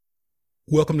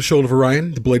Welcome to Shoulder of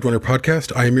Orion, the Blade Runner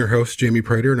podcast. I am your host, Jamie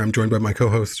Prater, and I'm joined by my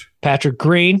co-host, Patrick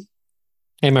Green.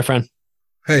 Hey, my friend.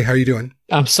 Hey, how are you doing?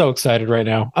 I'm so excited right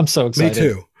now. I'm so excited. Me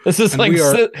too. This is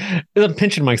I'm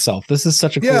pinching myself. This is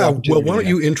such a cool opportunity. Well, why don't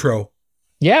you intro?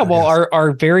 Yeah, well,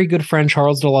 our very good friend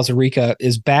Charles de Lauzirika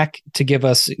is back to give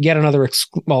us yet another, I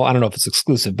don't know if it's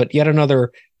exclusive, but yet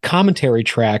another commentary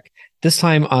track, this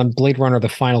time on Blade Runner, The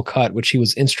Final Cut, which he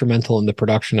was instrumental in the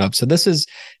production of. So this is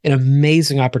an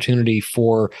amazing opportunity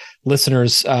for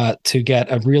listeners to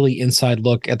get a really inside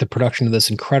look at the production of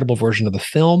this incredible version of the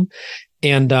film.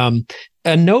 And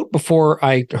a note before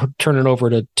I turn it over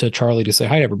to Charlie to say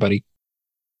hi to everybody.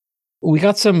 We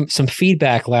got some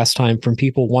feedback last time from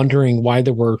people wondering why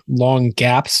there were long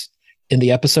gaps in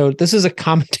the episode. This is a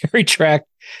commentary track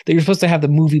that you're supposed to have the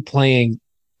movie playing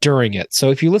during it.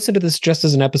 So if you listen to this just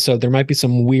as an episode, there might be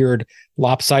some weird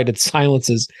lopsided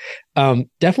silences.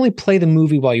 Definitely play the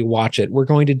movie while you watch it. We're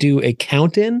going to do a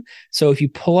count-in. So if you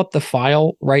pull up the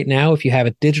file right now, if you have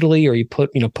it digitally or you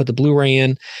put the Blu-ray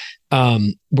in,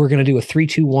 we're going to do a 3,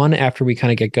 2, 1 after we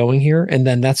kind of get going here. And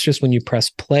then that's just when you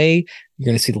press play, you're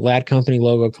going to see the Lad Company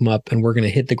logo come up and we're going to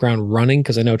hit the ground running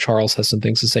because I know Charles has some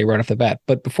things to say right off the bat.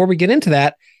 But before we get into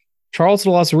that, Charles de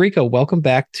Lauzirika, welcome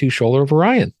back to Shoulder of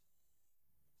Orion.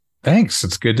 Thanks.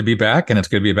 It's good to be back, and it's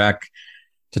good to be back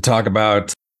to talk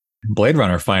about Blade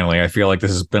Runner finally. I feel like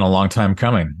this has been a long time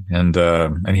coming, and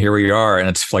here we are, and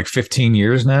it's like 15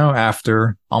 years now,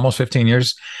 almost 15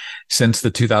 years since the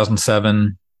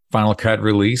 2007 Final Cut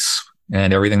release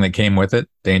and everything that came with it,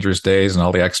 Dangerous Days and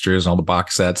all the extras and all the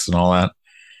box sets and all that.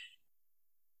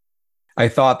 I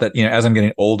thought that, as I'm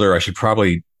getting older, I should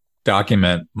probably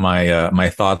document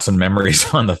my thoughts and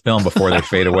memories on the film before they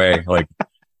fade away, like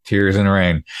tears in the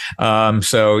rain.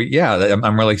 So yeah,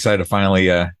 I'm really excited to finally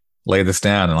lay this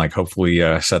down and like hopefully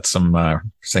set some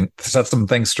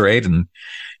things straight and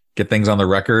get things on the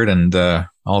record and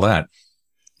all that.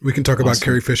 We can talk about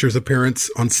Carrie Fisher's appearance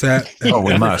on set. Oh,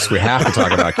 we must. We have to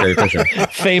talk about Carrie Fisher.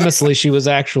 Famously, she was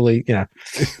actually,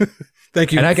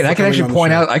 Thank you. And I can actually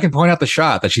point out. I can point out the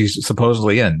shot that she's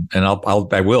supposedly in, and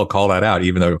I will call that out,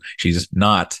 even though she's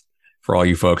not. For all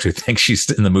you folks who think she's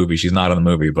in the movie, she's not in the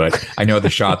movie, but I know the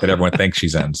shot that everyone thinks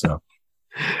she's in. So,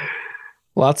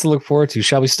 lots to look forward to.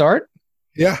 Shall we start?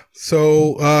 Yeah.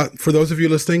 So, for those of you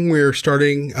listening, we're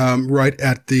starting right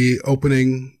at the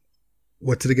opening.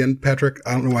 What's it again, Patrick?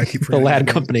 I don't know why I keep forgetting. The Lad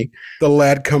Company. The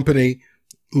Lad Company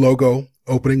logo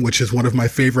opening, which is one of my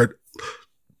favorite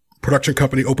production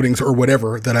company openings or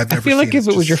whatever that I've ever seen. I feel like if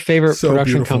it was your favorite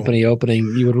production beautiful. Company opening,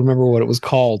 you would remember what it was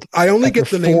called. I only get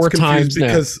the names confused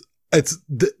because it's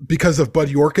because of Bud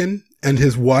Yorkin and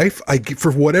his wife. For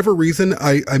whatever reason,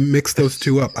 I mix those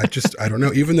two up. I don't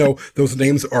know, even though those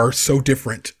names are so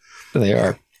different. They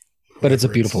are, but it's a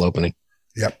beautiful opening.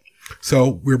 Yep.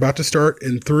 So we're about to start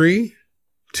in 3,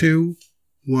 2,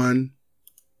 1.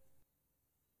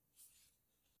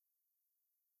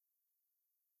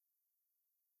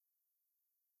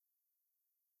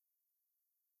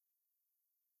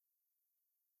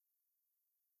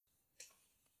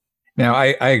 now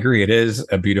I agree. It is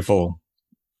a beautiful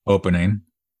opening,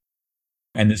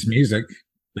 and this music,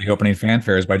 the opening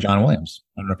fanfare, is by John Williams.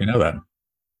 I don't know if you know that.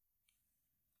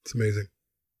 It's amazing.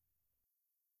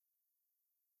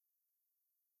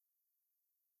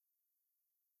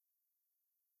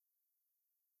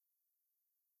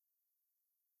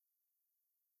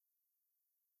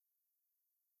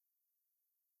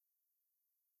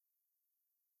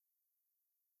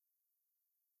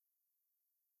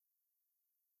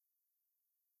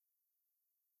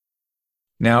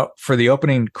 Now, for the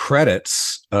opening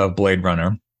credits of Blade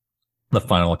Runner, The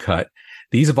Final Cut,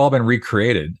 these have all been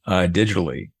recreated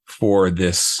digitally for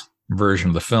this version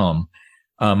of the film,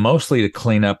 mostly to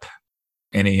clean up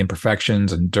any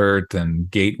imperfections and dirt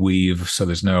and gate weave so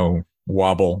there's no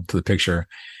wobble to the picture.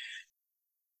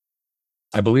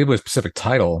 I believe it was Pacific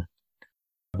Title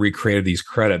recreated these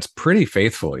credits pretty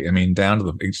faithfully. I mean, down to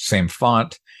the same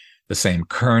font, the same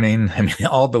kerning. I mean,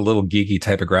 all the little geeky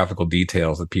typographical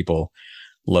details that people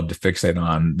love to fixate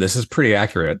on. This is pretty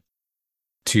accurate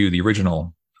to the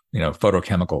original,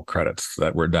 photochemical credits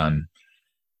that were done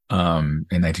in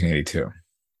 1982.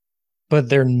 But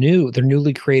they're new. They're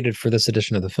newly created for this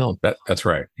edition of the film. That's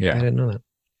right. Yeah. I didn't know that.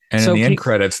 And in the end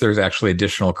credits, there's actually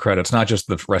additional credits, not just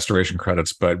the restoration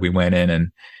credits, but we went in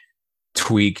and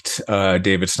tweaked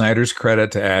David Snyder's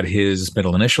credit to add his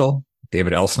middle initial,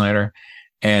 David L. Snyder.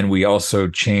 And we also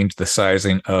changed the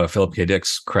sizing of Philip K.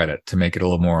 Dick's credit to make it a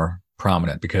little more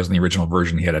prominent, because in the original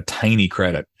version he had a tiny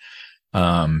credit.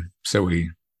 So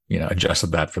we,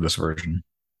 adjusted that for this version.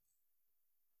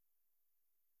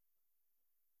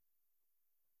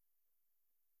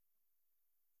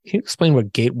 Can you explain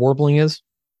what gate warbling is?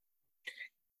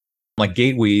 Like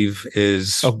gate weave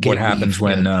is what happens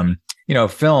when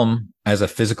film as a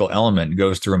physical element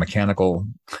goes through a mechanical,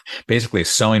 basically a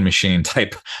sewing machine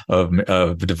type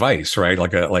of device, right?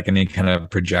 Like any kind of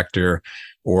projector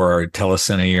or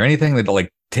telecine or anything that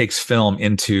like takes film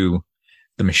into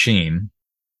the machine.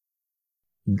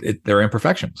 There are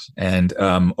imperfections, and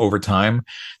over time,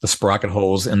 the sprocket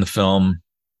holes in the film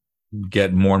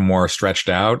get more and more stretched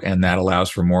out, and that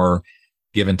allows for more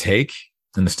give and take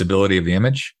in the stability of the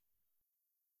image.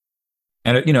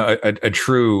 And a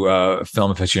true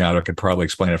film aficionado could probably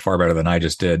explain it far better than I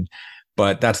just did,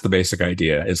 but that's the basic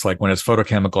idea. It's like when it's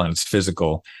photochemical and it's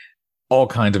physical, all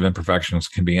kinds of imperfections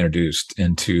can be introduced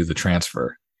into the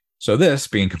transfer. So this,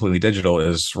 being completely digital,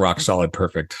 is rock solid,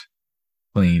 perfect,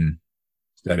 clean,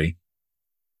 steady.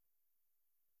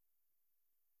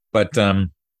 But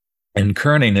and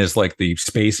kerning is like the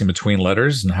space in between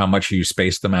letters and how much you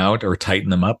space them out or tighten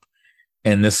them up.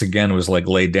 And this again was like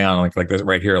laid down like this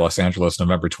right here, Los Angeles,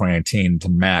 November 2019, to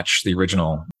match the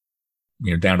original,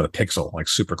 down to the pixel, like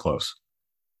super close.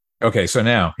 Okay, so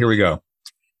now here we go.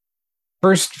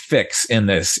 First fix in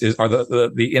this are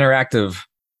the interactive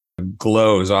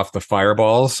glows off the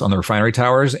fireballs on the refinery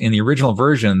towers. In the original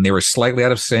version, they were slightly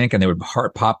out of sync and they would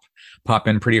pop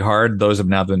in pretty hard. Those have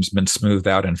now been smoothed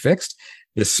out and fixed.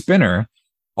 The spinner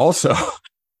also.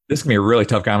 This can be a really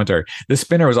tough commentary. This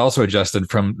spinner was also adjusted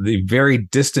from the very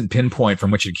distant pinpoint from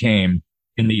which it came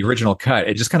in the original cut.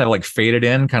 It just kind of like faded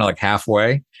in, kind of like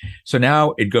halfway. So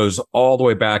now it goes all the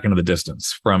way back into the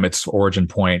distance from its origin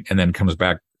point and then comes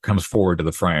forward to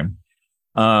the frame.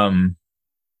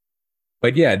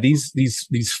 But yeah,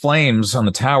 these flames on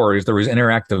the towers, there was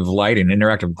interactive lighting,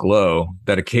 interactive glow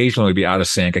that occasionally would be out of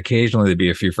sync. Occasionally they'd be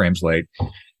a few frames late.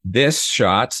 This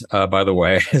shot, by the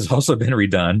way, has also been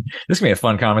redone. This can be a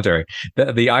fun commentary.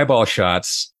 The eyeball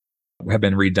shots have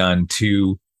been redone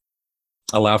to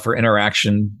allow for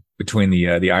interaction between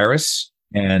the iris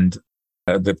and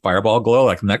the fireball glow.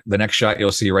 Like the next shot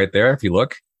you'll see right there, if you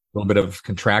look, a little bit of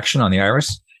contraction on the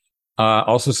iris.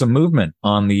 Also some movement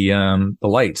on the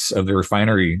lights of the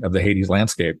refinery of the Hades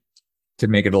landscape to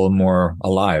make it a little more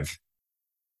alive.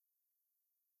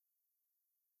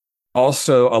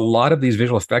 Also, a lot of these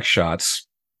visual effects shots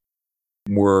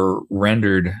were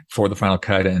rendered for the final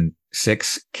cut in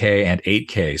 6K and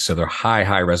 8K. So they're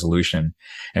high resolution.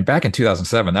 And back in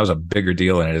 2007, that was a bigger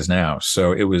deal than it is now.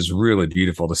 So it was really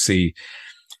beautiful to see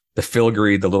the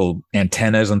filigree, the little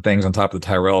antennas and things on top of the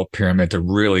Tyrrell pyramid to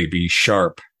really be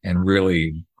sharp and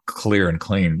really clear and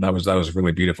clean. That was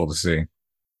really beautiful to see.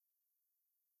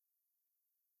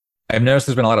 I've noticed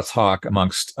there's been a lot of talk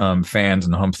amongst fans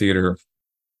and home theater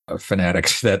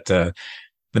fanatics that the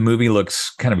movie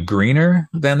looks kind of greener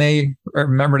than they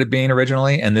remembered it being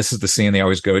originally, and this is the scene they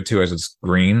always go to as it's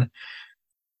green.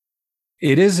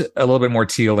 It is a little bit more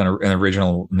teal than in the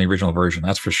original version,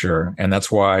 that's for sure, and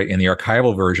that's why in the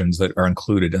archival versions that are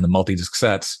included in the multi-disc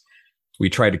sets, we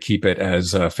try to keep it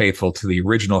as faithful to the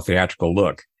original theatrical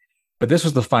look. But this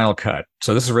was the final cut,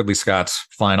 so this is Ridley Scott's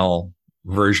final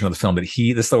version of the film. This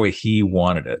is the way he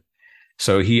wanted it.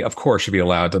 So he, of course, should be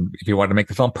allowed to, if he wanted to make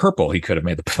the film purple, he could have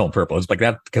made the film purple. It's like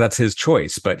that, because that's his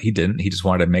choice, but he didn't. He just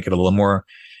wanted to make it a little more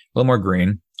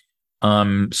green.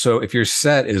 So if your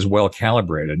set is well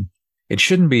calibrated, it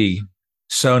shouldn't be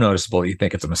so noticeable that you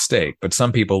think it's a mistake. But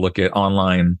some people look at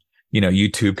online,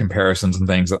 YouTube comparisons and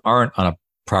things that aren't on a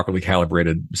properly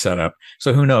calibrated setup.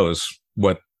 So who knows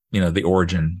what, the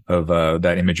origin of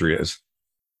that imagery is,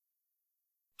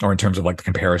 or in terms of like the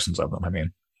comparisons of them, I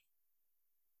mean.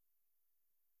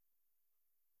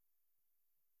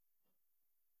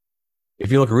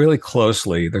 If you look really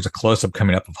closely, there's a close-up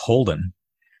coming up of Holden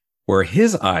where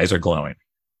his eyes are glowing.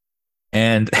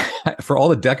 And for all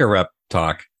the Deca-Rep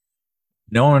talk,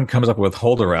 no one comes up with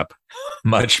Holder-Rep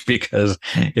much because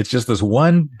it's just this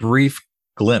one brief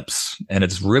glimpse and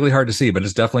it's really hard to see, but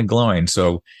it's definitely glowing.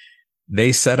 So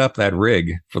they set up that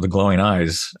rig for the glowing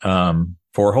eyes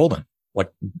for Holden,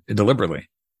 like deliberately,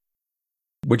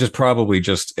 which is probably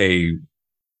just a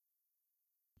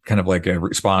kind of like a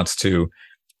response to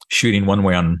shooting one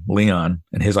way on Leon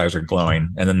and his eyes are glowing.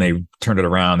 And then they turned it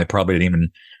around. They probably didn't even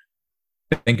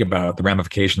think about the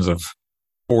ramifications of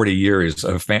 40 years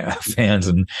of fans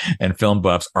and film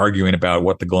buffs arguing about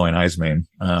what the glowing eyes mean.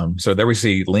 So there we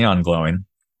see Leon glowing,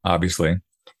 obviously.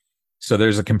 So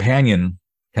there's a companion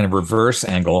kind of reverse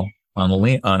angle on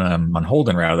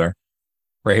Holden rather,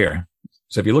 right here.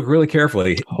 So if you look really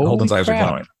carefully, Holden's eyes are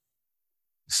glowing.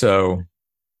 So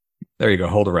there you go.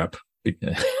 Holder-Rep.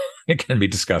 It can be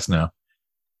discussed now.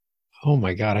 Oh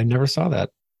my God, I never saw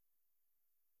that.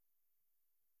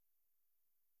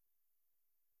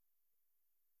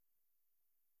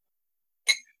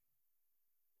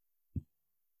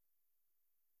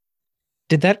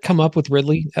 Did that come up with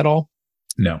Ridley at all?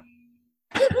 No.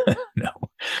 No.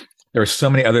 There were so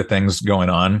many other things going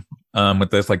on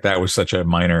with this. Like that was such a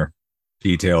minor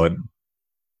detail. It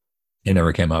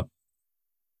never came up.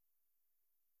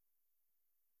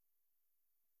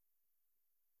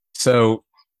 So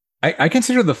I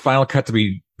consider the final cut to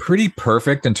be pretty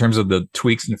perfect in terms of the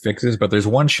tweaks and fixes, but there's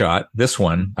one shot, this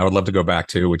one, I would love to go back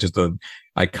to, which is the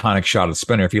iconic shot of the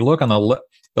spinner. If you look on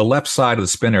the left side of the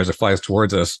spinner as it flies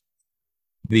towards us,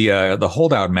 the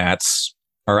holdout mats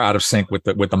are out of sync with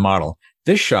the model.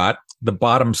 This shot, the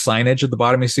bottom signage at the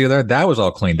bottom you see there, that was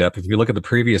all cleaned up. If you look at the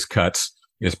previous cuts,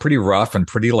 it's pretty rough and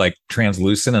pretty like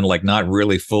translucent and like not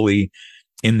really fully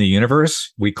in the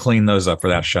universe. We cleaned those up for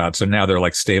that shot. So now they're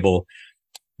like stable.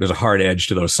 There's a hard edge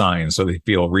to those signs, so they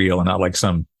feel real and not like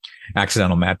some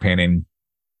accidental matte painting.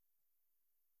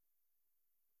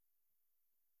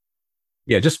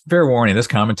 Yeah, just fair warning. This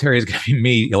commentary is going to be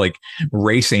me like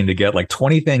racing to get like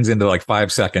 20 things into like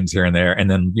 5 seconds here and there. And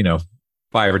then,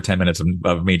 5 or 10 minutes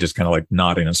of me just kind of like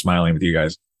nodding and smiling with you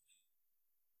guys.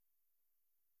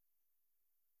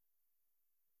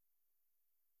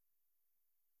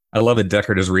 I love that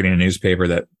Deckard is reading a newspaper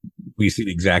that we see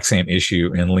the exact same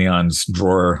issue in Leon's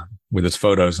drawer with his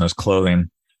photos and his clothing.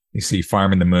 You see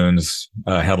Farming the Moon's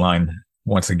headline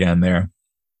once again there.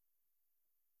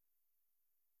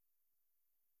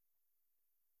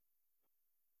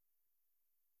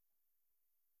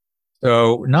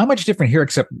 So not much different here,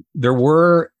 except there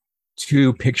were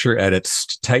 2 picture edits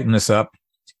to tighten this up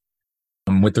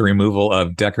with the removal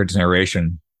of Deckard's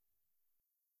narration.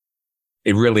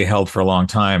 It really held for a long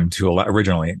time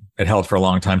originally, it held for a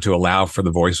long time to allow for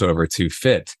the voiceover to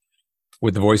fit.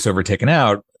 With the voiceover taken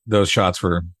out, a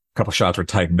couple shots were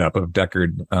tightened up of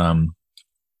Deckard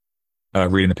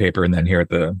reading the paper, and then here at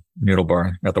the noodle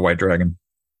bar at the White Dragon.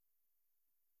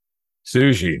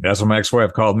 Sushi. That's what my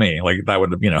ex-wife called me. Like that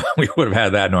would have, we would have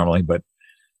had that normally, but.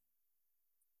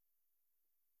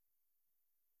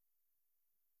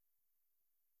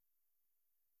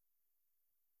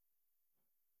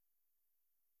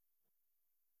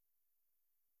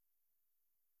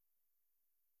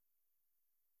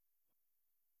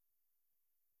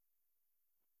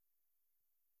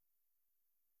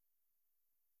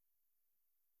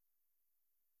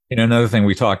 Another thing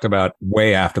we talked about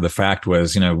way after the fact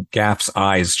was, Gaff's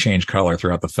eyes change color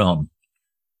throughout the film.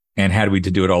 And had we to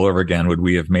do it all over again, would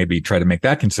we have maybe tried to make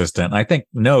that consistent? I think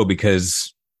no,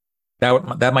 because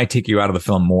that might take you out of the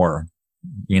film more,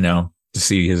 to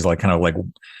see his like kind of like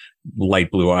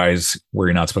light blue eyes where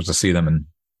you're not supposed to see them in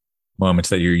moments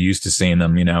that you're used to seeing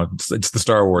them. It's the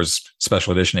Star Wars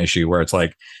special edition issue where it's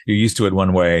like you're used to it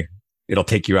one way. It'll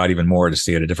take you out even more to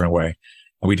see it a different way.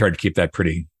 And we tried to keep that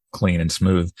pretty clean and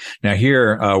smooth. Now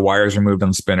here, wires removed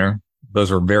on the spinner.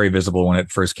 Those were very visible when it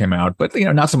first came out, but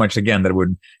not so much again that it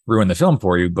would ruin the film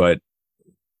for you, but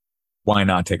why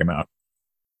not take them out?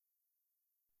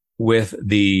 With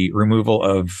the removal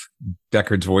of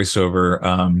Deckard's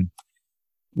voiceover,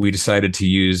 we decided to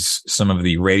use some of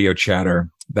the radio chatter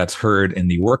that's heard in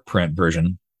the work print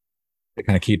version to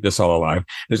kind of keep this all alive.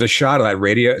 There's a shot of that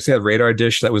radar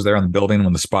dish that was there on the building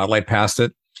when the spotlight passed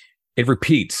it. It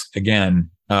repeats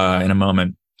again in a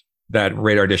moment, that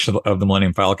radar dish of the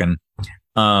Millennium Falcon.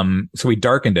 So we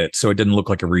darkened it so it didn't look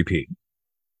like a repeat.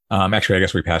 Actually, I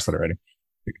guess we passed it already,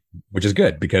 which is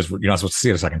good because you're not supposed to see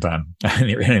it a second time. In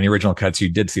the original cuts, you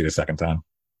did see it a second time.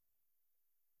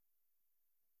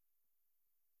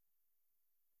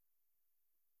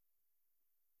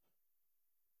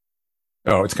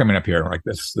 Oh, it's coming up here like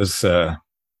this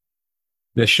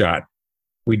shot.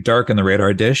 We darken the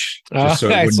radar dish.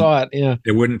 So I saw it. Yeah.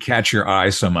 It wouldn't catch your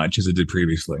eye so much as it did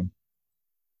previously.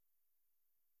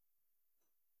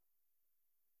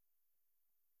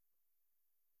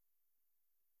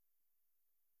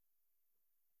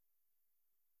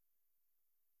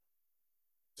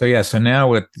 So now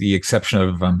with the exception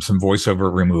of some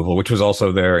voiceover removal, which was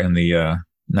also there in the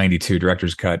 92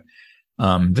 director's cut,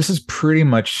 this is pretty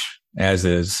much as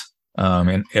is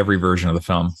in every version of the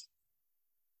film.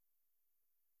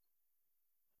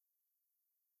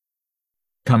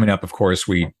 Coming up, of course,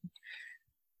 we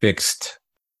fixed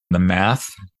the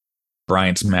math,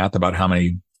 Bryant's math about how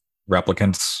many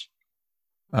replicants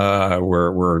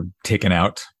were taken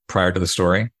out prior to the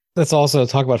story. Let's also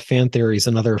talk about fan theories,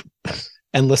 another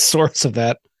endless source of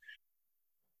that.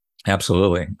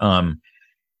 Absolutely. So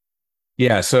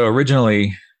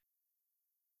originally,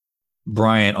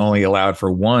 Bryant only allowed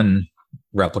for one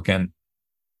replicant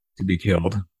to be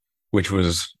killed, which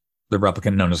was the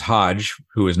replicant known as Hodge,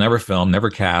 who was never filmed, never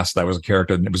cast. That was a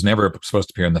character that was never supposed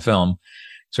to appear in the film.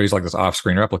 So he's like this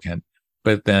off-screen replicant.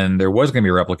 But then there was going to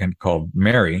be a replicant called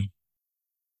Mary,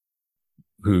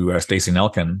 who Stacey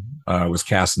Nelkin was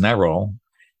cast in that role,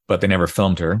 but they never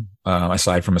filmed her,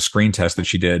 aside from a screen test that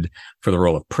she did for the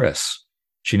role of Pris.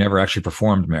 She never actually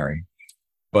performed Mary.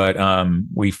 But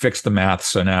we fixed the math.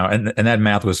 So now, and that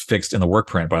math was fixed in the work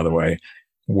print, by the way,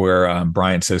 where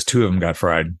Bryant says 2 of them got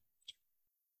fried.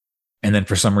 And then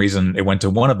for some reason, it went to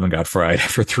 1 of them got fried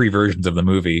for 3 versions of the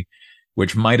movie,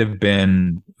 which might have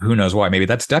been, who knows why. Maybe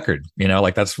that's Deckard.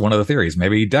 Like that's one of the theories.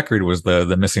 Maybe Deckard was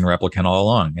the missing replicant all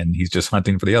along, and he's just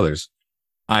hunting for the others.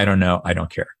 I don't know. I don't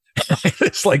care.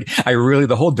 It's like,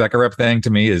 the whole Deckard thing to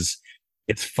me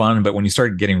it's fun, but when you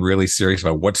start getting really serious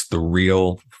about what's the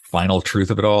real final truth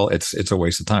of it all, it's a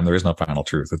waste of time. There is no final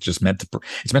truth. It's just meant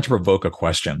to provoke a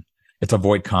question. It's a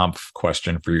Voight Kampff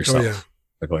question for yourself.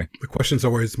 Oh, yeah. The question's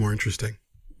always more interesting.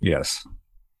 Yes.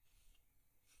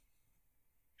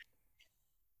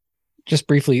 Just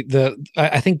briefly,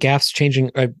 I think Gaff's changing.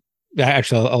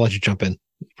 Actually, I'll let you jump in.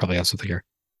 You probably have something here.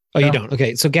 Oh, no. You don't?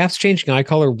 Okay. So Gaff's changing eye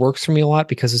color works for me a lot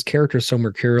because his character is so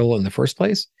mercurial in the first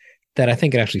place that I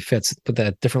think it actually fits. But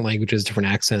that different languages, different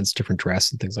accents, different dress,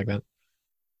 and things like that.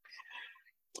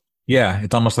 Yeah,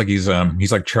 it's almost like he's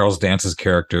like Charles Dance's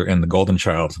character in The Golden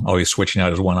Child, always switching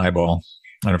out his one eyeball.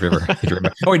 I don't know if you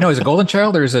remember. Oh wait, no, is it Golden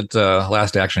Child or is it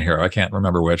Last Action Hero? I can't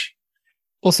remember which.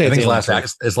 We'll say I think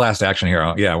it's Last Action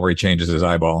Hero. Yeah, where he changes his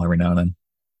eyeball every now and then.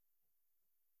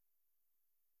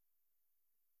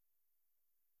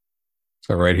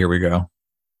 So right here we go.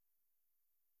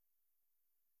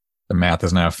 The math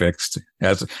is now fixed.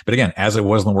 But again, as it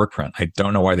was in the work print, I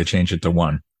don't know why they changed it to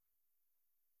 1,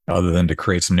 other than to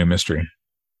create some new mystery.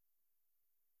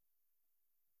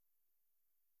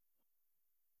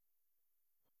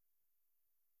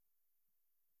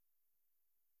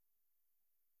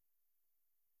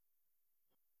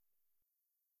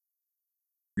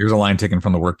 Here's a line taken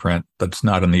from the work print that's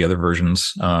not in the other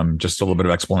versions. Just a little bit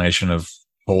of explanation of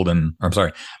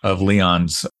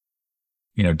Leon's,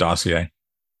 dossier.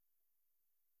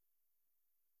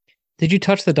 Did you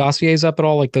touch the dossiers up at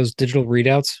all, like those digital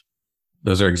readouts?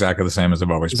 Those are exactly the same as they've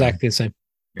always been. Exactly the same.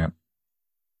 Yeah.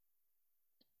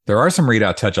 There are some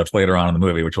readout touch-ups later on in the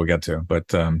movie, which we'll get to,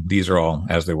 but these are all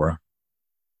as they were.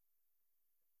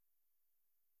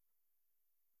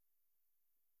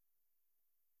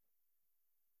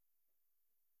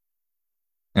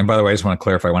 And by the way, I just want to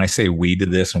clarify, when I say we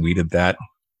did this and we did that,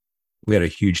 we had a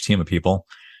huge team of people.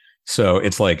 So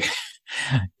it's like,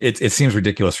 it seems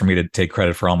ridiculous for me to take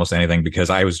credit for almost anything because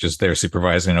I was just there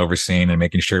supervising and overseeing and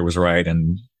making sure it was right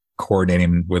and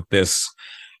coordinating with this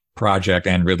project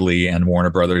and Ridley and Warner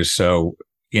Brothers. So,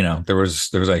 there was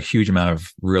a huge amount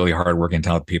of really hardworking,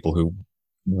 talented people who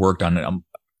worked on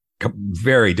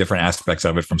very different aspects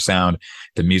of it, from sound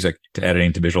to music to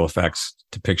editing to visual effects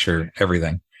to picture,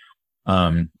 everything.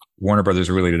 Warner Brothers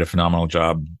really did a phenomenal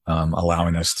job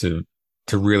allowing us to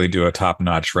really do a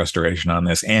top-notch restoration on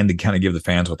this and to kind of give the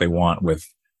fans what they want with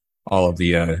all of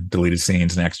the deleted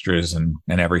scenes and extras and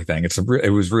everything.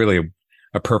 It was really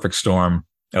a perfect storm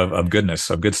of goodness,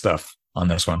 of good stuff on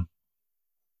this one.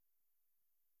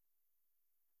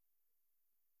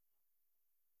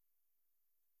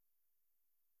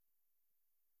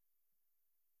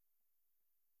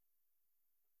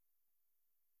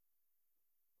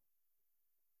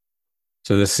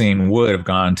 So this scene would have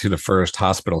gone to the first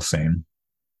hospital scene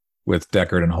with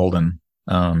Deckard and Holden,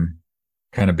 kind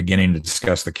of beginning to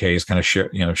discuss the case, kind of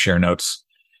share notes,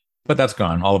 but that's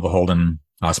gone. All of the Holden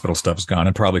hospital stuff is gone,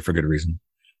 and probably for good reason.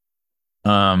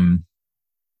 Once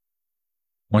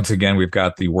again, we've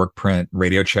got the work print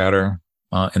radio chatter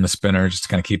in the spinner, just to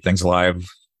kind of keep things alive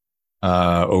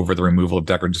over the removal of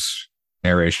Deckard's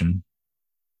narration.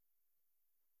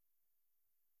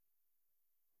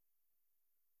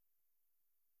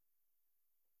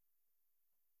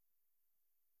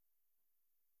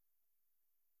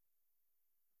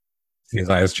 His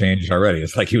eyes changed already.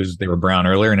 It's like they were brown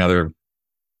earlier, now they're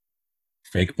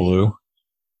fake blue.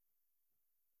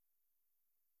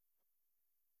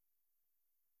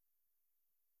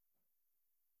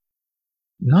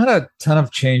 Not a ton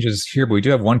of changes here, but we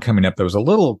do have one coming up that was a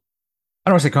little, I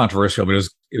don't want to say controversial, but it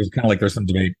was kind of like there's some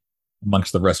debate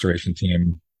amongst the restoration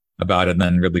team about it, and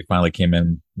then Ridley finally came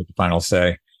in with the final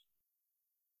say.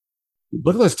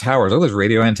 Look at those towers, all those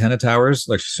radio antenna towers,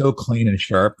 like so clean and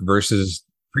sharp versus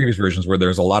previous versions where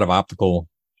there's a lot of optical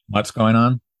mutts going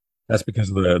on. That's because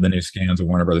of the new scans that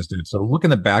Warner Brothers did. So look in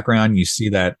the background, you see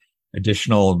that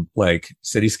additional like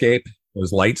cityscape,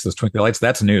 those lights, those twinkly lights,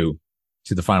 that's new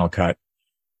to the final cut.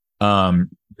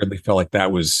 Really felt like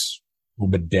that was a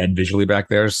little bit dead visually back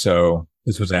there. So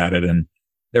this was added, and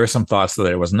there were some thoughts that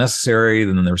it wasn't necessary.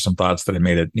 And then there were some thoughts that it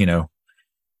made it,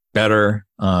 better.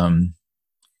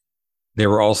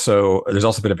 there's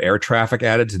also a bit of air traffic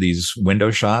added to these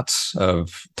window shots of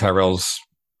Tyrell's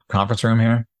conference room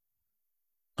here.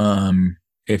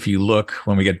 If you look,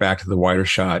 when we get back to the wider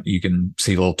shot, you can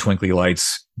see little twinkly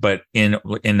lights, but in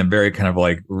a very kind of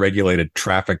like regulated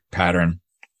traffic pattern,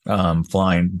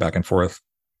 flying back and forth.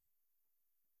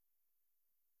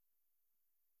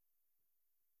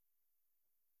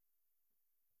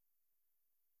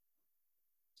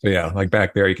 So yeah, like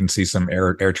back there, you can see some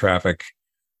air traffic.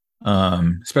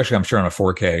 Especially I'm sure on a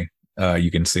 4K,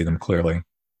 you can see them clearly.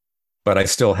 But I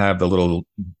still have the little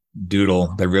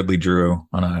doodle that Ridley drew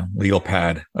on a legal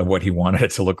pad of what he wanted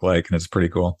it to look like, and it's pretty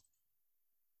cool.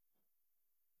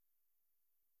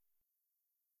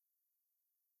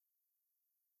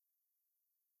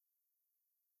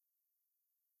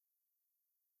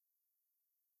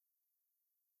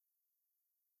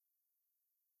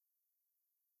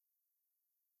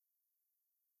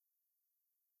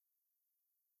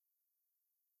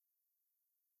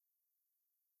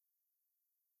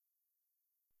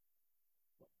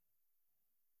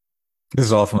 This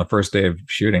is all from the first day of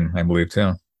shooting, I believe,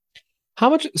 too. How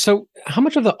much of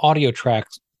the audio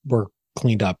tracks were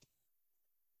cleaned up?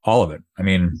 All of it. I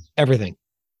mean, everything.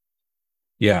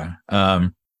 Yeah.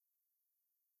 So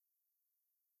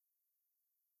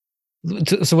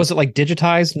was it like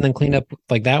digitized and then cleaned up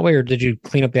like that way, or did you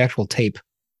clean up the actual tape?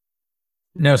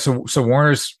 No, so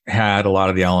Warner's had a lot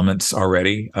of the elements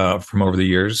already from over the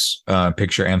years,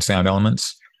 picture and sound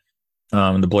elements.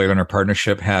 The Blade Runner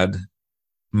partnership had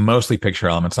mostly picture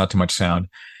elements, not too much sound.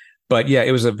 But yeah,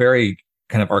 it was a very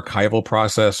kind of archival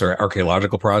process or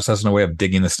archaeological process in a way of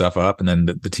digging the stuff up. And then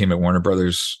the team at Warner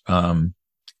Brothers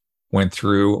went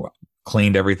through,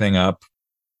 cleaned everything up,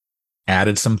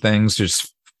 added some things,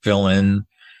 just fill in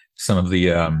some of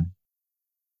the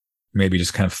maybe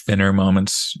just kind of thinner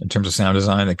moments in terms of sound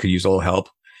design that could use a little help.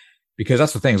 Because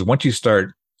that's the thing, is once you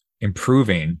start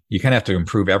improving, you kind of have to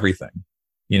improve everything.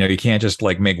 You know, you can't just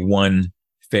like make one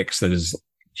fix that is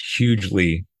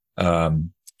hugely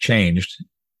changed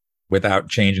without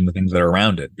changing the things that are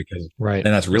around it, because then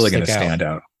that's really going to stand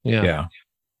out. Yeah.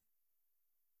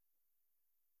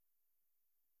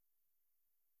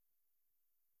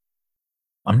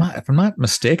 If I'm not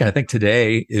mistaken, I think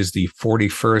today is the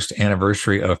 41st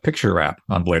anniversary of Picture Wrap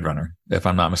on Blade Runner. If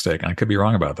I'm not mistaken, I could be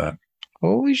wrong about that.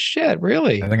 Holy shit!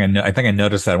 Really? I think I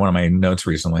noticed that in one of my notes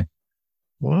recently.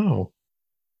 Wow.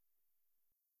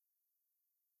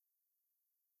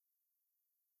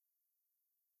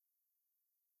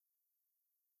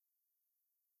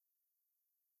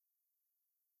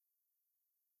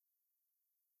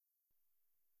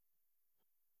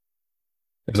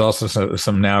 There's also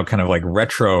some now kind of like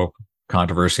retro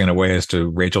controversy in a way as to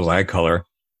Rachel's eye color,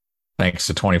 thanks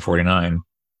to 2049.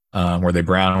 Were they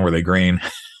brown? Were they green?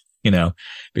 You know,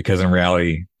 because in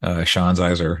reality, Sean's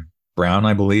eyes are brown,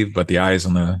 I believe, but the eyes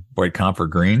on the Boyd Comp are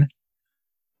green.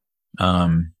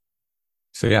 So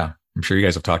yeah, I'm sure you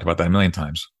guys have talked about that a million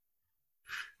times.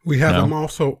 We have them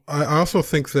also. I also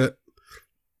think that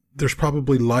there's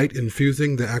probably light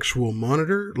infusing the actual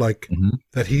monitor, like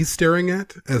that he's staring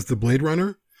at as the Blade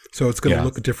Runner. So it's going to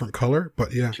look a different color,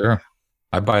 but yeah. Sure.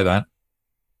 I buy that.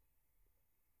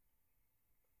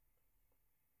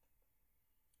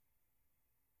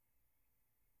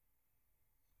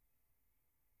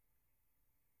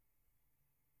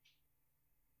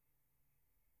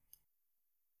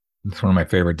 It's one of my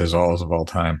favorite dissolves of all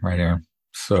time right here.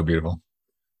 So beautiful.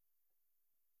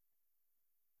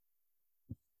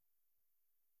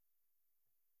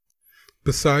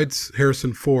 Besides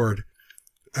Harrison Ford,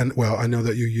 and well, I know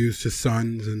that you used his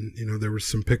sons and, you know, there was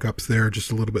some pickups there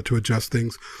just a little bit to adjust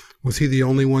things. Was he the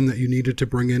only one that you needed to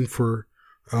bring in for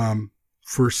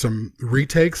some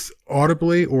retakes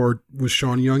audibly, or was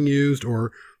Sean Young used,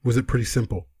 or was it pretty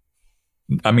simple?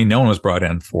 I mean, no one was brought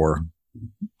in for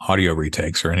audio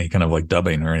retakes or any kind of like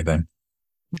dubbing or anything.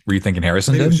 Were you thinking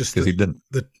Harrison did? Because he didn't.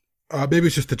 Maybe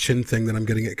it's just the chin thing that I'm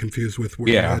getting it confused with.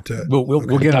 Yeah, we'll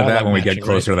get into that when we get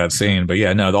closer to that scene. But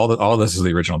yeah, no, all of this is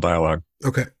the original dialogue.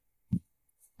 Okay.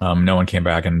 No one came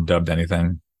back and dubbed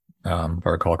anything, if I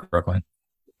recall correctly.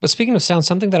 But speaking of sound,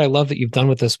 something that I love that you've done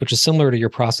with this, which is similar to your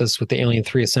process with the Alien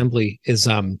 3 assembly, is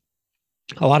a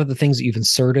lot of the things that you've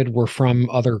inserted were from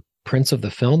other prints of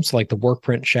the film. So like the work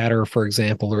print shatter, for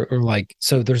example, or like,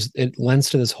 so it lends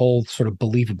to this whole sort of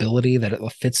believability that it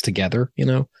fits together, you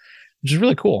know, which is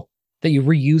really cool. That you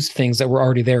reused things that were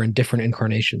already there in different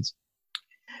incarnations.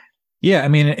 Yeah, I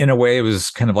mean, in a way, it was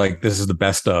kind of like this is the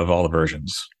best of all the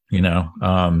versions. You know,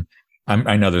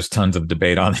 I know there's tons of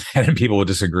debate on that, and people will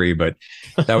disagree, but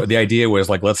the idea was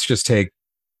like, let's just take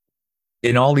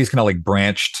in all these kind of like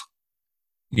branched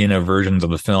versions of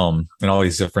the film and all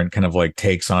these different kind of like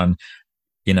takes on,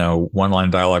 one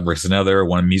line dialogue versus another,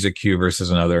 one music cue versus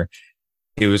another.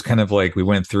 It was kind of like we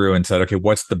went through and said, okay,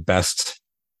 what's the best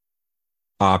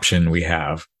option we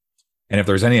have? And if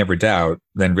there was any ever doubt,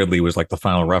 then Ridley was like the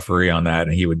final referee on that,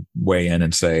 and he would weigh in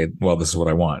and say, well, this is what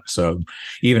I want. So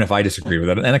even if I disagree with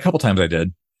it, and a couple times I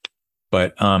did,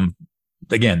 but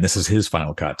again, this is his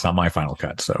final cut. It's not my final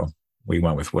cut. So we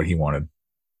went with what he wanted.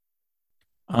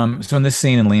 So in this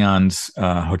scene in Leon's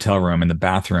hotel room in the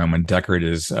bathroom, when Deckard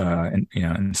is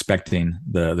inspecting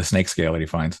the snake scale that he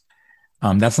finds,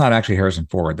 that's not actually Harrison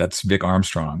Ford. That's Vic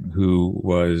Armstrong, who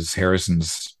was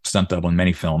Harrison's stunt double in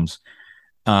many films.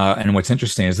 And what's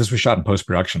interesting is this was shot in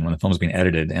post-production when the film was being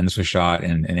edited, and this was shot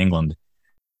in England.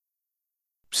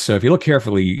 So if you look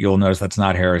carefully, you'll notice that's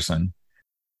not Harrison.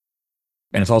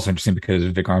 And it's also interesting because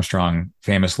Vic Armstrong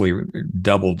famously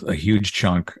doubled a huge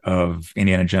chunk of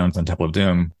Indiana Jones and Temple of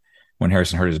Doom when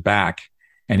Harrison hurt his back.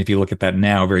 And if you look at that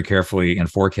now very carefully in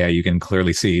 4K, you can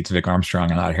clearly see it's Vic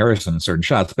Armstrong and not Harrison in certain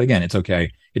shots. But again, it's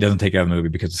okay. It doesn't take out of the movie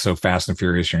because it's so fast and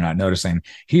furious you're not noticing.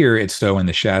 Here, it's so in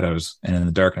the shadows and in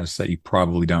the darkness that you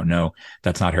probably don't know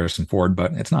that's not Harrison Ford,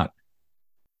 but it's not.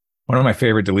 One of my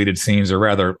favorite deleted scenes, or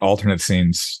rather alternate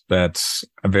scenes, that's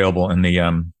available in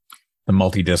the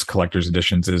multi-disc collector's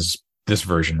editions is this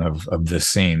version of this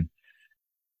scene.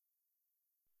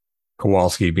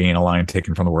 Kowalski being a line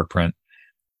taken from the work print.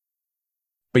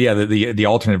 But yeah, the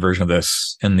alternate version of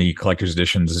this in the collector's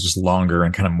editions is just longer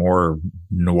and kind of more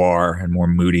noir and more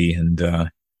moody. And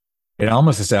it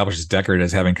almost establishes Deckard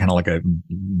as having kind of like a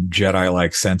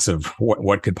Jedi-like sense of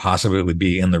what could possibly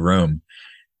be in the room.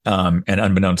 And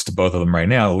unbeknownst to both of them right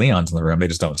now, Leon's in the room. They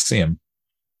just don't see him.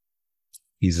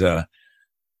 He's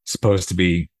supposed to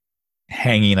be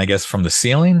hanging, I guess, from the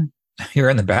ceiling here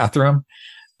in the bathroom.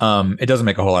 It doesn't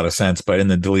make a whole lot of sense, but in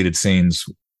the deleted scenes,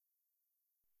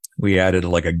 we added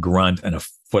like a grunt and a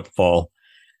footfall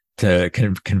to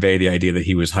convey the idea that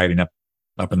he was hiding up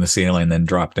in the ceiling and then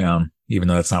dropped down, even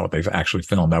though that's not what they've actually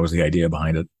filmed. That was the idea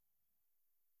behind it.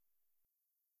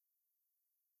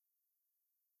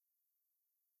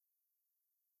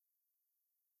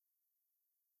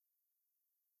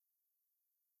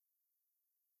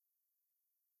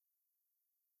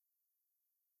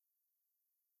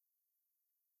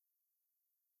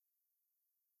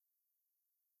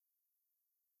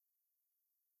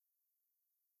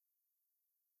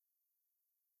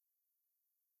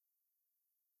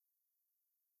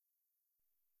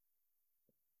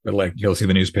 But like you'll see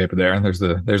the newspaper there. There's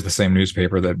the same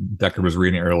newspaper that Deckard was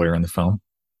reading earlier in the film.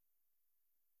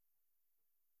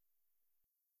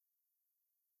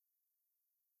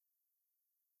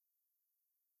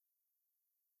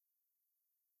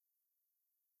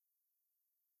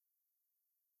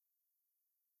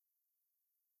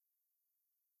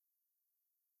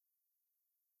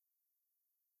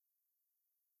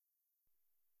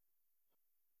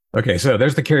 Okay, so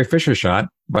there's the Carrie Fisher shot,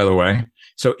 by the way.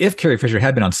 So if Carrie Fisher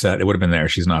had been on set, it would have been there.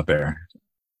 She's not there.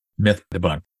 Myth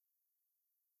debunked.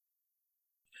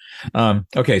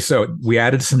 Okay, so we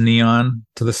added some neon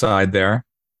to the side there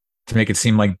to make it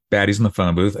seem like Batty's in the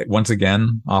phone booth. Once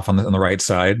again, off on the right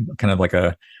side, kind of like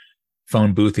a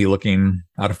phone boothy looking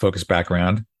out of focus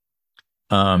background.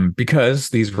 Because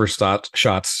these were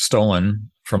shots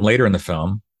stolen from later in the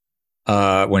film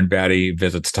when Batty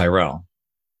visits Tyrell.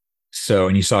 So,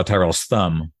 and you saw Tyrell's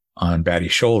thumb on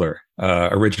Batty's shoulder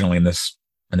originally in this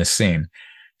scene.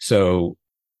 So,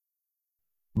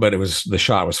 but the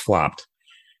shot was flopped.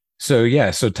 So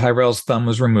yeah, so Tyrell's thumb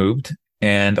was removed,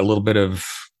 and a little bit of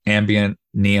ambient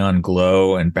neon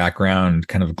glow and background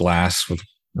kind of glass with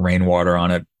rainwater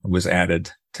on it was added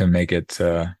to make it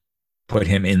put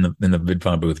him in the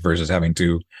VidFone booth versus having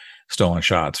two stolen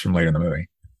shots from later in the movie.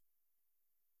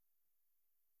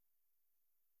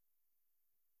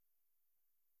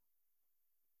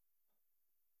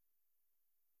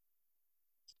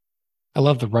 I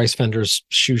love the rice vendor's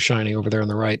shoe shining over there on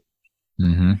the right.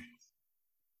 Mm-hmm.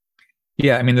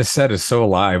 Yeah, I mean, this set is so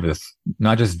alive with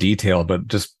not just detail, but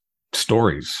just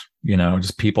stories,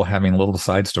 just people having little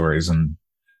side stories. And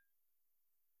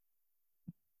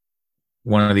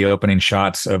one of the opening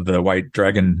shots of the White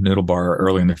Dragon noodle bar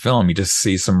early in the film, you just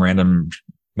see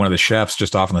one of the chefs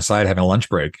just off on the side having a lunch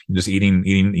break, just eating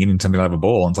something out of a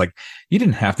bowl. And it's like, you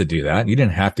didn't have to do that. You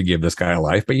didn't have to give this guy a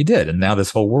life, but you did. And now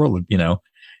this whole world,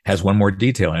 has one more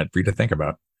detail in it for you to think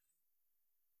about.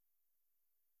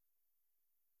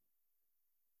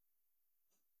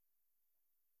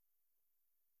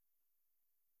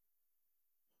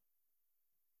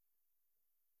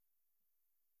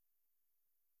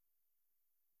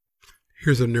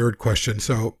 Here's a nerd question.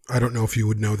 So I don't know if you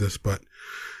would know this, but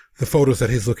the photos that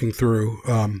he's looking through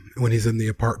when he's in the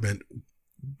apartment.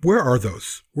 Where are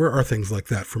those? Where are things like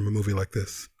that from a movie like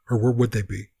this? Or where would they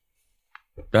be?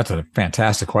 That's a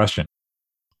fantastic question.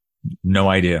 No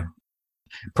idea.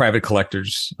 Private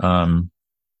collectors,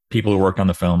 people who worked on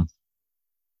the film.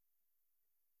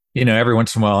 Every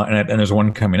once in a while, and there's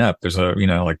one coming up. There's a,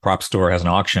 like Prop Store has an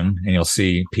auction, and you'll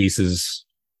see pieces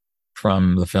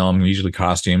from the film, usually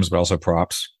costumes, but also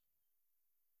props.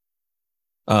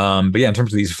 But yeah, in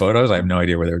terms of these photos, I have no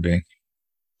idea where they would be.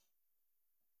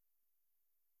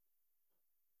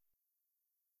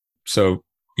 So,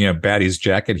 Batty's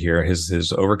jacket here,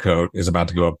 his overcoat is about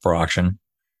to go up for auction.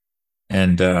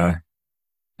 And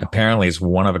apparently it's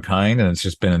one of a kind, and it's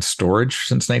just been in storage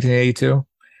since 1982.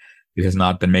 It has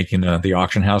not been making the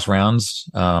auction house rounds.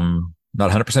 Not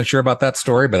 100% sure about that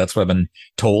story, but that's what I've been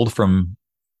told from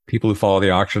people who follow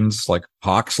the auctions, like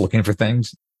hawks looking for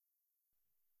things.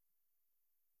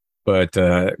 But,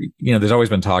 there's always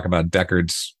been talk about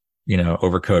Deckard's,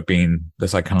 overcoat being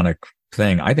this iconic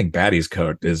thing. I think Batty's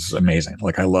coat is amazing.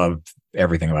 Like, I love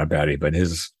everything about Batty, but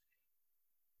his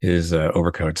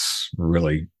overcoat's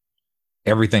really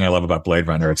everything I love about Blade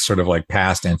Runner. It's sort of like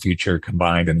past and future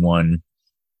combined in one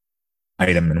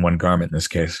item, in one garment in this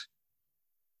case.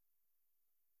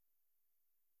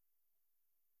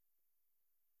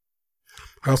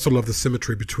 I also love the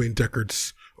symmetry between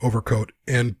Deckard's overcoat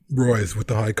and Roy's with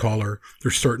the high collar.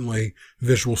 There's certainly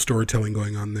visual storytelling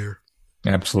going on there.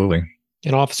 Absolutely.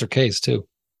 And Officer K's too.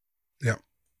 Yeah.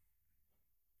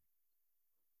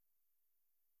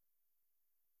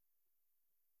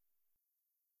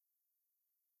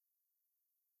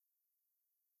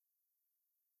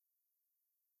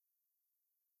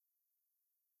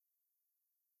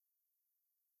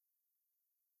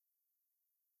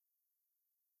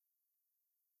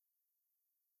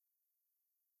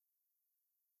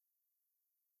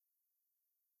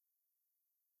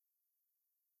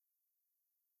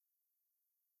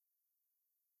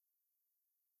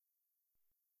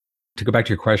 To go back to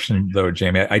your question, though,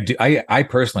 Jamie, I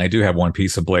personally do have one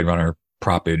piece of Blade Runner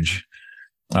propage.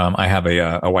 I have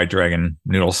a White Dragon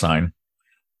noodle sign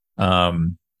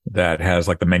that has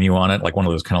like the menu on it, like one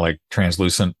of those kind of like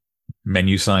translucent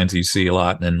menu signs you see a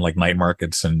lot in like night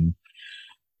markets and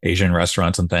Asian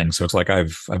restaurants and things. So it's like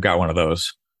I've got one of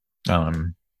those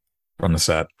from the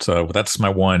set. So that's my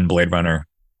one Blade Runner,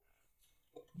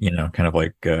 kind of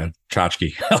like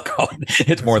tchotchke. I'll call it.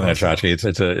 It's more than a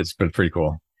tchotchke. It's pretty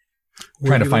cool.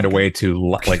 Trying to find a way to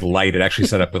like light it, actually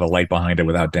set up with a light behind it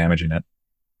without damaging it.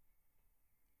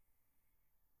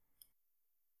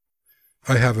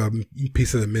 I have a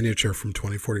piece of the miniature from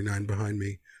 2049 behind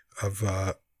me of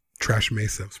Trash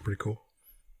Mesa. It's pretty cool.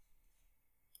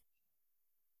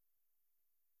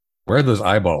 Where are those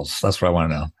eyeballs? That's what I want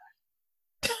to know.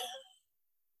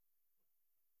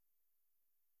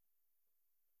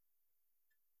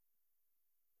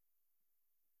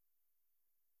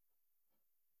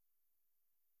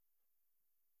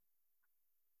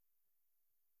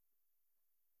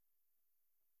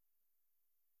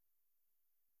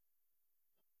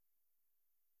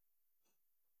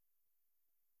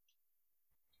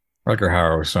 Rutger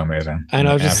Hauer was so amazing. I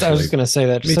know. I was just going to say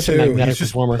that. Such a magnetic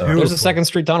performer. There's a Second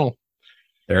Street Tunnel.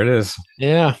 There it is.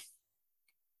 Yeah.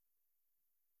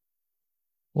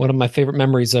 One of my favorite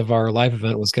memories of our live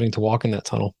event was getting to walk in that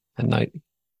tunnel at night.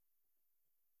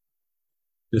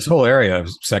 This whole area of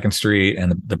Second Street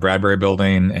and the Bradbury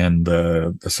Building and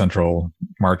the Central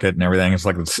Market and everything, it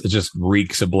just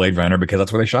reeks of Blade Runner because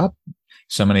that's where they shot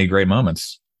so many great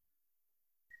moments.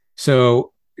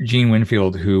 So Gene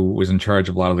Winfield, who was in charge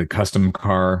of a lot of the custom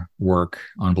car work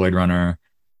on Blade Runner,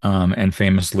 and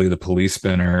famously the police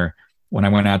spinner, when I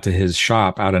went out to his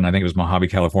shop out in, I think it was Mojave,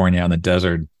 California, in the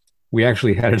desert, we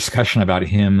actually had a discussion about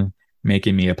him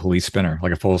making me a police spinner,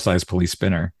 like a full-size police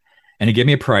spinner. And he gave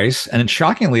me a price, and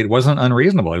shockingly, it wasn't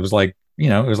unreasonable. It was like,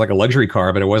 it was like a luxury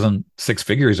car, but it wasn't six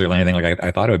figures or anything like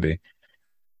I thought it would be.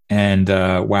 And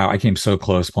wow, I came so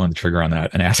close pulling the trigger on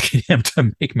that and asking him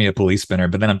to make me a police spinner.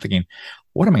 But then I'm thinking,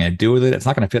 what am I going to do with it? It's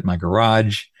not going to fit in my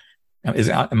garage. Am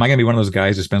I going to be one of those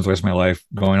guys who spends the rest of my life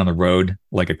going on the road,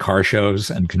 like at car shows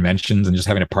and conventions and just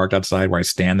having it parked outside where I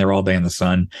stand there all day in the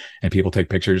sun and people take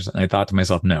pictures? And I thought to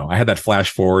myself, no, I had that flash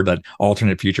forward, that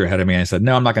alternate future ahead of me. I said,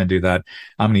 no, I'm not going to do that.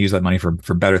 I'm going to use that money for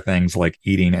better things like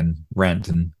eating and rent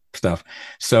and stuff.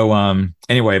 So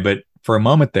anyway, but for a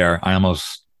moment there, I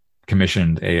almost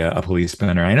commissioned a police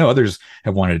spinner. I know others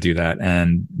have wanted to do that.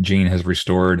 And Gene has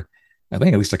restored, I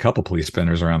think, at least a couple police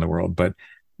spinners around the world. But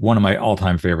one of my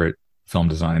all-time favorite film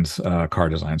designs, car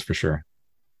designs for sure.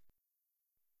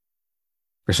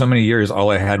 For so many years, all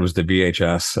I had was the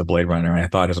VHS of Blade Runner, and I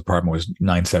thought his apartment was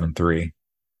 973.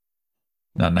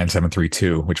 not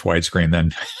 9732, which widescreen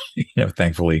then,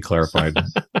 thankfully clarified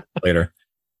later.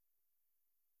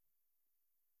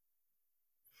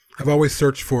 I've always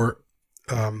searched for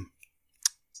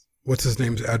what's his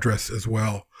name's address as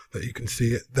well, that you can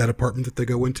see it, that apartment that they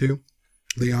go into,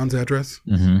 Leon's address.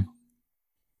 Mm-hmm.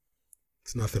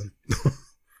 It's nothing.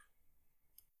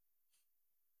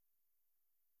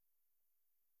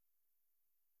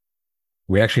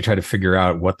 We actually tried to figure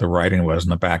out what the writing was in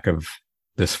the back of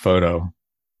this photo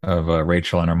of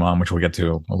Rachel and her mom, which we'll get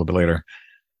to a little bit later.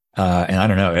 And I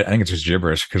don't know. I think it's just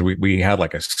gibberish because we had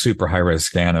like a super high res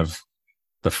scan of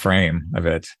the frame of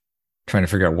it, trying to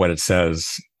figure out what it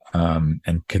says,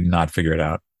 and could not figure it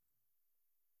out.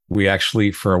 We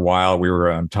actually, for a while, we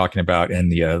were talking about in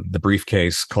the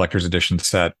briefcase collector's edition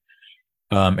set,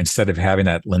 instead of having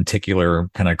that lenticular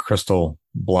kind of crystal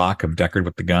block of Deckard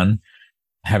with the gun,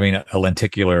 having a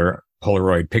lenticular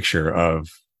Polaroid picture of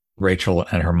Rachel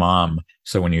and her mom.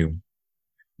 So when you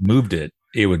moved it,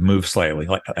 it would move slightly,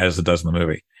 like as it does in the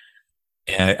movie.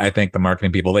 And I think the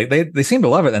marketing people, they seem to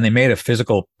love it. And they made a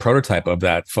physical prototype of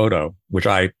that photo, which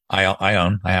I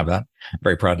own. I have that. I'm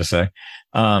very proud to say.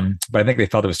 But I think they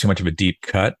felt it was too much of a deep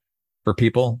cut for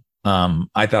people.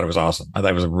 I thought it was awesome. I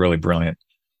thought it was a really brilliant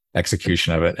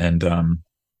execution of it. And,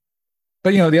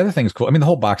 but the other thing is cool. I mean, the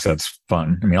whole box set's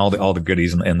fun. I mean, all the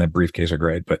goodies in the briefcase are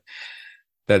great, but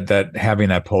that having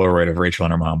that Polaroid of Rachel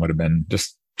and her mom would have been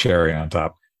just cherry on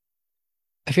top.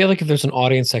 I feel like if there's an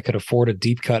audience that could afford a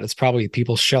deep cut, it's probably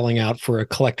people shelling out for a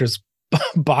collector's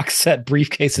box set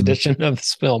briefcase edition of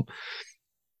this film.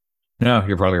 No,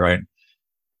 you're probably right.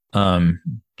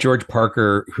 George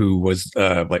Parker, who was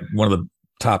like one of the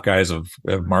top guys of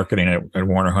marketing at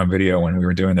Warner Home Video when we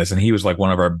were doing this, and he was like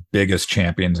one of our biggest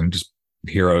champions and just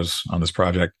heroes on this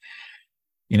project.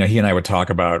 He and I would talk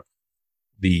about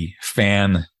the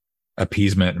fan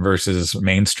appeasement versus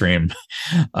mainstream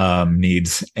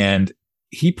needs, and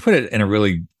he put it in a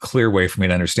really clear way for me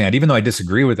to understand. Even though I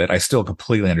disagree with it, I still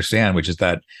completely understand, which is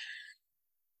that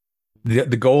the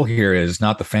goal here is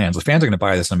not the fans. The fans are going to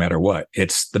buy this no matter what.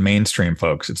 It's the mainstream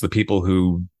folks. It's the people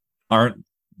who aren't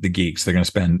the geeks. They're going to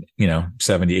spend, $70,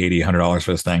 $80, $100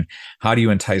 for this thing. How do you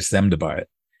entice them to buy it?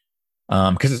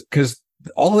 Because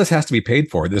all of this has to be paid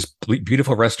for. This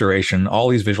beautiful restoration, all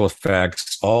these visual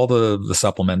effects, all the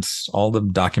supplements, all the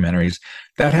documentaries,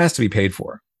 that has to be paid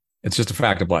for. It's just a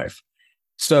fact of life.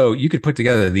 So you could put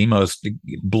together the most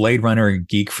Blade Runner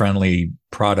geek-friendly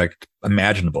product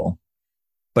imaginable,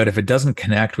 but if it doesn't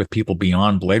connect with people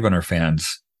beyond Blade Runner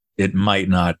fans, it might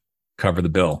not cover the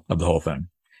bill of the whole thing.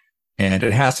 And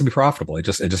it has to be profitable. It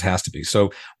just has to be.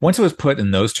 So once it was put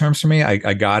in those terms for me,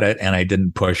 I got it, and I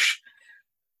didn't push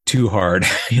too hard,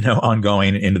 on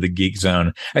going into the geek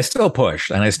zone. I still pushed,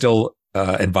 and I still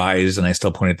advised, and I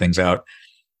still pointed things out.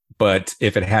 But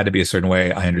if it had to be a certain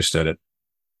way, I understood it.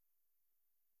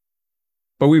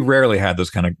 But we rarely had those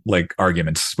kind of like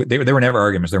arguments. They were never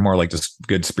arguments. They're more like just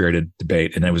good spirited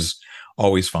debate. And it was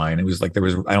always fine. It was like, I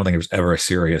don't think it was ever a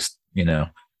serious, here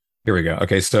we go.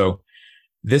 Okay. So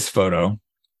this photo,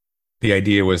 the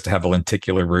idea was to have a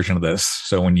lenticular version of this.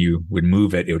 So when you would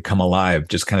move it, it would come alive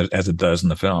just kind of as it does in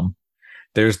the film.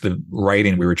 There's the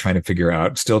writing we were trying to figure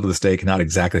out. Still to this day, cannot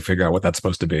exactly figure out what that's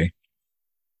supposed to be.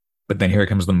 But then here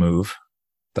comes the move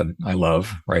that I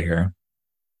love right here.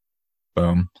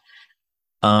 Boom.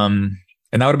 And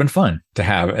that would have been fun to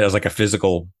have as like a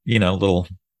physical, little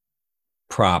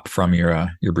prop from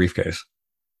your briefcase.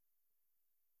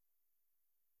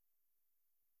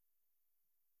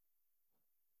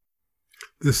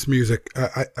 This music,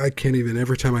 I can't even.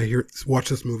 Every time I watch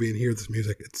this movie and hear this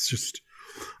music, it's just,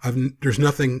 there's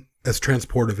nothing as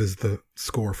transportive as the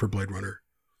score for Blade Runner.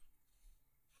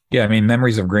 Yeah, I mean,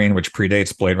 Memories of Green, which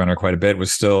predates Blade Runner quite a bit,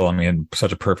 was still,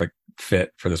 such a perfect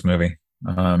fit for this movie.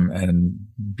 And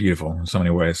beautiful in so many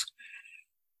ways.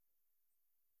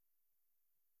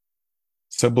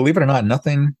 So believe it or not,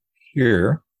 nothing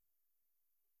here.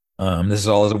 This is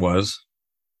all as it was.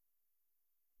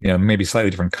 Maybe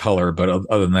slightly different color, but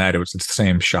other than that, it's the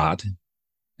same shot.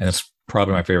 And it's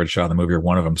probably my favorite shot in the movie, or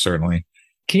one of them, certainly.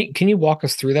 Can you walk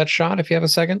us through that shot if you have a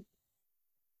second?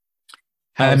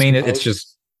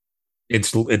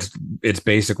 It's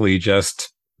basically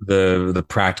just the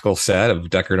practical set of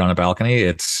Deckard on a balcony.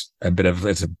 It's a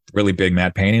really big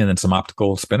matte painting and then some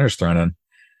optical spinners thrown in.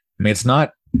 It's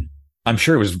not, I'm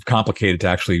sure it was complicated to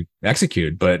actually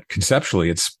execute, but conceptually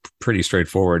it's pretty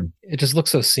straightforward. It just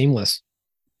looks so seamless.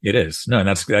 It is. No, and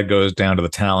that goes down to the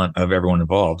talent of everyone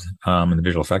involved in the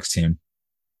visual effects team.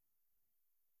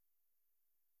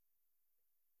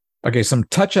 Okay, some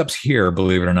touch-ups here,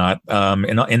 believe it or not,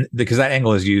 because that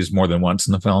angle is used more than once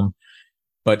in the film.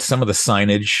 but some of the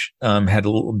signage had a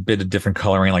little bit of different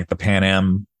coloring, like the Pan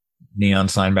Am neon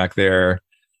sign back there.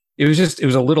 It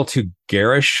was a little too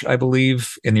garish, I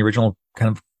believe, in the original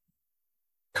kind of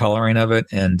coloring of it.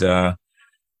 And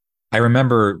I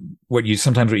remember what you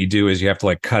do is you have to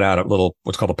like cut out a little,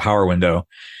 what's called a power window,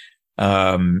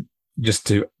 just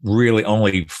to really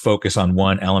only focus on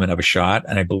one element of a shot.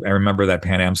 And I remember that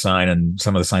Pan Am sign and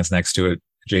some of the signs next to it,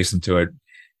 adjacent to it,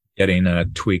 getting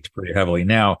tweaked pretty heavily.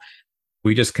 Now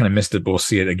we just kind of missed it, but we'll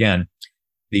see it again.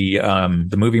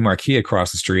 The movie marquee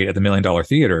across the street at the $1 Million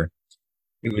Theater,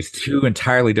 it was two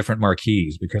entirely different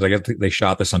marquees because I guess they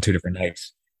shot this on two different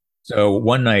nights. So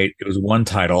one night it was one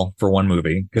title for one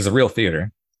movie because a real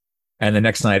theater. And the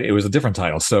next night it was a different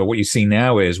title. So what you see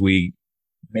now is we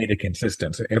made it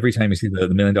consistent. So every time you see the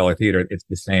 $1 Million Theater, it's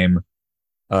the same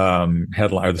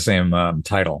headline or the same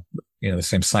title, the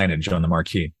same signage on the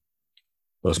marquee.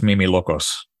 Los Mimi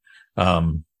Locos. But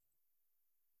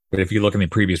if you look in the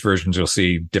previous versions, you'll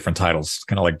see different titles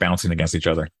kind of like bouncing against each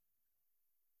other.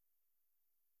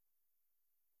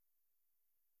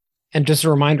 And just a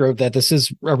reminder that this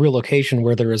is a real location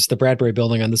where there is the Bradbury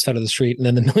Building on this side of the street and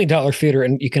then the $1 Million Theater,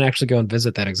 and you can actually go and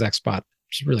visit that exact spot,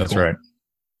 which is really That's cool. right.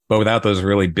 But without those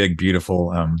really big,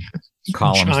 beautiful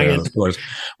columns there, those floors,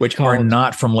 which are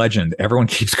not from Legend. Everyone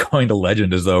keeps going to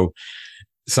Legend as though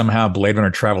somehow Blade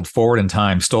Runner traveled forward in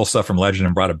time, stole stuff from Legend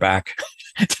and brought it back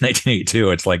to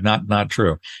 1982. It's like not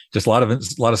true. Just a lot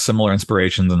of similar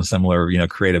inspirations and similar,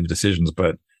 creative decisions,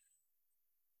 but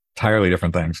entirely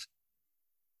different things.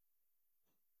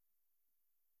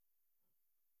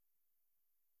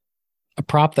 A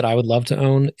prop that I would love to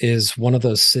own is one of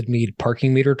those Sid Mead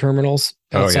parking meter terminals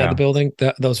outside the building.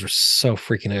 Those are so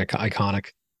freaking iconic.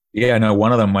 Yeah, no,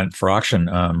 one of them went for auction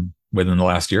within the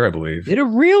last year, I believe. Did it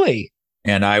really?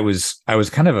 And I was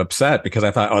kind of upset because I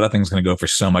thought, that thing's going to go for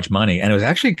so much money. And it was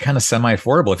actually kind of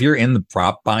semi-affordable. If you're in the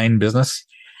prop buying business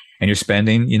and you're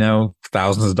spending,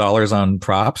 thousands of dollars on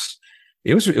props,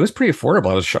 it was pretty affordable.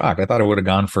 I was shocked. I thought it would have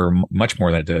gone for much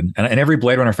more than it did. And every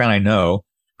Blade Runner fan I know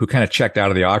who kind of checked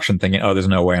out of the auction thinking, there's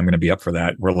no way I'm going to be up for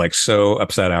that, we're like so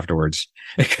upset afterwards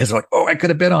because like, I could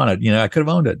have bid on it. I could have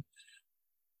owned it.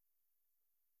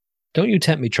 Don't you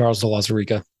tempt me, Charles de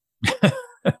Lauzirika.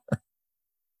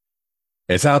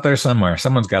 It's out there somewhere.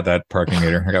 Someone's got that parking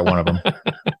meter. I got one of them.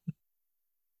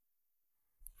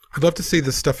 I'd love to see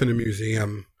this stuff in a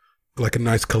museum, like a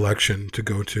nice collection to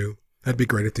go to. That'd be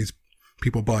great if these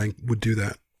people buying would do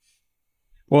that.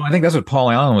 Well, I think that's what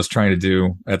Paul Allen was trying to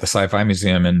do at the Sci-Fi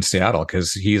Museum in Seattle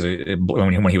because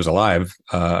when he was alive,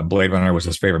 Blade Runner was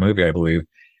his favorite movie, I believe.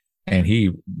 And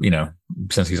he,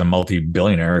 since he's a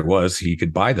multi-billionaire, he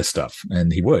could buy this stuff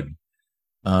and he would.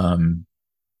 And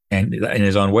in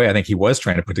his own way, I think he was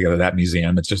trying to put together that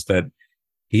museum. It's just that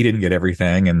he didn't get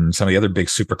everything and some of the other big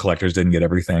super collectors didn't get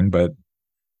everything. But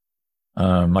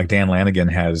like Dan Lanigan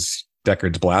has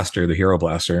Deckard's blaster, the Hero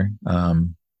Blaster.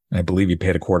 I believe he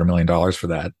paid $250,000 for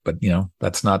that, but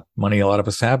that's not money a lot of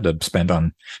us have to spend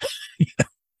on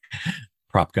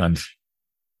prop guns.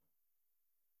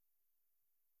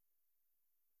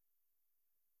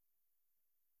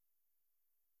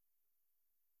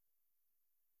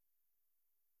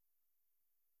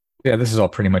 Yeah, this is all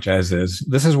pretty much as is.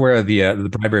 This is where the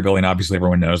Bradbury Building, obviously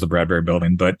everyone knows the Bradbury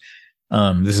Building, but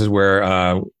this is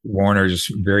where Warner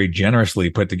just very generously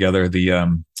put together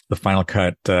the Final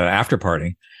Cut after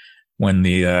party. When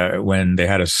they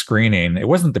had a screening, it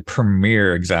wasn't the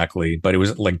premiere exactly, but it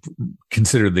was like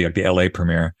considered the LA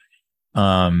premiere,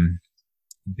 down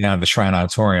at the Shrine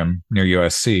Auditorium near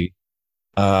USC.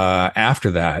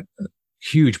 After that,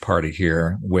 huge party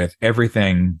here with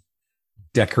everything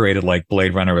decorated like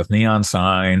Blade Runner with neon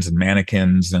signs and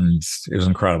mannequins, and it was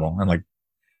incredible. And like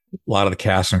a lot of the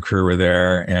cast and crew were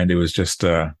there, and it was just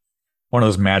one of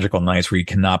those magical nights where you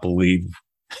cannot believe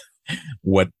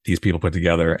what these people put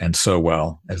together and so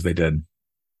well as they did.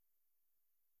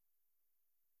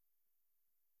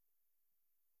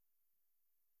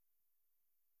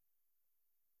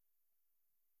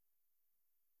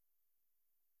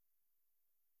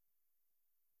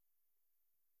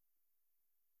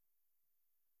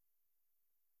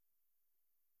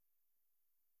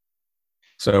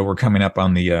 So we're coming up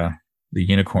on the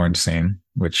unicorn scene,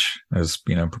 which has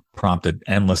prompted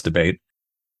endless debate.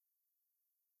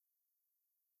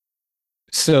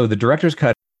 So the director's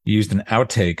cut used an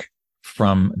outtake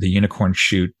from the unicorn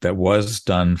shoot that was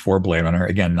done for Blade Runner.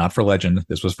 Again, not for Legend.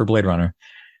 This was for Blade Runner.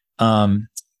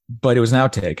 But it was an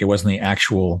outtake. It wasn't the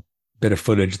actual bit of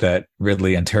footage that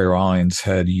Ridley and Terry Rawlings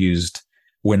had used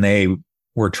when they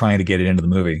were trying to get it into the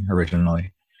movie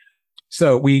originally.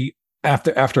 So we,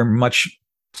 after much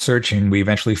searching, we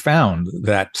eventually found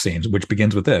that scene, which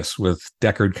begins with this, with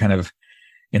Deckard kind of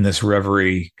in this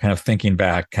reverie, kind of thinking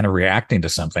back, kind of reacting to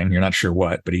something. You're not sure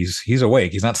what, but he's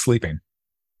awake. He's not sleeping.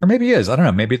 Or maybe he is. I don't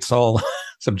know. Maybe it's all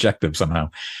subjective somehow.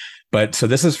 But so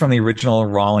this is from the original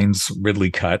Rawlings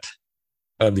Ridley cut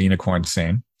of the unicorn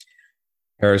scene.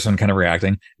 Harrison kind of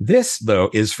reacting. This, though,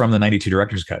 is from the 92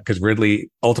 director's cut, because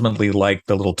Ridley ultimately liked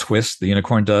the little twist the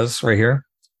unicorn does right here.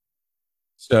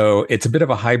 So it's a bit of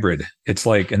a hybrid. It's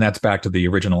like, and that's back to the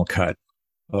original cut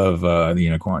of the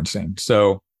unicorn scene.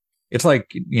 So it's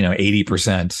like,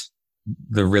 80%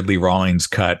 the Ridley Rawlings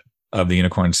cut of the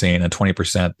unicorn scene and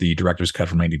 20% the director's cut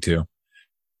from 92,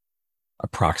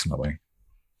 approximately.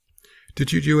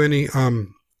 Did you do any,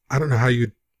 I don't know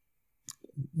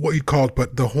what you called,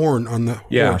 but the horn on the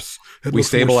horse? We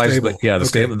stabilized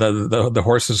the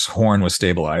horse's horn was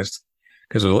stabilized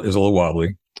because it was a little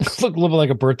wobbly. Looked a little like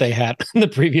a birthday hat in the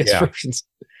previous versions.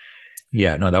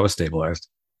 Yeah, no, that was stabilized.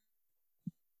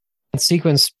 That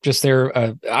sequence just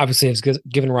there obviously has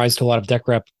given rise to a lot of deck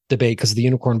rep debate because of the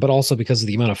unicorn, but also because of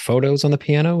the amount of photos on the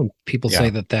piano. And people say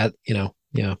that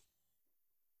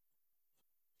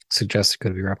suggests it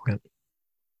could be replicant.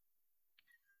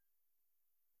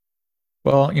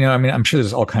 Well, I'm sure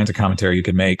there's all kinds of commentary you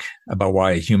could make about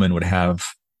why a human would have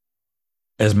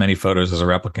as many photos as a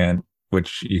replicant,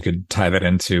 which you could tie that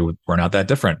into we're not that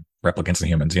different, replicants and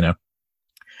humans,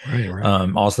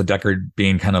 Right. Also Deckard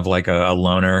being kind of like a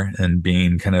loner and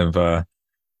being kind of, I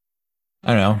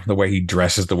don't know, the way he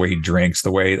dresses, the way he drinks,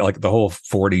 the way, like the whole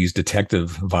 40s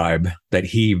detective vibe that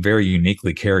he very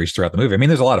uniquely carries throughout the movie. I mean,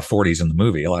 there's a lot of 40s in the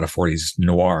movie, a lot of 40s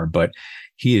noir, but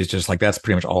he is just like, that's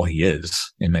pretty much all he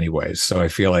is in many ways. So I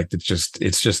feel like it's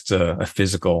just a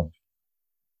physical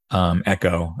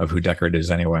echo of who Deckard is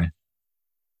anyway.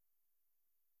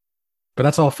 But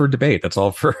that's all for debate. That's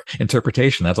all for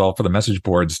interpretation. That's all for the message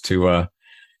boards to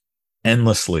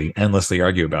endlessly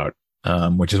argue about,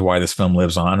 which is why this film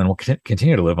lives on and will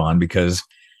continue to live on, because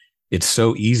it's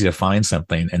so easy to find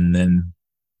something and then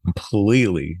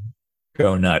completely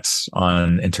go nuts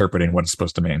on interpreting what it's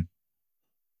supposed to mean.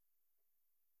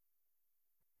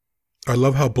 I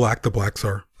love how black the blacks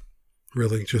are.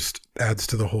 Really just adds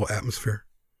to the whole atmosphere.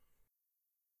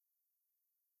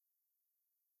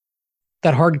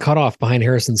 That hard cutoff behind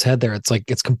Harrison's head there, it's like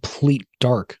it's complete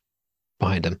dark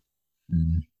behind him.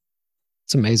 Mm.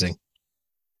 It's amazing.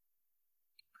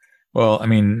 Well, I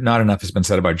mean, not enough has been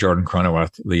said about Jordan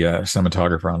Cronenweth, the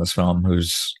cinematographer on this film,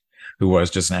 who was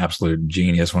just an absolute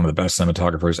genius, one of the best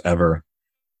cinematographers ever.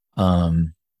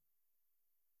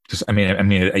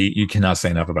 You cannot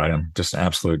say enough about him. Just an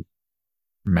absolute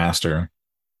master.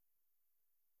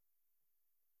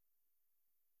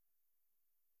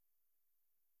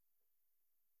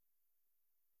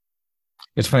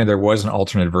 It's funny, there was an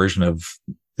alternate version of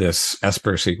this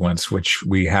Esper sequence, which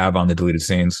we have on the deleted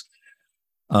scenes,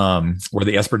 where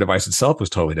the Esper device itself was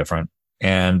totally different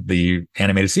and the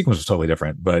animated sequence was totally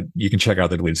different. But you can check out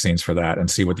the deleted scenes for that and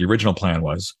see what the original plan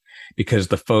was, because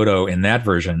the photo in that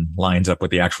version lines up with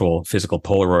the actual physical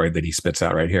Polaroid that he spits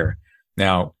out right here.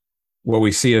 Now, what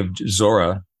we see of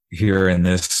Zora here in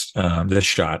this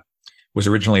shot was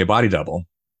originally a body double.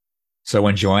 So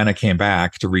when Joanna came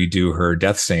back to redo her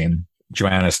death scene,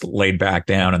 Joanna laid back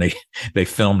down and they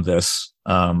filmed this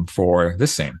for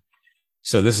this scene.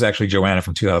 So this is actually Joanna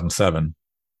from 2007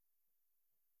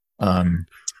 in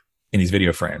these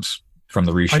video frames from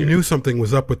the reshoot. I knew something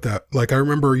was up with that. Like I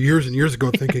remember years and years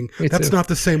ago thinking, that's not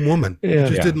the same woman. It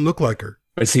just didn't look like her.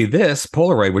 But see, this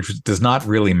Polaroid, which does not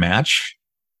really match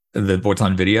what's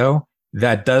on video,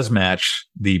 that does match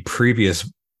the previous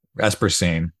Esper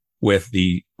scene with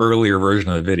the earlier version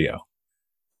of the video.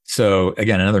 So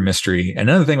again, another mystery.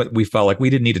 Another thing that we felt like we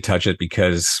didn't need to touch it,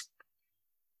 because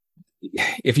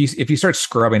if you start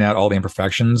scrubbing out all the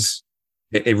imperfections,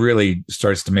 it really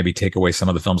starts to maybe take away some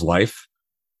of the film's life.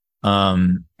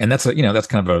 And that's that's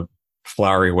kind of a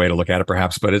flowery way to look at it,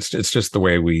 perhaps, but it's just the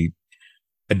way we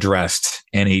addressed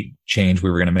any change we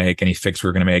were going to make, any fix we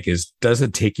were going to make, is, does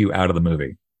it take you out of the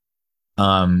movie?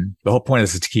 The whole point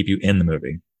is to keep you in the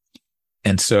movie.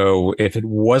 And so if it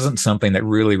wasn't something that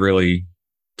really, really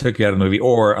took you out of the movie,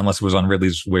 or unless it was on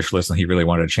Ridley's wish list and he really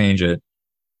wanted to change it,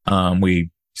 we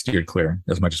steered clear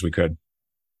as much as we could.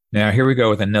 Now, here we go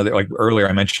with another, like earlier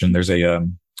I mentioned, there's a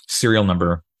serial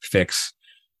number fix.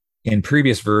 In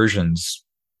previous versions,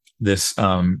 this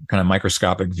kind of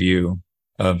microscopic view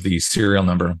of the serial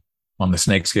number on the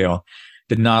snake scale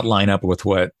did not line up with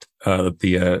what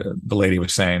the lady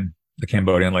was saying, the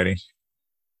Cambodian lady.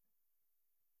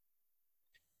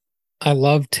 I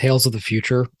love Tales of the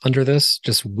Future under this,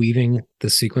 just weaving the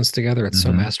sequence together. It's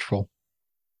so masterful.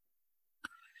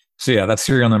 So yeah, that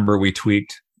serial number we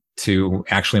tweaked to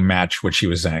actually match what she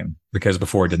was saying, because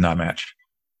before it did not match.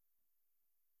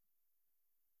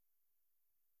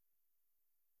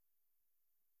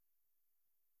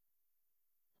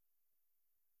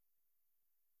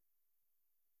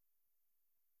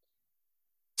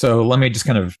 So let me just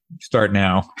kind of start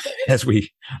now as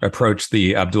we approach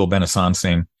the Abdul Ben Hassan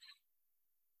scene.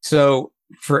 So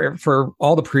for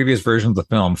all the previous versions of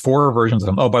the film, 4 versions of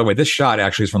them. Oh, by the way, this shot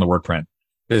actually is from the work print.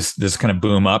 This kind of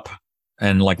boom up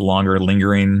and like longer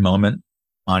lingering moment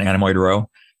on Anemoid Row.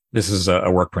 This is a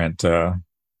work print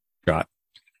shot.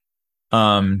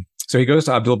 So he goes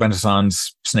to Abdul Ben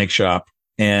Hassan's snake shop,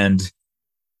 and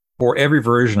for every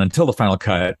version until the final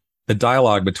cut, the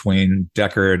dialogue between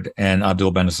Deckard and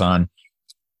Abdul Ben Hassan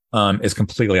is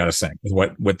completely out of sync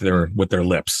with their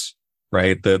lips.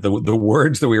 Right, the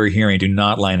words that we were hearing do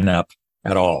not line up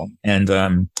at all, and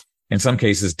in some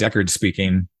cases, Deckard's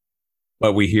speaking,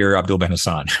 but we hear Abdul Ben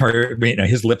Hassan, or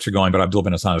his lips are going, but Abdul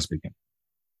Ben Hassan is speaking.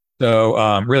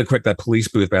 So, really quick, that police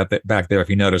booth back there, if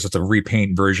you notice, it's a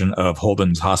repaint version of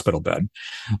Holden's hospital bed.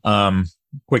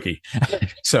 Quickie.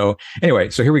 So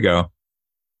anyway, so here we go.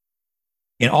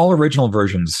 In all original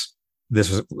versions,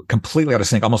 this was completely out of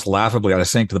sync, almost laughably out of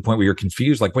sync, to the point where you're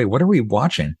confused, like, wait, what are we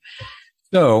watching?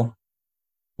 So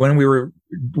when we were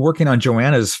working on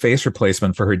Joanna's face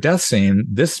replacement for her death scene,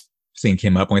 this scene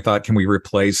came up and we thought, can we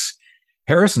replace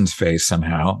Harrison's face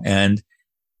somehow? And,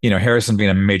 Harrison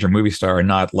being a major movie star and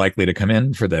not likely to come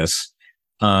in for this,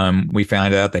 we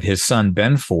found out that his son,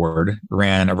 Ben Ford,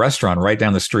 ran a restaurant right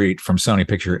down the street from Sony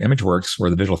Picture Imageworks, where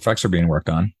the visual effects are being worked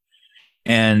on,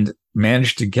 and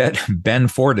managed to get Ben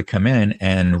Ford to come in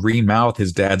and remouth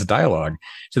his dad's dialogue,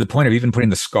 to the point of even putting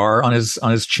the scar on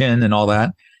his chin and all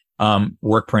that.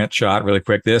 Work print shot really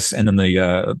quick. This, and then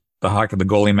the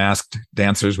goalie masked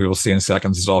dancers we will see in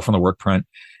seconds, is all from the work print.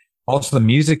 Also, the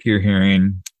music you're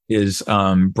hearing is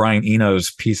Brian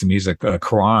Eno's piece of music,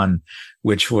 Quran,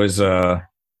 which was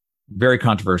very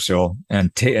controversial,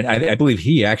 and I believe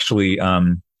he actually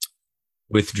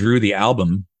withdrew the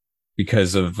album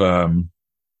because of a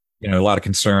lot of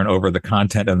concern over the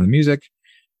content of the music.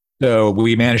 So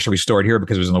we managed to restore it here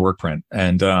because it was in the work print,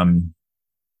 and I'm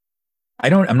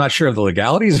not sure of the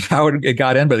legalities of how it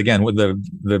got in, but again, with the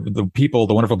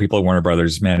wonderful people at Warner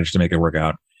Brothers managed to make it work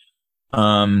out.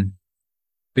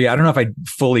 But yeah, I don't know if I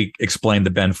fully explained the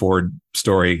Ben Ford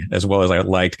story as well as I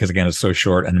liked, because again, it's so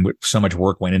short and so much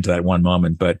work went into that one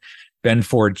moment. But Ben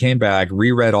Ford came back,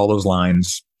 reread all those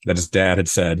lines that his dad had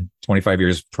said 25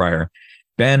 years prior.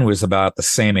 Ben was about the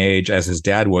same age as his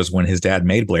dad was when his dad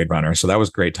made Blade Runner. So that was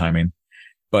great timing.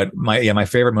 But my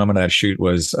favorite moment of that shoot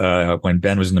was when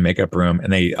Ben was in the makeup room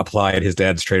and they applied his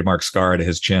dad's trademark scar to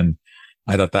his chin.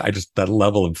 I thought that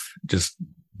level of just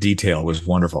detail was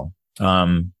wonderful.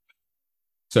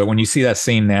 So when you see that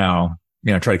scene now,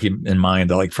 try to keep in mind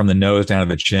that, like, from the nose down to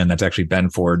the chin, that's actually Ben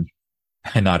Ford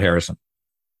and not Harrison.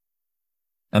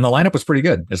 And the lineup was pretty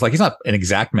good. It's like, he's not an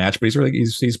exact match, but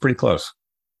he's pretty close.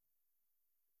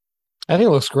 I think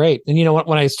it looks great. And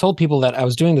when I told people that I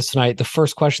was doing this tonight, the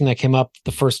first question that came up,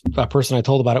 the first person I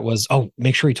told about it was, oh,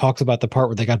 make sure he talks about the part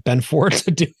where they got Ben Ford to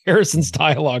do Harrison's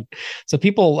dialogue. So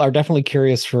people are definitely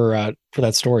curious for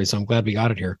that story. So I'm glad we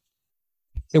got it here.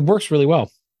 It works really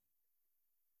well.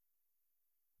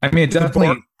 I mean, it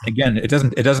definitely, again, it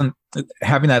doesn't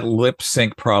having that lip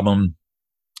sync problem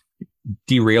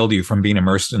derailed you from being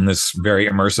immersed in this very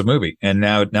immersive movie. And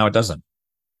now it doesn't.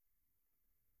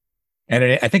 And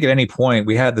I think at any point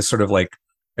we had this sort of like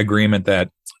agreement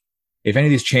that if any of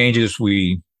these changes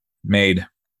we made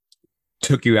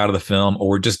took you out of the film,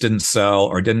 or just didn't sell,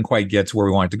 or didn't quite get to where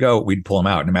we wanted to go, we'd pull them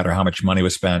out, no matter how much money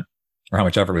was spent or how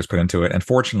much effort was put into it. And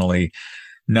fortunately,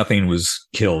 nothing was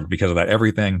killed because of that.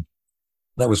 Everything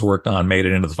that was worked on made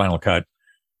it into the final cut.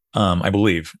 I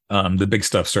believe the big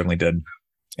stuff certainly did,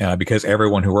 because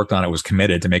everyone who worked on it was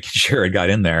committed to making sure it got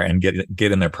in there and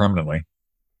get in there permanently.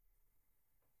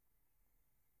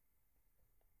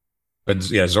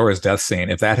 But yeah, Zora's death scene,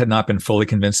 if that had not been fully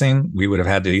convincing, we would have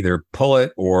had to either pull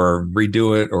it or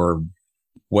redo it or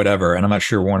whatever. And I'm not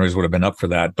sure Warner's would have been up for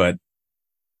that, but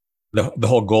the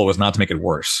whole goal was not to make it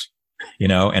worse,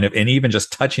 and even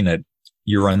just touching it,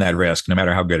 you run that risk no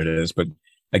matter how good it is. But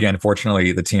again,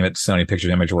 fortunately, the team at Sony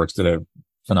Pictures Imageworks did a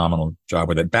phenomenal job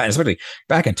with it. Especially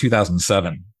back in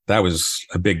 2007, that was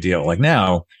a big deal. Like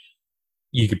now,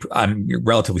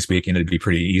 relatively speaking, it'd be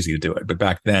pretty easy to do it. But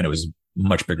back then, it was a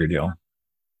much bigger deal.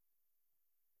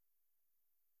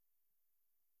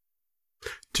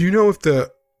 Do you know if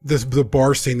the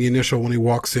bar scene, the initial when he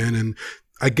walks in, and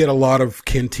I get a lot of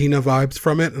Cantina vibes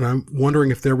from it, and I'm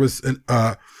wondering if there was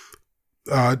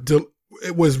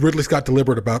was Ridley Scott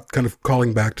deliberate about kind of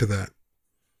calling back to that?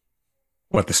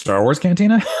 What, the Star Wars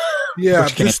cantina? Yeah,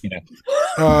 Which cantina?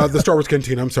 The Star Wars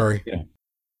cantina. I'm sorry. Yeah.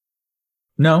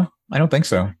 No, I don't think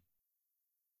so.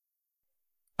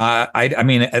 I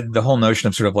mean, the whole notion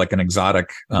of sort of like an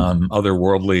exotic,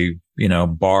 otherworldly,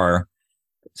 bar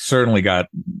certainly got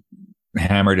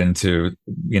hammered into,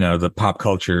 the pop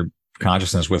culture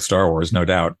consciousness with Star Wars, no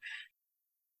doubt.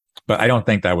 But I don't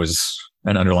think that was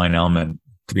an underlying element,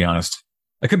 to be honest.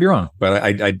 I could be wrong, but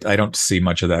I don't see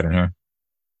much of that in here.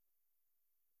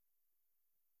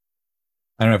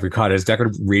 I don't know if we caught it. Is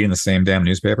Deckard reading the same damn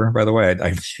newspaper, by the way?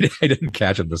 I didn't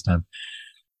catch it this time.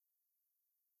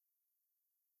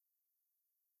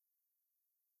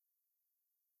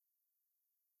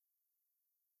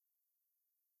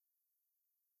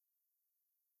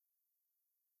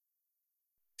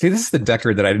 See, this is the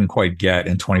Deckard that I didn't quite get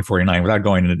in 2049 without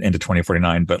going into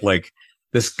 2049, but like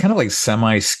this kind of like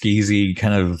semi-skeezy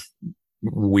kind of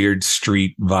weird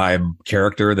street vibe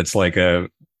character that's like an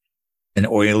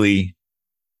oily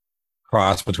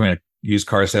cross between a used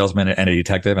car salesman and a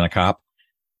detective and a cop.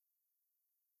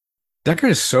 Deckard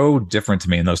is so different to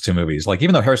me in those two movies. Like,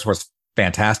 even though Harrison Ford's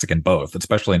fantastic in both,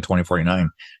 especially in 2049,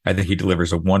 I think he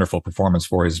delivers a wonderful performance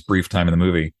for his brief time in the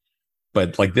movie.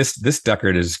 But like this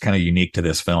Deckard is kind of unique to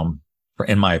this film,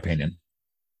 in my opinion.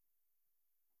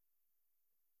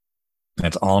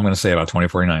 That's all I'm going to say about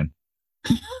 2049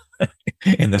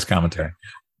 in this commentary.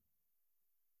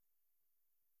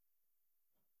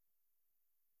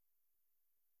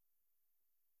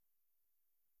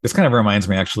 This kind of reminds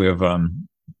me actually of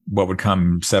what would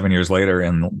come 7 years later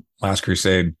in Last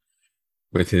Crusade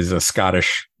with his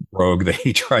Scottish rogue that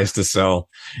he tries to sell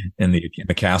in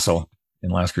the castle in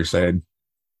Last Crusade.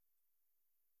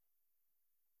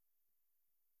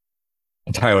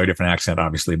 Entirely different accent,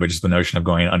 obviously, but just the notion of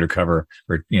going undercover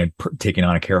or taking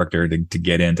on a character to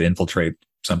get in to infiltrate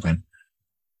something.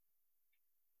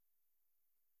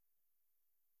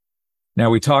 Now,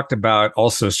 we talked about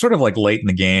also sort of like late in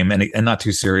the game and not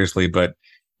too seriously, but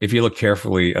if you look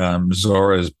carefully,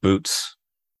 Zora's boots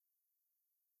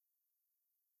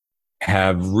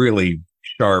have really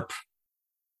sharp,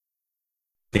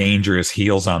 dangerous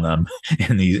heels on them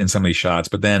in some of these shots.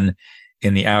 But then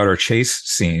in the outer chase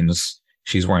scenes,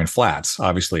 she's wearing flats,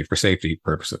 obviously for safety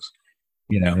purposes.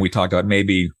 We talked about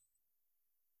maybe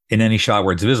in any shot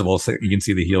where it's visible, so you can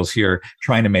see the heels here,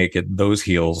 trying to make it those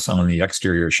heels on the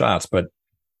exterior shots. But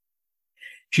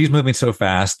she's moving so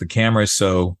fast. The camera is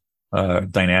so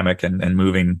dynamic and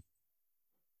moving.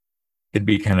 It'd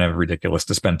be kind of ridiculous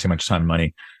to spend too much time and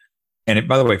money. And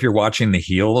by the way, if you're watching the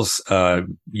heels,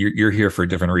 you're here for a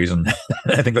different reason.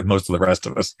 I think that most of the rest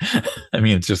of us. I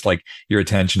mean, it's just like your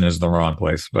attention is the wrong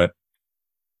place. But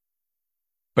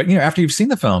after you've seen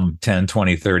the film 10,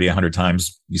 20, 30, 100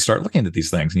 times, you start looking at these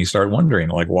things and you start wondering,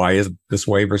 like, why is this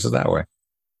way versus that way?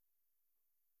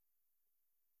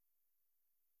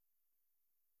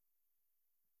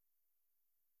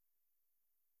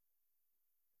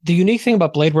 The unique thing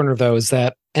about Blade Runner, though, is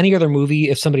that any other movie,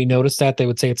 if somebody noticed that, they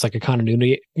would say it's like a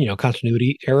continuity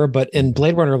error. But in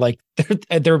Blade Runner, like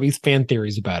there would be fan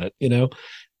theories about it,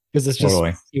 because it's just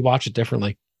You watch it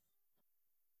differently.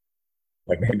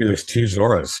 Like maybe there's two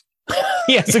Zoras.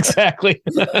 Yes, exactly.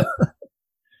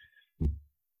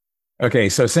 Okay,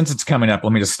 so since it's coming up,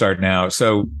 let me just start now.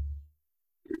 So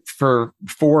for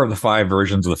 4 of the 5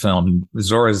 versions of the film,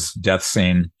 Zora's death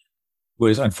scene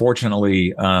was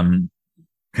unfortunately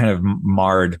kind of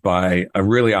marred by a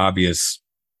really obvious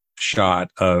shot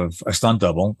of a stunt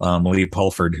double, Lee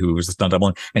Pulford, who was the stunt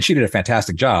double, and she did a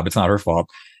fantastic job. It's not her fault,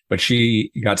 but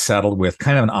she got saddled with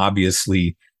kind of an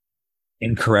obviously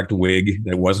incorrect wig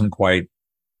that wasn't quite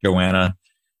Joanna,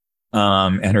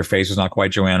 and her face was not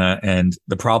quite Joanna. And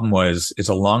the problem was, it's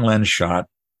a long lens shot,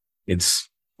 it's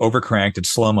overcranked, it's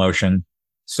slow motion,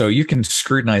 so you can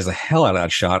scrutinize the hell out of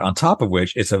that shot. On top of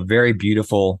which, it's a very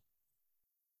beautiful,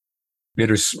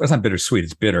 it's not bittersweet,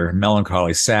 it's bitter,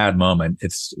 melancholy, sad moment.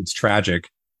 It's tragic,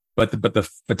 but the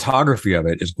photography of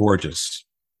it is gorgeous,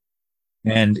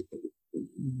 and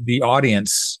the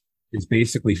audience is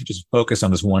basically just focused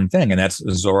on this one thing, and that's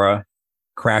Zora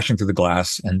crashing through the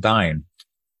glass and dying.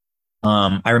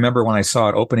 I remember when I saw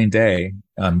it opening day,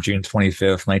 June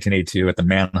 25th, 1982, at the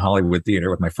Mann Hollywood Theater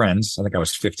with my friends. I think I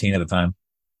was 15 at the time.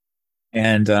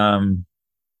 And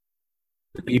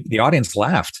the audience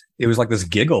laughed. It was like this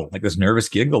giggle, like this nervous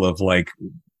giggle of like,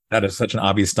 that is such an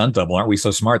obvious stunt double. Aren't we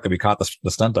so smart that we caught the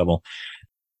stunt double?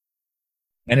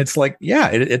 And it's like, yeah,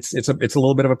 it's a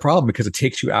little bit of a problem because it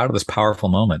takes you out of this powerful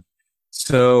moment.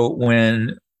 So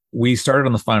when we started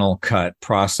on the final cut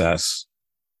process,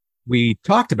 we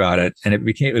talked about it, and it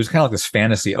was kind of like this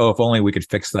fantasy. Oh, if only we could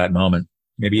fix that moment.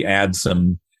 Maybe add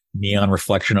some neon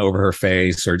reflection over her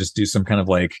face, or just do some kind of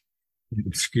like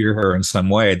obscure her in some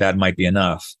way. That might be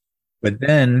enough. But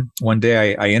then one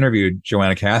day I interviewed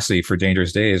Joanna Cassidy for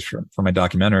Dangerous Days for my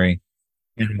documentary,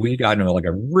 and we got into like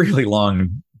a really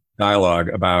long dialogue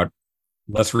about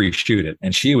let's reshoot it.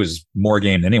 And she was more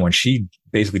game than anyone. She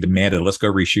basically demanded, let's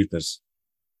go reshoot this.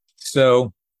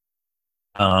 So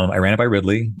I ran it by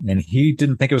Ridley, and he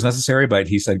didn't think it was necessary, but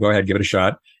he said, go ahead, give it a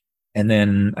shot. And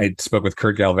then I spoke with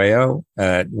Kurt Galvao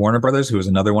at Warner Brothers, who was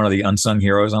another one of the unsung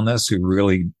heroes on this, who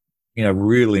really,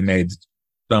 really made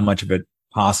so much of it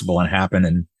possible and happen,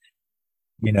 and,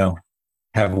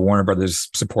 have Warner Brothers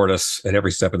support us at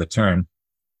every step of the turn.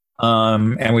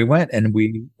 And we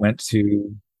went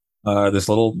to this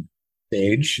little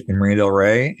stage in Marina Del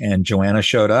Rey, and Joanna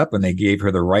showed up, and they gave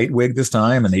her the right wig this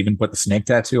time, and they even put the snake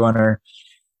tattoo on her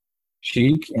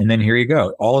cheek. And then here you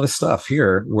go, all of this stuff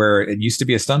here where it used to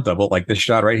be a stunt double, like this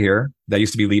shot right here, that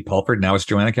used to be Lee Pulford, now it's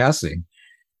Joanna Cassidy.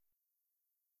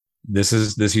 This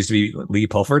used to be Lee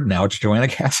Pulford, now it's Joanna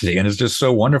Cassidy. And it's just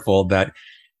so wonderful that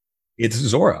it's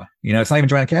Zora. It's not even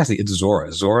Joanna Cassidy, it's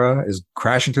Zora. Zora is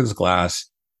crashing through this glass.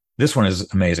 This one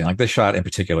is amazing. Like this shot in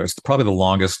particular, it's probably the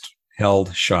longest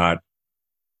held shot.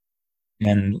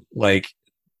 And like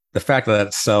the fact that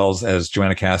it sells as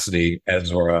Joanna Cassidy as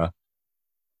Zora,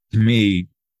 to me,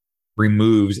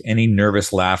 removes any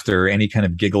nervous laughter, any kind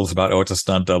of giggles about, oh, it's a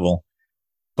stunt double.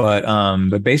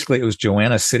 But basically it was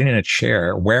Joanna sitting in a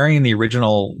chair wearing the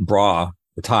original bra,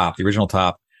 the original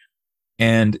top.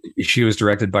 And she was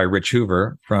directed by Rich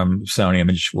Hoover from Sony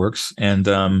Imageworks.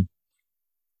 And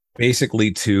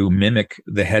basically to mimic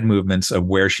the head movements of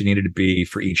where she needed to be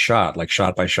for each shot, like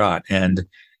shot by shot. And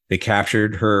they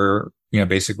captured her,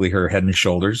 basically her head and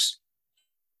shoulders.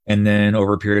 And then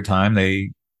over a period of time,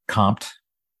 they comped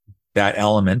that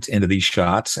element into these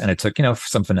shots. And it took,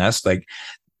 some finesse. Like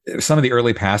some of the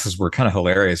early passes were kind of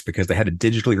hilarious because they had to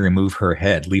digitally remove her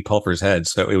head, Lee Pulford's head.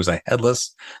 So it was a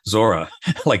headless Zora,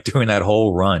 like doing that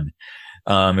whole run.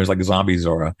 It was like zombie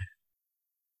Zora.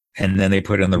 And then they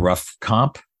put in the rough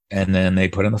comp, and then they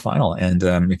put in the final. And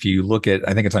if you look at,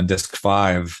 I think it's on disc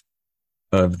 5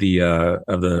 of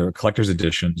the collector's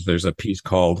editions, there's a piece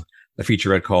called, a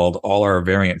featurette called All Our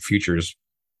Variant Futures.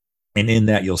 And in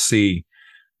that, you'll see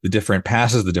the different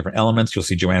passes, the different elements. You'll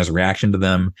see Joanna's reaction to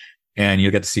them, and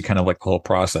you'll get to see kind of like the whole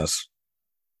process.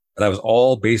 That was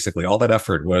all that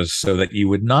effort was so that you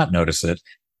would not notice it.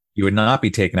 You would not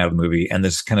be taken out of the movie. And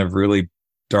this kind of really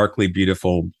darkly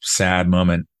beautiful, sad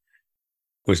moment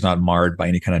was not marred by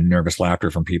any kind of nervous laughter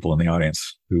from people in the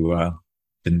audience who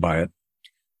didn't buy it.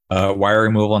 Wire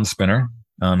removal on the spinner.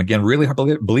 Again, really hard,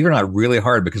 believe it or not, really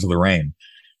hard because of the rain.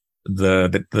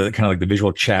 The kind of like the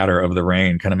visual chatter of the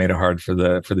rain kind of made it hard for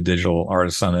the digital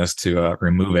artists on this to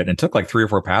remove it. And it took like 3 or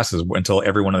 4 passes until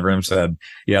everyone in the room said,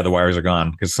 yeah, the wires are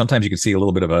gone. Because sometimes you can see a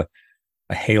little bit of a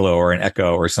halo or an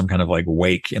echo or some kind of like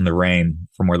wake in the rain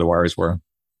from where the wires were.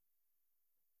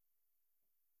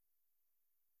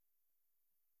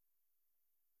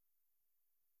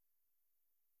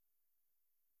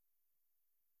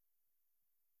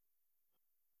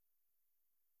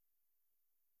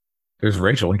 There's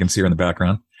Rachel. You can see her in the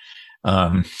background.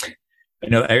 I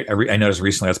noticed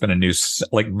recently that's been a news,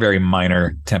 like very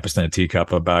minor tempest in a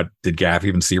teacup about, did Gaff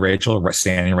even see Rachel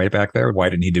standing right back there? Why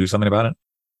didn't he do something about it?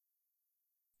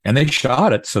 And they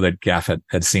shot it so that Gaff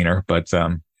had seen her. But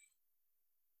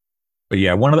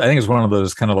yeah, I think it's one of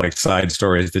those kind of like side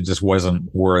stories that just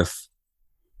wasn't worth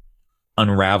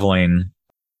unraveling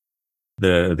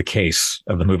the case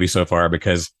of the movie so far,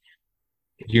 because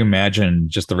if you imagine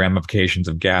just the ramifications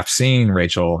of Gaff seeing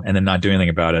Rachel and then not doing anything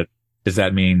about it, does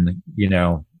that mean,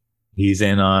 he's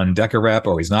in on Decker Rep,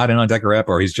 or he's not in on Decker Rep,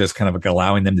 or he's just kind of like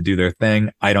allowing them to do their thing?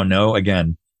 I don't know.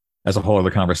 Again, that's a whole other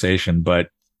conversation, but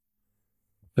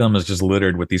film is just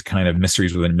littered with these kind of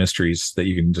mysteries within mysteries that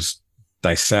you can just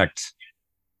dissect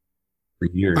for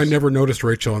years. I never noticed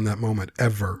Rachel in that moment,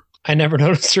 ever. I never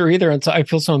noticed her either. And so I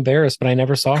feel so embarrassed, but I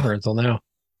never saw her until now.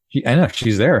 I know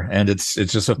she's there, and it's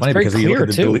just so funny because you look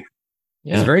at the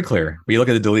it's very clear. But you look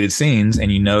at the deleted scenes,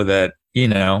 and you know that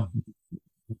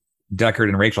Deckard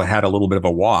and Rachel had a little bit of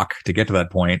a walk to get to that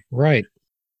point, right?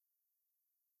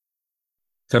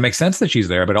 So it makes sense that she's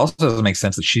there, but also doesn't make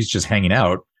sense that she's just hanging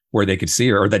out where they could see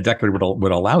her, or that Deckard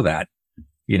would allow that.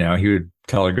 He would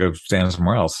tell her to go stand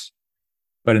somewhere else.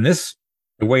 But in this,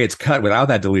 the way it's cut without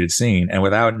that deleted scene and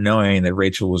without knowing that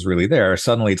Rachel was really there,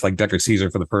 suddenly it's like Deckard sees her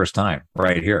for the first time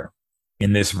right here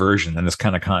in this version and this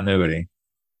kind of continuity,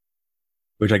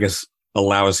 which I guess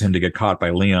allows him to get caught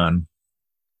by Leon.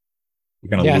 I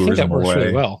think that works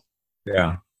really well.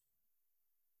 Yeah.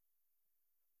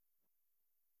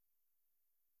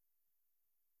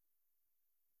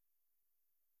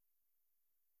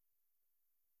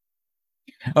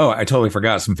 Oh, I totally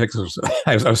forgot some fixes.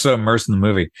 I was so immersed in the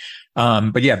movie.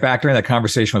 But yeah, back during that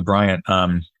conversation with Bryant,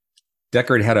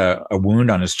 Deckard had a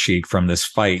wound on his cheek from this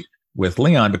fight with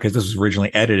Leon because this was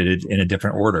originally edited in a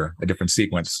different order, a different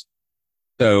sequence.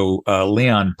 So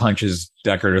Leon punches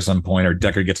Deckard at some point, or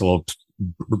Deckard gets a little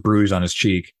bruise on his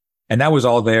cheek. And that was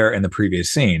all there in the previous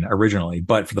scene originally.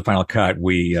 But for the final cut,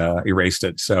 we erased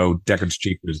it. So Deckard's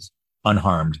cheek was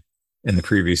unharmed in the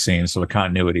previous scene. So the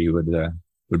continuity would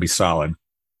be solid.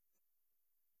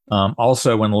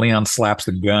 Also, when Leon slaps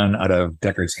the gun out of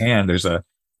Deckard's hand, there's a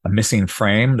missing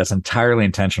frame that's entirely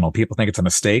intentional. People think it's a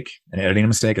mistake, an editing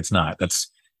mistake. It's not.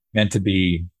 That's meant to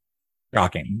be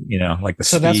shocking, like the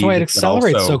So speed, that's why it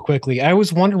accelerates also, so quickly. I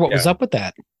always wondered what was up with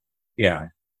that. Yeah.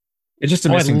 It's just a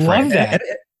I missing frame. love that.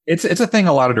 It's a thing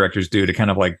a lot of directors do to kind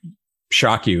of like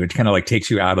shock you. It kind of like takes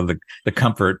you out of the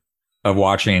comfort of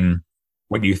watching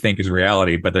what you think is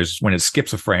reality. But when it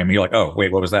skips a frame, you're like, oh,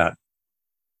 wait, what was that?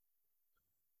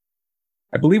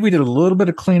 I believe we did a little bit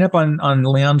of cleanup on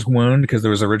Leon's wound because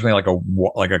there was originally like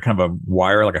a kind of a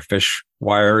wire, like a fish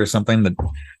wire or something that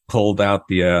pulled out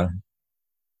the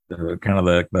kind of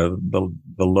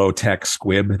the low tech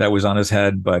squib that was on his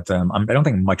head. But I don't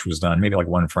think much was done. Maybe like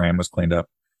one frame was cleaned up.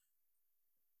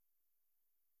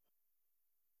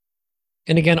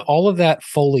 And again, all of that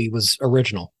Foley was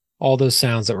original. All those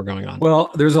sounds that were going on. Well,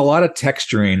 there's a lot of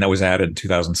texturing that was added in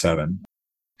 2007.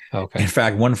 Okay. In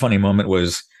fact, one funny moment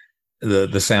was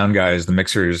the sound guys, the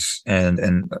mixers, and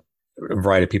a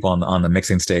variety of people on the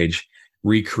mixing stage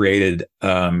recreated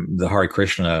the Hare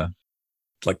Krishna,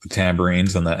 like the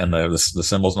tambourines and the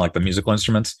cymbals and like the musical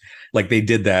instruments. Like they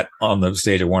did that on the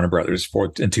stage at Warner Brothers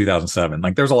in 2007.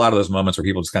 Like there's a lot of those moments where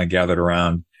people just kind of gathered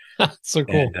around. So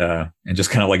cool. And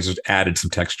just kind of like just added some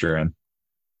texture in.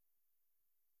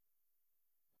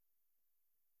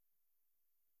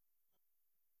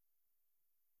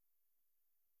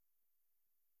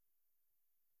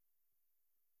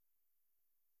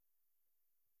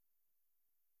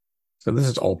 So this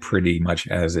is all pretty much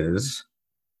as is.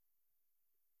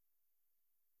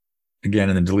 Again,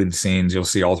 in the deleted scenes, you'll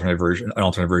see an alternate version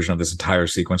of this entire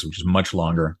sequence, which is much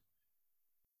longer,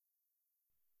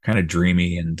 kind of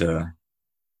dreamy and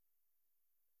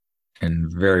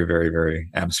very, very,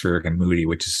 very atmospheric and moody,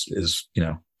 which is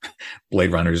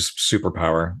Blade Runner's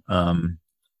superpower.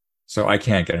 So I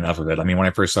can't get enough of it. I mean, when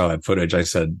I first saw that footage, I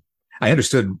said I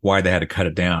understood why they had to cut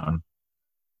it down.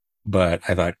 But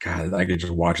I thought, God, I could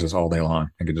just watch this all day long.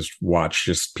 I could just watch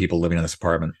people living in this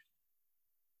apartment.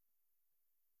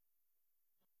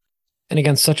 And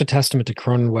again, such a testament to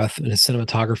Cronenweth and his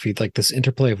cinematography. Like this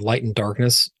interplay of light and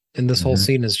darkness in this whole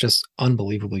scene is just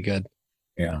unbelievably good.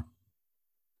 Yeah.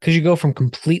 Because you go from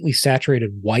completely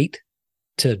saturated white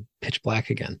to pitch black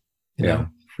again,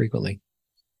 frequently.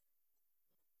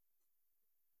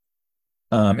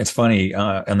 It's funny.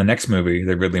 In the next movie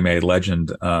that Ridley made,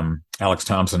 Legend, Alex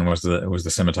Thompson was the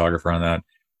cinematographer on that,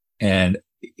 and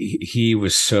he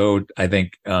was so, I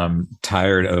think,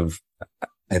 tired of,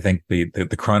 I think the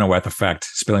Cronenweth effect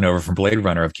spilling over from Blade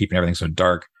Runner of keeping everything so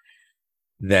dark,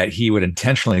 that he would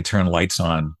intentionally turn lights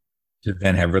on to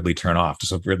then have Ridley turn off,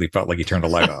 so Ridley felt like he turned a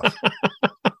light off.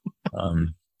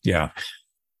 Yeah.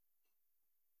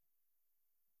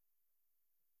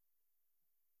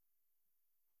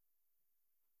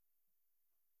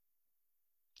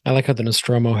 I like how the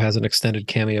Nostromo has an extended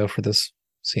cameo for this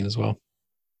scene as well.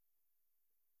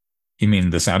 You mean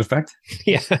the sound effect?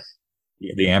 Yeah.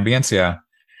 The ambience, yeah.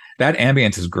 That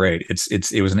ambience is great.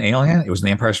 It was an Alien, it was an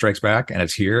Empire Strikes Back, and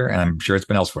it's here, and I'm sure it's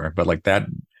been elsewhere. But like that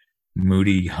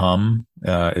moody hum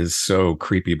is so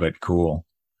creepy but cool.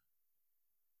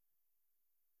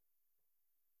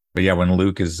 But yeah, when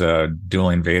Luke is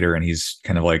dueling Vader and he's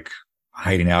kind of like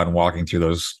hiding out and walking through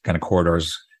those kind of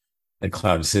corridors at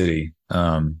Cloud City,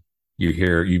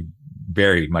 you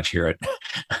very much hear it,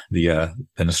 the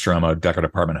Nostromo Deckard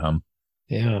apartment hum.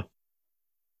 Yeah.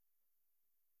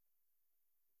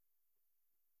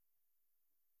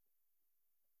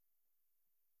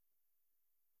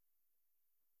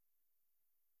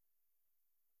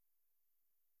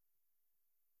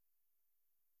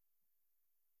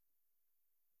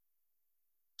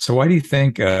 So why do you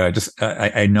think,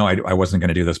 I know I wasn't going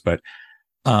to do this, but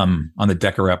on the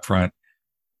Decker Rep front,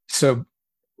 so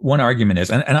one argument is,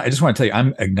 and I just want to tell you,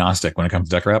 I'm agnostic when it comes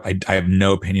to Decker Rep. I have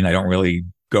no opinion. I don't really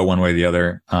go one way or the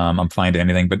other. I'm fine to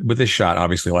anything. But with this shot,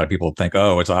 obviously, a lot of people think,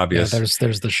 oh, it's obvious. Yeah,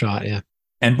 there's the shot, yeah.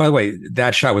 And by the way,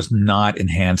 that shot was not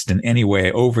enhanced in any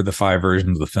way over the 5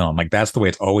 versions of the film. Like that's the way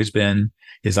it's always been.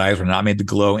 His eyes were not made to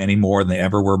glow any more than they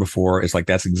ever were before. It's like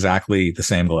that's exactly the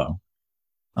same glow.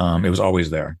 It was always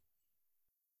there.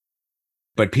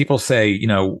 But people say,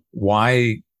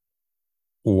 why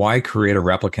why create a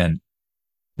replicant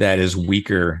that is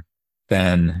weaker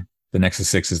than the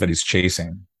Nexus 6s that he's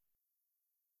chasing?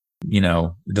 It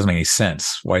doesn't make any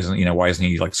sense. Why isn't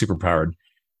he like superpowered?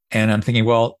 And I'm thinking,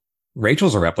 well,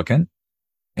 Rachel's a replicant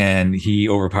and he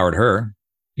overpowered her,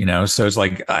 so it's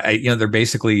like, they're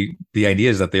basically, the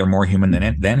idea is that they are more human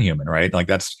than human, right? Like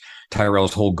that's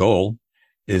Tyrell's whole goal,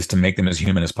 is to make them as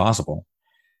human as possible.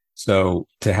 So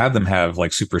to have them have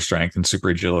like super strength and super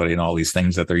agility and all these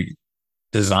things that they're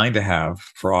designed to have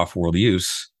for off-world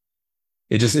use,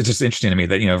 it's just interesting to me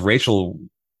that, if Rachel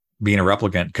being a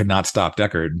replicant could not stop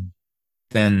Deckard,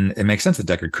 then it makes sense that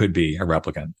Deckard could be a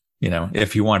replicant,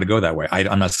 if you wanted to go that way.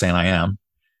 I'm not saying I am,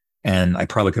 and I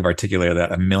probably could have articulated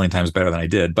that a million times better than I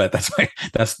did, but that's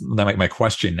my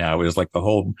question now, is like the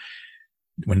whole,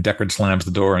 when Deckard slams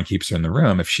the door and keeps her in the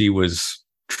room, if she was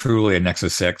truly a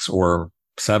Nexus 6 or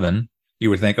 7, you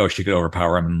would think, oh, she could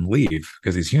overpower him and leave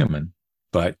because he's human,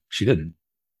 but she didn't.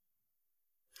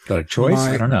 Got a choice?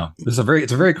 I don't know. It's a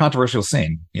very controversial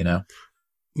scene,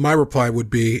 My reply would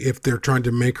be, if they're trying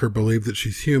to make her believe that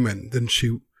she's human, then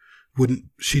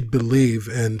she'd believe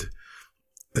and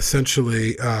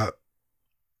essentially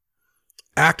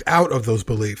act out of those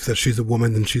beliefs that she's a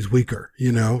woman and she's weaker.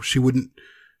 She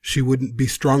wouldn't be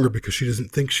stronger because she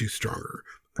doesn't think she's stronger.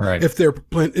 Right. If they're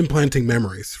implanting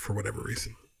memories for whatever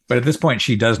reason. But at this point,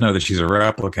 she does know that she's a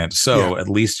replicant, so at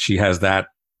least she has that,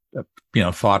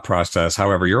 thought process.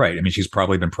 However, you're right. I mean, she's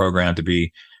probably been programmed to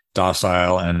be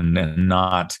docile and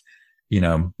not,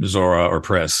 Zora or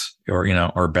Pris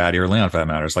or Batty or Leon, if that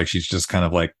matters. Like, she's just kind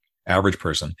of like average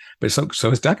person. But so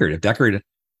is Deckard. If Deckard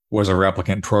was a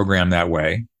replicant programmed that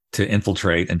way to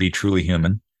infiltrate and be truly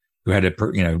human, who had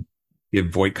to, give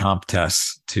void comp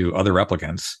tests to other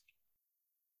replicants,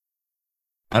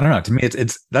 I don't know. To me,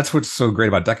 that's what's so great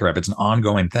about Deckard Rep. It's an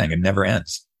ongoing thing. It never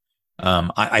ends.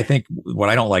 I think what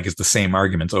I don't like is the same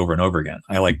arguments over and over again.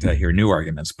 I like to hear new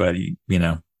arguments, but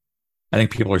I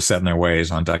think people are set in their ways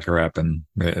on Deckard Rep, and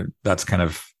that's kind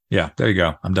of, there you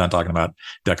go. I'm done talking about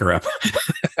Deckard Rep,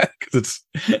 because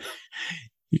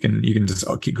you can just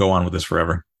keep go on with this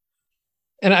forever.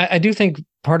 And I do think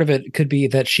part of it could be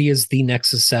that she is the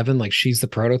Nexus 7, like she's the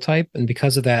prototype. And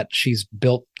because of that, she's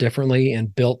built differently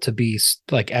and built to be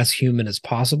like as human as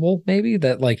possible. Maybe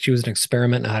that like she was an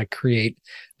experiment in how to create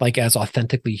like as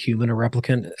authentically human a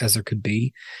replicant as there could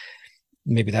be.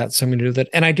 Maybe that's something to do with it.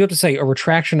 And I do have to say a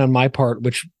retraction on my part,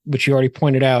 which you already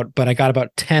pointed out, but I got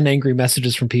about 10 angry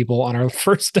messages from people on our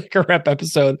first Deckard Rep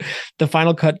episode. The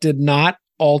final cut did not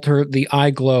alter the eye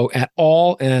glow at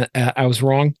all. And I was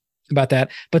wrong about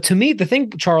that. But to me, the thing,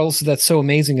 Charles, that's so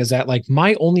amazing is that like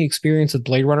my only experience with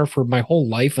Blade Runner for my whole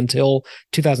life until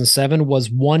 2007 was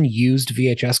one used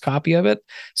VHS copy of it.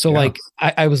 So like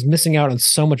I was missing out on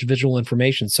so much visual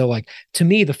information. So like to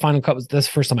me, the final cut that's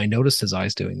the first time I noticed his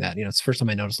eyes doing that. It's the first time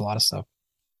I noticed a lot of stuff.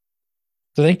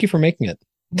 So thank you for making it.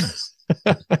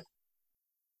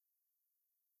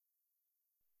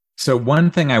 So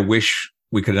one thing I wish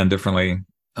we could have done differently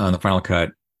on the final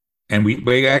cut, and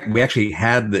we actually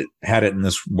had it in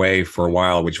this way for a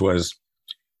while, which was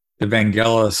the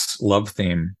Vangelis love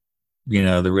theme,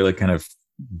 the really kind of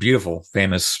beautiful,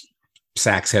 famous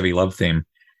sax-heavy love theme,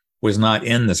 was not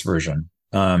in this version.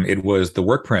 It was the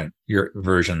work print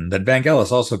version that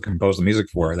Vangelis also composed the music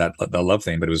for, the love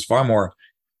theme, but it was far more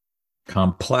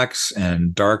complex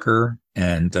and darker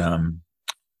and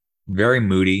very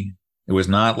moody. It was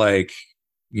not like,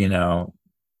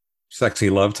 sexy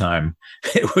love time.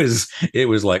 It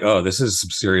was like, oh, this is some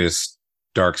serious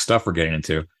dark stuff we're getting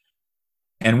into.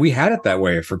 And we had it that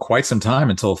way for quite some time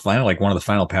until finally, like one of the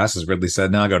final passes, Ridley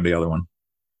said, "Now I'll go to the other one."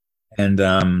 And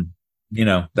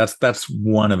that's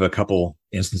one of a couple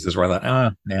instances where I thought,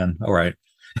 oh man, all right,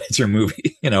 it's your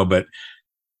movie, but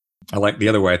I like the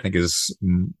other way. I think is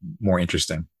more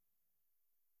interesting,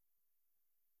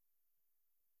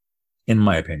 in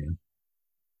my opinion.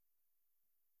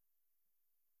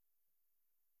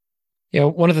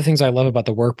 One of the things I love about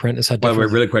the work print is how. By the way,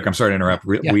 really quick, I'm sorry to interrupt.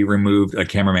 We removed a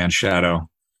cameraman's shadow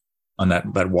on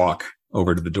that walk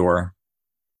over to the door.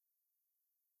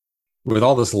 With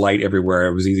all this light everywhere,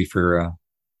 it was easy for a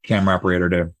camera operator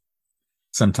to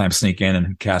sometimes sneak in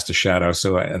and cast a shadow.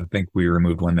 So I think we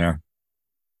removed one there.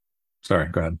 Sorry,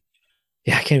 go ahead.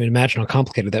 Yeah, I can't even imagine how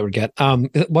complicated that would get.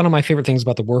 One of my favorite things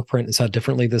about the work print is how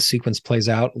differently this sequence plays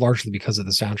out, largely because of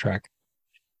the soundtrack.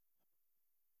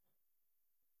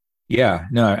 Yeah,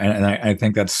 no, and I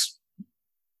think that's,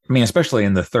 especially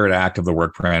in the third act of the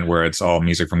work print where it's all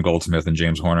music from Goldsmith and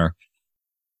James Horner.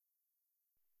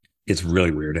 It's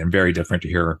really weird and very different to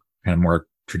hear kind of more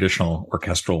traditional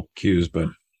orchestral cues, but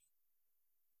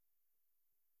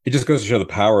it just goes to show the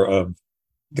power of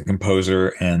the composer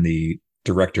and the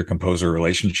director composer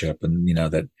relationship, and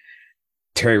that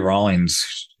Terry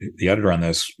Rawlings, the editor on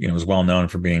this, was well known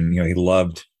for being, he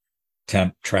loved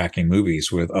temp tracking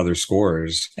movies with other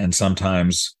scores, and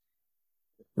sometimes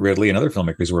Ridley and other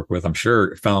filmmakers he's worked with, I'm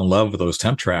sure, fell in love with those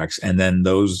temp tracks, and then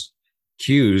those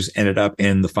cues ended up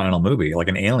in the final movie, like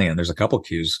in Alien. There's a couple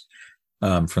cues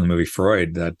from the movie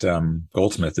Freud that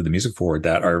Goldsmith did the music for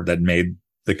that made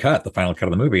the final cut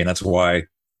of the movie, and that's why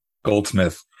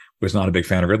Goldsmith was not a big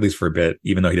fan of Ridley's for a bit,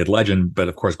 even though he did Legend. But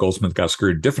of course, Goldsmith got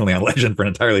screwed differently on Legend for an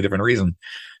entirely different reason.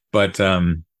 But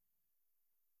I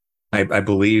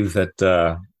believe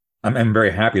that I'm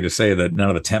very happy to say that none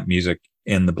of the temp music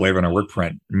in the Blade Runner work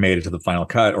print made it to the final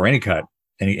cut, or any cut,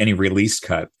 any released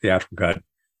cut, theatrical cut,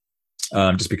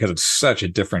 just because it's such a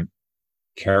different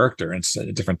character and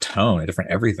a different tone, a different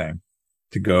everything,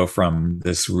 to go from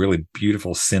this really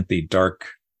beautiful, synthy, dark,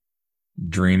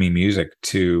 dreamy music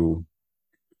to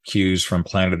cues from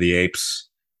Planet of the Apes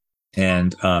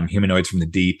and Humanoids from the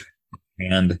Deep,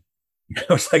 and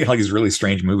it's like these really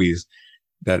strange movies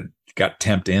that got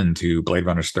temped into Blade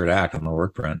Runner's third act on the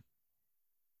work print.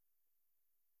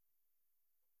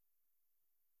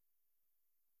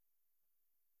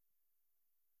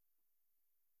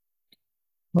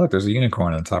 Look, there's a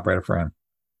unicorn in the top right of frame.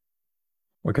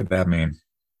 What could that mean?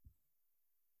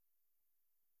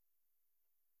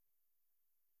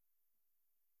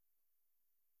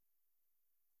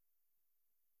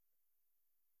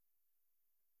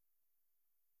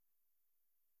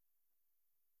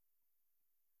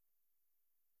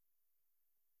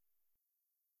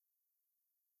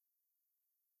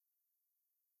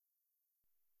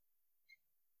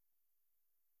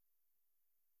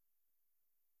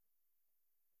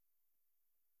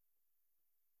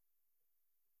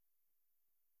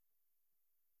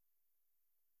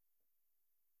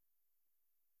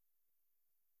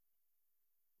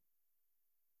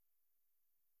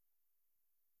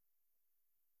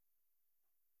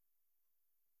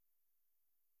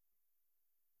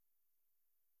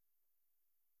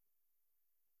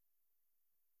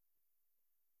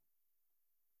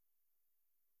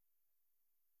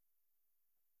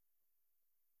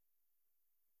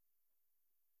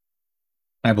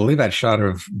 I believe that shot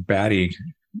of Batty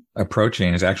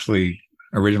approaching is actually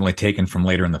originally taken from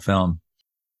later in the film,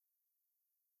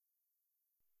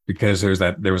 because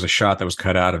there was a shot that was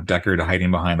cut out of Deckard hiding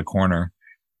behind the corner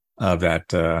of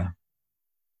that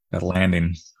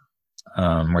landing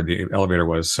where the elevator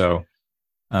was. So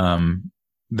there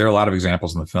are a lot of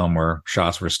examples in the film where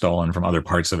shots were stolen from other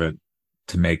parts of it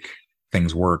to make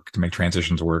things work, to make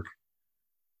transitions work.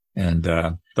 And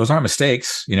those aren't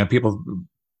mistakes. People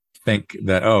think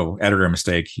that, editor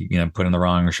mistake, put in the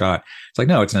wrong shot. It's like,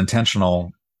 no, it's an intentional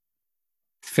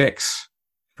fix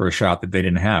for a shot that they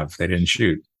didn't have. They didn't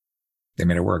shoot. They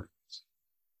made it work.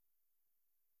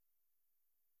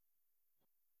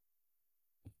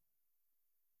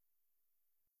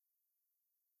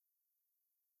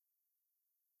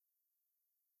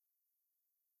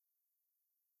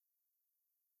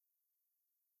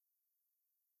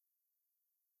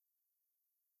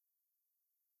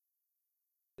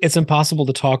 It's impossible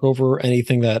to talk over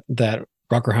anything that Rutger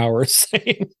Hauer is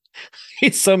saying.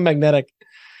 He's so magnetic.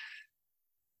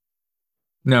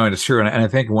 No, it's true. And I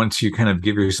think once you kind of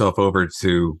give yourself over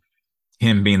to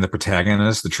him being the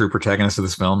protagonist, the true protagonist of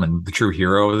this film and the true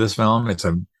hero of this film,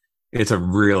 it's a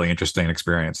really interesting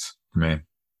experience for me.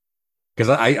 Because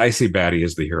I see Batty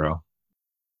as the hero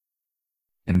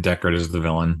and Deckard as the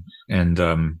villain. And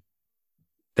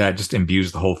that just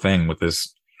imbues the whole thing with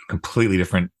this completely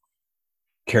different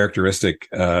characteristic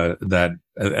that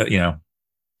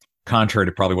contrary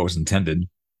to probably what was intended,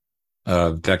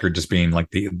 of Deckard just being like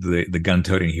the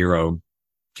gun-toting hero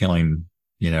killing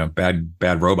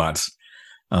bad robots.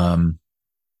 But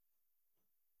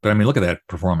I mean, look at that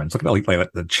performance. Look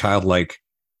at the childlike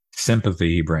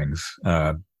sympathy he brings,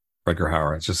 Rutger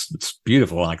Hauer. It's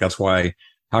beautiful. Like, that's why,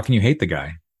 how can you hate the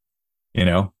guy?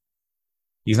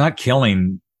 He's not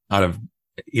killing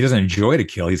he doesn't enjoy to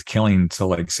kill. He's killing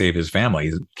to save his family.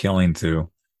 He's killing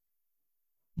to,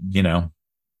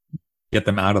 get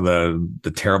them out of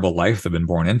the terrible life they've been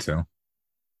born into.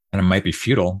 And it might be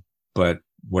futile, but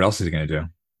what else is he going to do?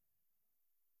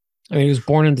 I mean, he was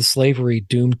born into slavery,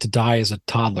 doomed to die as a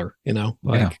toddler,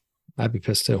 I'd be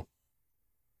pissed too.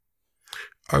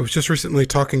 I was just recently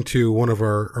talking to one of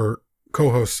our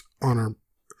co-hosts on our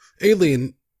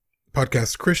Alien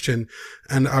podcast, Christian,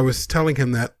 and I was telling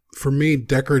him that for me,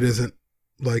 Deckard isn't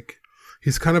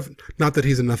he's kind of, not that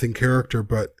he's a nothing character,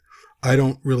 but I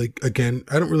don't really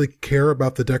care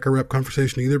about the Deckard rep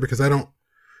conversation either, because I don't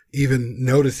even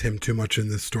notice him too much in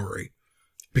this story.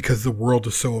 because the world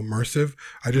is so immersive.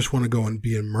 I just want to go and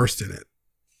be immersed in it.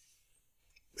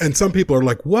 And some people are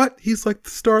like, what? He's like the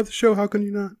star of the show. How can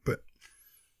you not? But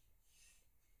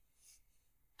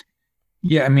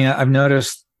yeah, I mean, I've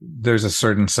noticed there's a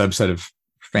certain subset of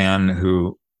fan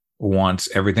who wants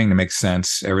everything to make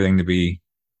sense, everything to be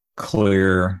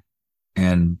clear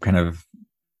and kind of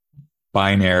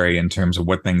binary in terms of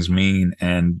what things mean.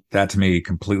 And that to me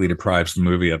completely deprives the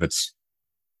movie of its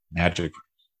magic.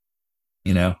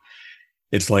 You know,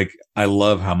 it's like, I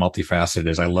love how multifaceted it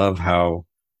is. I love how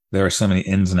there are so many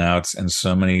ins and outs and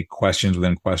so many questions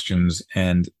within questions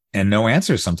and no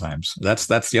answers sometimes. That's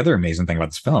the other amazing thing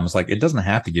about this film. It's like, it doesn't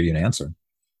have to give you an answer.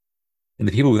 And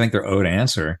the people who think they're owed an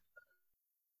answer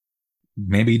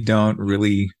maybe don't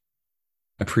really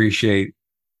appreciate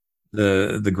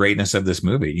the greatness of this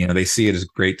movie. You know, they see it as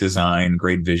great design,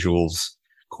 great visuals,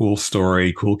 cool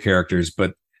story, cool characters,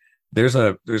 but there's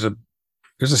a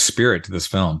spirit to this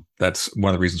film. That's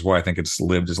one of the reasons why I think it's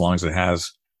lived as long as it has.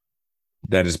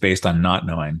 That is based on not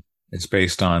knowing. It's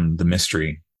based on the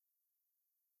mystery.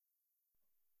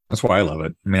 That's why I love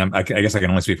it. I mean, I guess I can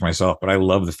only speak for myself, but I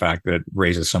love the fact that it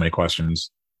raises so many questions.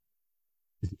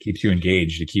 It keeps you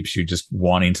engaged. It keeps you just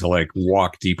wanting to like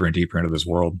walk deeper and deeper into this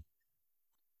world.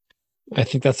 I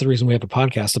think that's the reason we have a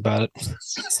podcast about it,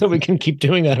 so we can keep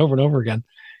doing that over and over again.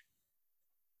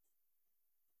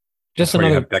 Just That's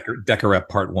another Decker Rep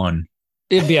Part 1.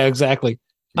 Yeah, exactly.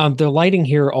 The lighting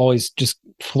here always just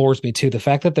floors me too. The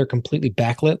fact that they're completely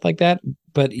backlit like that,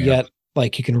 but yet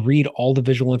like you can read all the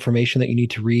visual information that you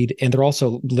need to read, and they're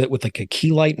also lit with like a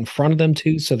key light in front of them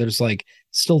too. So there's like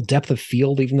still depth of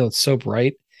field, even though it's so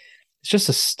bright. It's just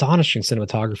astonishing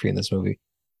cinematography in this movie.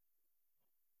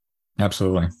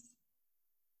 Absolutely.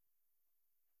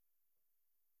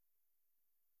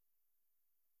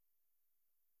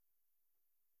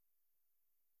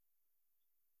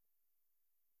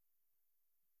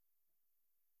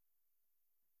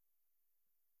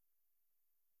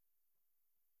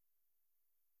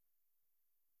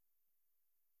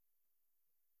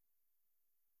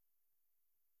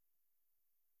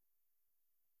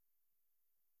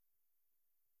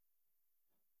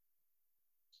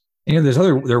 You know,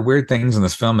 there are weird things in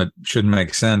this film that shouldn't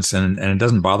make sense, and it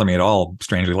doesn't bother me at all.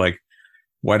 Strangely, like,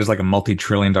 why does like a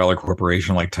multi-trillion-dollar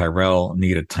corporation like Tyrell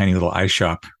need a tiny little eye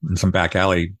shop in some back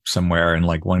alley somewhere, and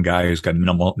like one guy who's got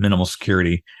minimal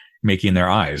security making their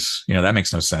eyes? You know, that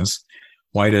makes no sense.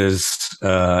 Why does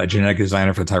a genetic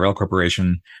designer for the Tyrell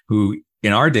Corporation, who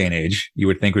in our day and age you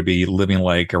would think would be living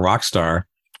like a rock star,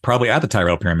 probably at the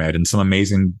Tyrell Pyramid in some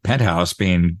amazing penthouse,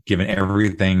 being given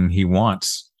everything he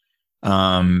wants?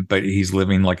 But he's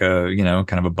living like a, you know,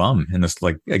 kind of a bum in this,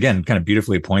 like, again, kind of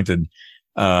beautifully appointed,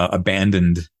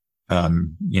 abandoned,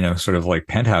 you know, sort of like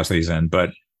penthouse that he's in. But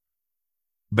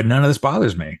none of this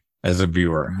bothers me as a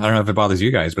viewer. I don't know if it bothers you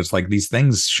guys, but it's like these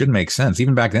things should make sense.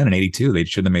 Even back then in '82, they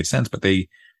shouldn't have made sense, but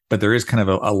there is kind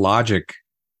of a logic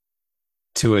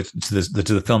to it, to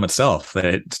the film itself, that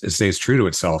it stays true to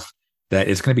itself, that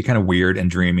it's going to be kind of weird and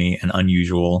dreamy and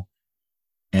unusual.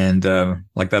 And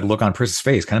like that look on Pris's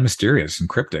face, kind of mysterious and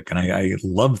cryptic, and I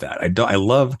love that. I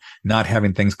love not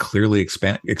having things clearly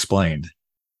explained.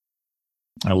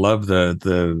 I love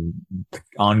the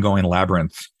ongoing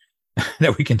labyrinth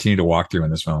that we continue to walk through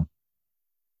in this film.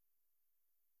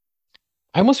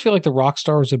 I almost feel like the rock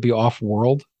stars would be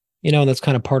off-world, you know, and that's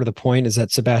kind of part of the point, is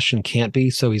that Sebastian can't be.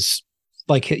 So he's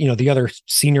like, you know, the other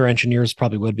senior engineers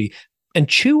probably would be. And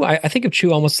Chew, I think of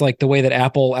Chew almost like the way that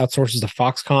Apple outsources to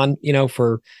Foxconn, you know,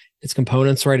 for its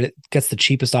components, right? It gets the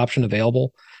cheapest option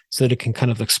available so that it can kind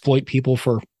of exploit people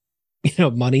for, you know,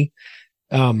 money.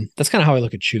 That's kind of how I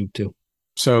look at Chew too.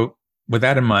 So with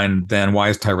that in mind, then why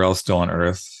is Tyrell still on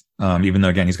Earth? Even though,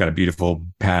 again, he's got a beautiful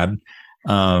pad.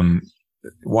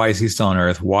 Why is he still on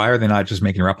Earth? Why are they not just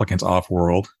making replicants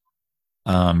off-world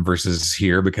versus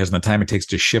here? Because in the time it takes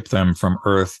to ship them from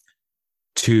Earth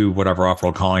to whatever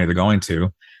off-world colony they're going to,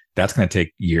 that's going to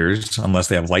take years unless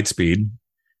they have light speed,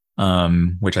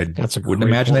 which I wouldn't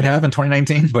imagine they'd have in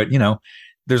 2019. But, you know,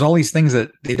 there's all these things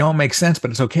that they don't make sense,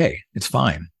 but it's okay. It's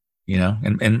fine, you know?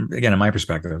 And again, in my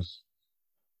perspective.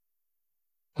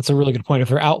 That's a really good point. If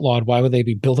they're outlawed, why would they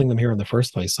be building them here in the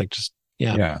first place? Like, just,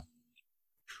 yeah.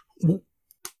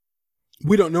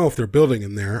 We don't know if they're building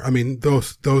them there. I mean,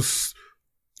 those,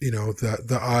 you know,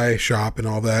 the eye shop and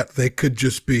all that, they could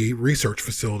just be research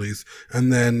facilities.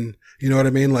 And then, you know what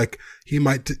I mean? Like he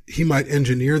might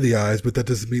engineer the eyes, but that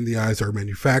doesn't mean the eyes are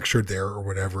manufactured there or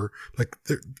whatever. Like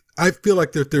I feel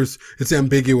like it's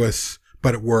ambiguous,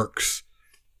 but it works.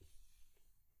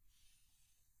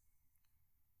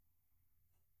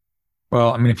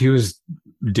 Well, I mean, if he was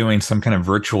doing some kind of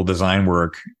virtual design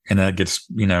work and that gets,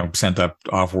 sent up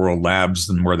off-world labs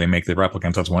and where they make the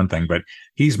replicants, that's one thing. But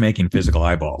he's making physical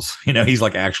eyeballs. He's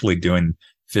like actually doing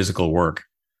physical work.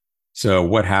 So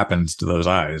what happens to those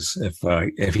eyes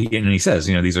if he says,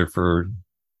 these are for,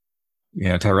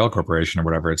 Tyrell Corporation or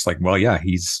whatever. It's like, well, yeah,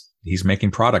 he's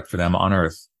making product for them on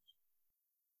Earth.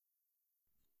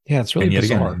 Yeah, it's really and yet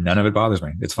bizarre. Again, none of it bothers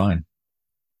me. It's fine.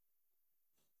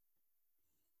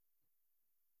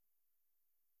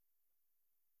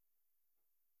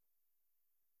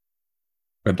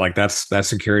 But like that's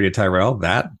security at Tyrell.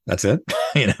 That's it.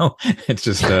 It's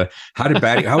just how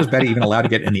was Betty even allowed to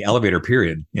get in the elevator?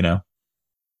 Period. But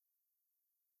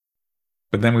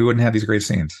then we wouldn't have these great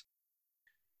scenes.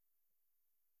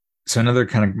 So another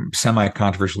kind of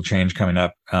semi-controversial change coming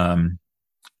up.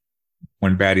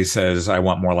 When Batty says, "I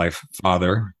want more life,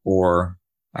 father," or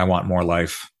 "I want more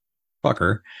life,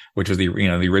 fucker," which was the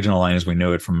original line as we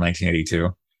know it from 1982,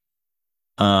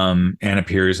 and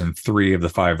appears in 3 of the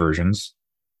 5 versions.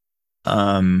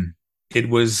 It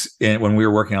was when we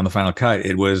were working on the final cut,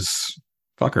 it was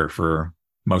fucker for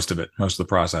most of the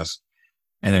process,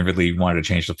 and then Ridley wanted to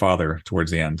change to father towards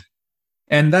the end,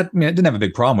 and that I didn't have a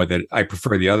big problem with it. I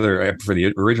prefer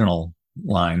the original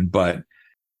line, but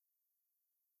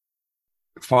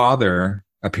father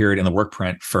appeared in the work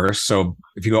print first. So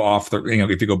if you go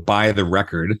if you go by the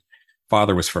record,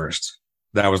 father was first.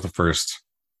 That was the first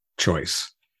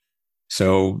choice.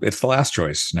 So it's the last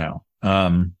choice now.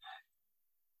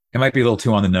 It might be a little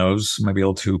too on the nose, might be a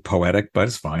little too poetic, but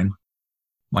it's fine.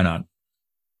 Why not?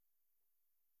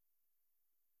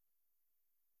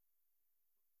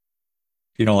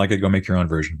 If you don't like it, go make your own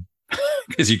version.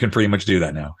 Because you can pretty much do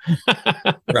that now.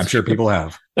 I'm sure people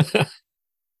have.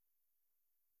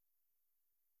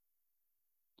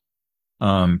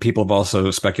 People have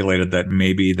also speculated that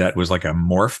maybe that was like a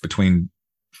morph between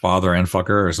father and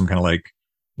fucker, or some kind of like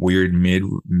weird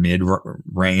mid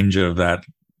range of that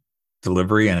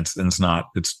delivery, and it's not.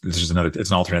 It's just it's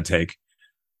an alternate take.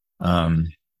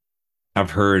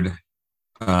 I've heard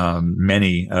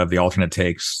many of the alternate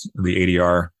takes, the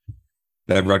ADR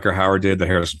that Rutger Hauer did, that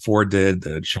Harrison Ford did,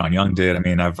 that Sean Young did. I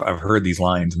mean, I've heard these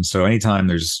lines, and so anytime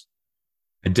there's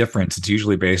a difference, it's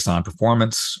usually based on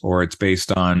performance, or it's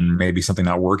based on maybe something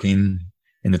not working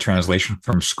in the translation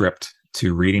from script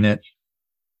to reading it.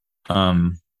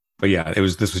 But yeah,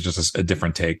 this was just a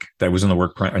different take that was in the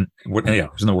work print. Yeah,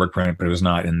 it was in the work print, but it was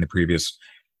not in the previous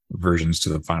versions to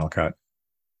the final cut,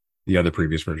 the other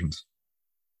previous versions.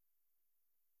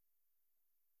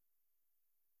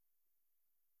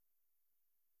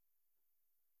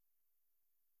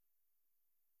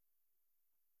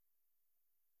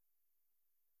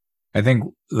 I think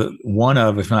I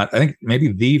think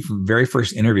maybe the very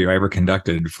first interview I ever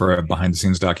conducted for a behind the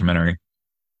scenes documentary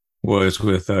was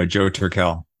with Joe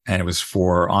Turkel, and it was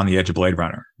for On the Edge of Blade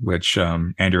Runner, which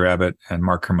Andrew Abbott and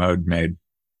Mark Kermode made.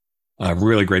 A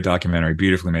really great documentary,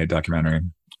 beautifully made documentary.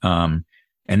 And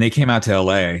they came out to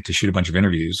LA to shoot a bunch of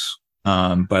interviews,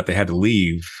 but they had to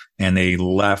leave, and they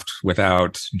left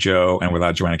without Joe and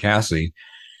without Joanna Cassidy.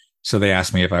 So they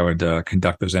asked me if I would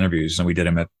conduct those interviews, and we did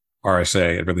them at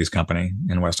RSA, at Ridley's company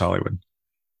in West Hollywood.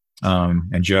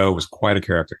 And Joe was quite a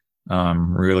character.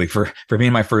 Really, for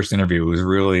being my first interview, it was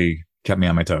really kept me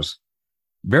on my toes.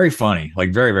 Very funny,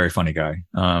 like very, very funny guy.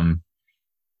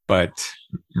 But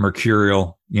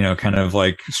mercurial, kind of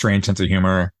like strange sense of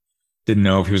humor. Didn't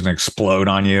know if he was going to explode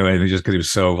on you. And just because he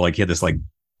was so like, he had this like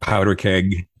powder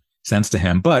keg sense to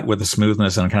him, but with a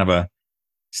smoothness and kind of a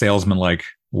salesman-like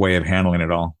way of handling it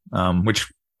all, which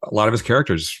a lot of his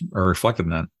characters are reflected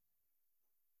in that.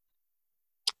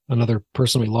 Another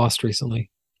person we lost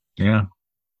recently. Yeah.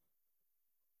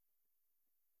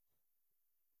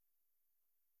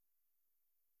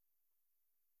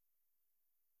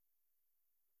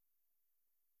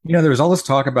 There was all this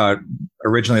talk about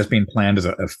originally this being planned as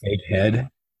a fake head.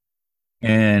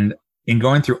 And in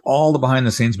going through all the behind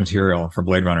the scenes material for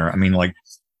Blade Runner, I mean, like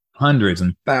hundreds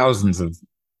and thousands of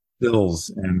stills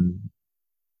and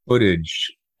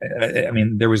footage. I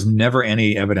mean, there was never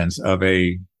any evidence of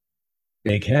a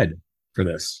fake head for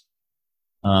this.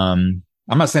 I'm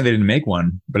not saying they didn't make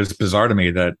one, but it's bizarre to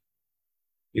me that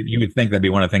you would think that'd be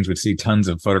one of the things we'd see tons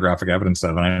of photographic evidence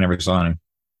of, and I never saw any.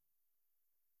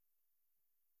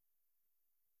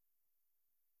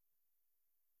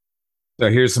 So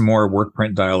here's some more work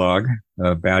print dialogue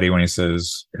of Batty when he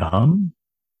says, "Come."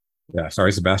 Yeah,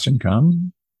 sorry, Sebastian,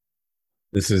 come.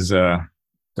 This is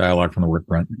dialogue from the work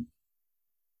print.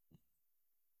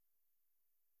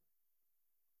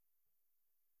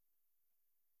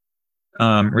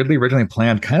 Ridley originally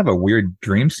planned kind of a weird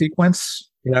dream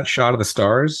sequence, that shot of the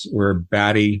stars where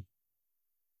Batty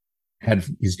had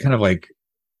these kind of like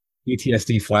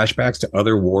PTSD flashbacks to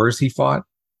other wars he fought.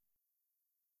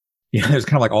 Yeah, there's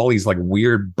kind of like all these like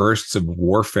weird bursts of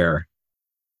warfare.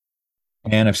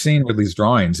 And I've seen Ridley's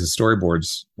drawings, his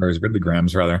storyboards, or his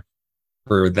Ridleygrams rather,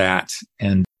 for that.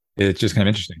 And it's just kind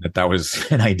of interesting that that was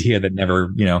an idea that never,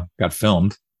 got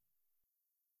filmed.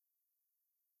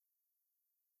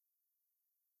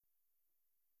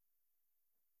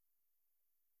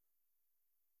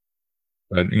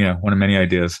 But, one of many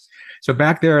ideas. So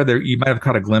back there, you might have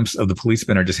caught a glimpse of the police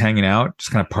spinner just hanging out,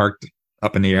 just kind of parked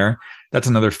up in the air. That's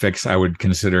another fix I would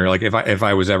consider. Like if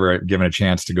I was ever given a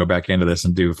chance to go back into this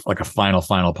and do like a final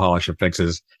polish of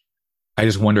fixes, I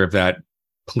just wonder if that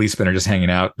police spinner just hanging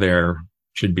out there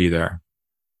should be there.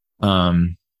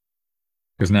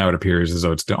 Because now it appears as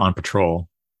though it's on patrol.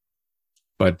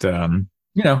 But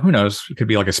who knows? It could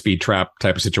be like a speed trap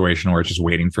type of situation where it's just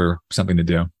waiting for something to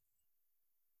do.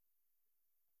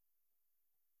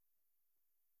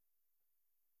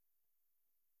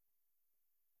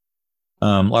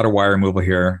 A lot of wire removal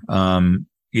here.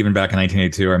 Even back in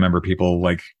 1982, I remember people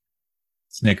like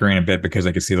snickering a bit because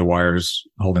they could see the wires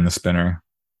holding the spinner.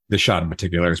 This shot in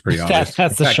particular is pretty obvious.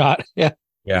 That's the shot. Yeah.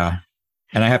 Yeah.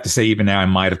 And I have to say, even now, I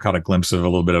might have caught a glimpse of a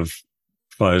little bit of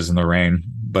fuzz in the rain.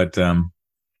 But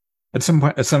at some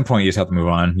point, you just have to move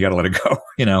on. You got to let it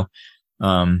go.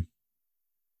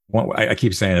 I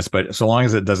keep saying this, but so long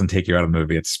as it doesn't take you out of the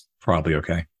movie, it's probably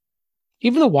okay.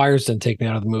 Even the wires didn't take me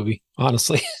out of the movie,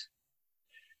 honestly.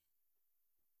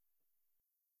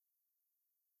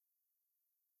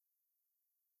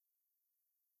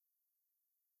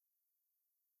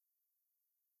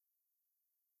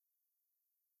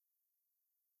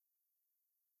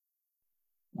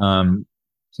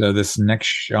 So this next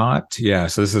shot, yeah.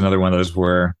 So this is another one of those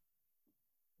where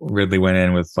Ridley went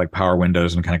in with like power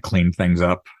windows and kind of cleaned things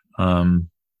up,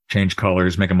 change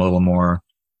colors, make them a little more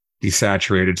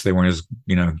desaturated so they weren't as,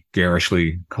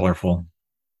 garishly colorful.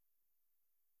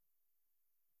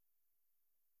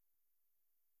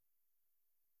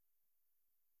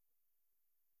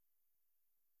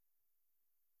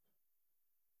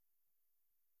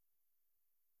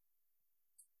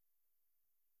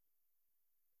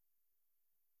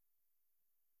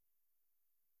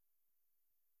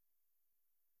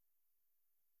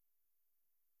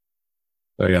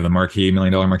 So yeah, the marquee, $1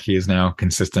 million marquee is now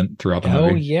consistent throughout the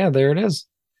movie. Oh yeah, there it is.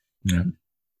 Yeah.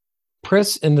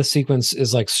 Pris in the sequence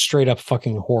is like straight up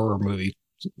fucking horror movie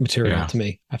material to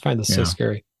me. I find this so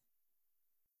scary.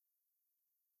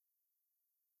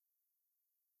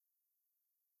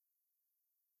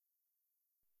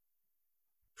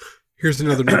 Here's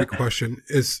another movie question: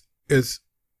 Is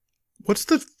what's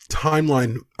the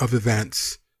timeline of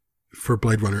events for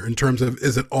Blade Runner in terms of,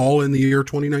 is it all in the year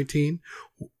 2019?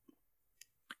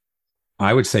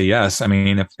 I would say yes. I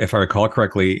mean, if I recall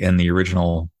correctly, in the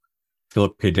original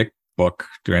Philip K. Dick book,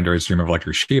 Do Androids Dream of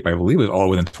Electric Sheep, I believe it was all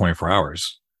within 24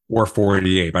 hours or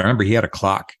 48. But I remember he had a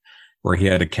clock where he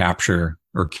had to capture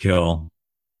or kill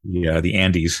the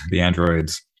Andes, the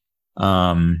androids. So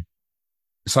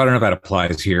I don't know if that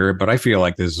applies here, but I feel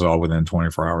like this is all within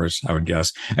 24 hours, I would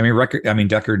guess. I mean,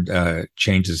 Deckard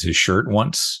changes his shirt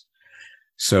once,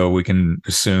 so we can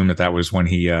assume that was when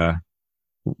he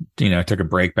took a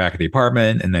break back at the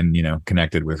apartment and then,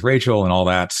 connected with Rachel and all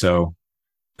that. So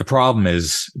the problem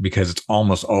is, because it's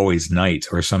almost always night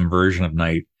or some version of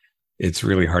night, it's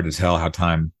really hard to tell how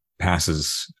time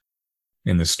passes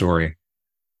in the story.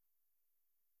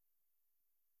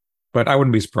 But I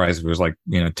wouldn't be surprised if it was like,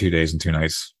 2 days and 2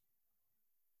 nights.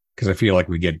 Because I feel like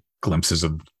we get glimpses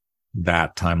of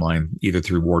that timeline either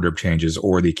through wardrobe changes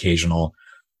or the occasional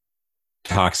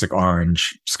toxic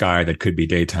orange sky that could be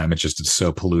daytime. It's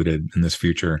so polluted in this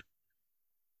future.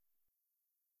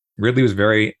 Ridley was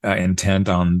very intent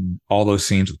on all those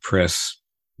scenes with Pris.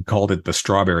 He called it the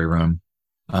strawberry room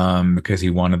because he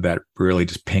wanted that really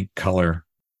just pink color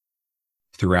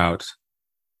throughout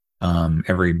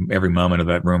every moment of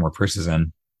that room where Pris is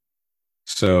in.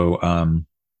 So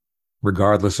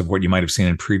regardless of what you might have seen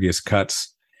in previous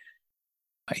cuts,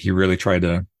 he really tried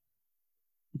to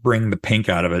bring the pink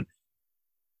out of it.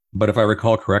 But if I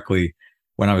recall correctly,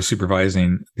 when I was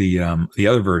supervising the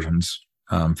other versions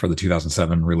for the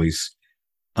 2007 release,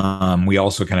 we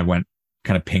also kind of went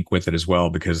kind of pink with it as well,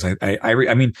 because I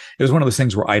mean, it was one of those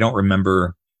things where I don't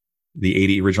remember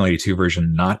the original 82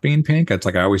 version not being pink. It's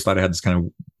like I always thought it had this kind of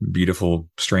beautiful,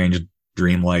 strange,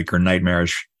 dreamlike or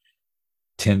nightmarish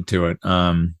tint to it.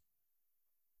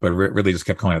 But really just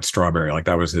kept calling it strawberry. Like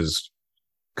that was his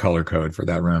color code for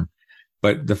that room.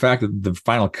 But the fact that the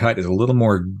final cut is a little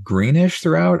more greenish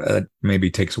throughout, maybe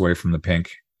takes away from the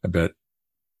pink a bit.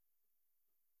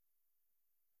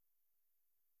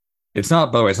 It's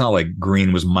not, by the way, it's not like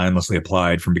green was mindlessly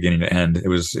applied from beginning to end. It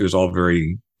was all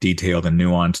very detailed and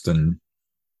nuanced, and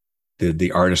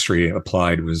the artistry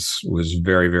applied was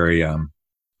very, very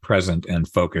present and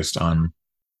focused on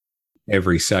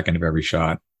every second of every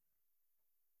shot.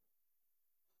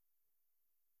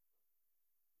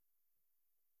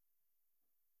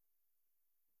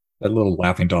 That little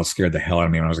laughing doll scared the hell out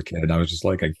of me when I was a kid. I was just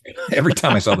like, every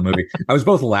time I saw the movie, I was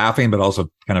both laughing but also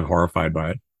kind of horrified by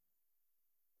it.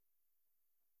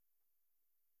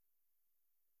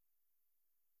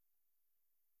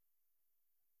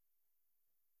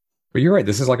 But you're right.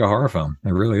 This is like a horror film.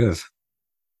 It really is.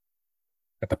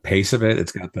 Got the pace of it.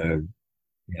 It's got the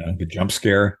jump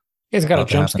scare. It's got a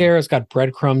jump scare. It's got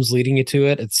breadcrumbs leading you to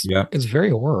it. Yeah. It's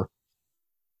very horror.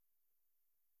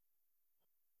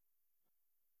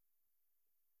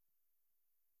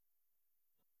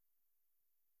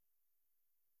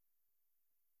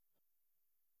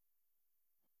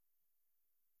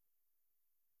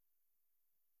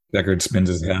 Deckard spins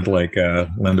his head like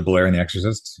Linda Blair in The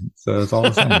Exorcist. So it's all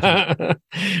the same.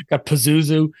 Got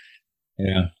Pazuzu.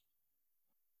 Yeah.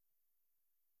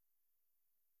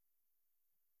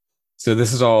 So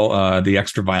this is all the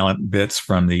extra violent bits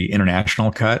from the international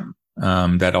cut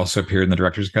that also appeared in the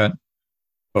director's cut,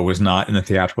 but was not in the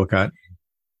theatrical cut.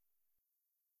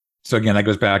 So again, that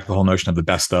goes back to the whole notion of the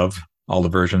best of all the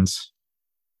versions.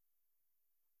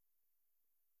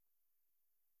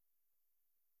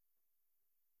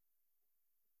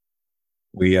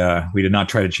 We did not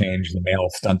try to change the male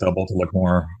stunt double to look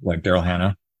more like Daryl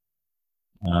Hannah.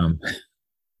 Kind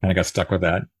of got stuck with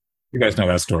that. You guys know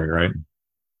that story, right?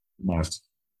 Most.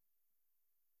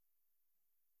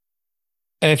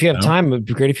 And if you have time, it would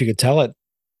be great if you could tell it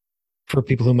for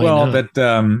people who might not. That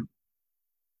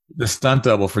the stunt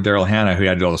double for Daryl Hannah, who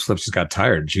had to do all the flips, just got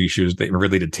tired. They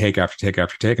really did take after take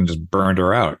after take and just burned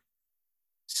her out.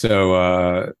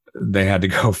 So they had to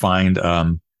go find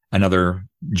another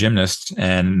gymnast,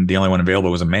 and the only one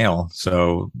available was a male.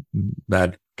 So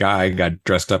that guy got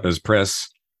dressed up as Pris,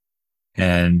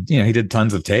 and he did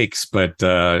tons of takes, but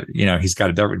he's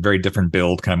got a very different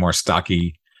build, kind of more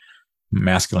stocky,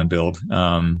 masculine build.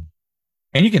 And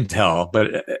you can tell,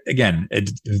 but again,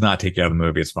 it does not take you out of the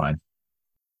movie. It's fine.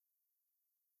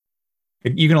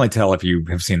 You can only tell if you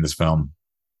have seen this film,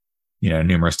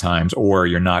 numerous times, or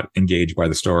you're not engaged by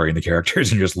the story and the characters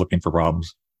and you're just looking for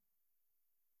problems.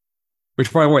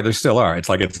 Which, by the way, there still are. It's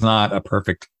like, it's not a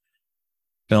perfect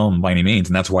film by any means,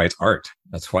 and that's why it's art.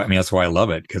 That's why I love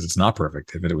it, because it's not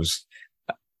perfect. If it was,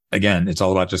 again, it's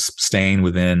all about just staying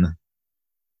within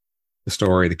the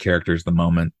story, the characters, the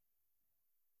moment,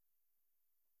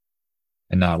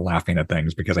 and not laughing at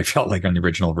things, because I felt like on the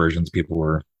original versions, people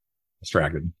were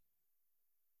distracted.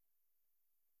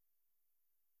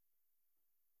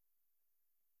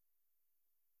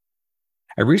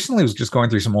 I recently was just going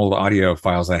through some old audio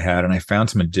files I had, and I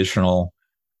found an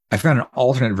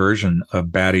alternate version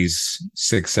of Batty's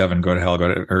 6-7, go to hell,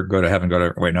 go to heaven,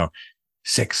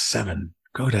 6-7,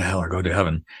 go to hell or go to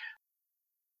heaven.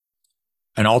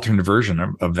 An alternate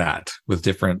version of that with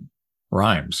different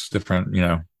rhymes,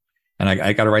 and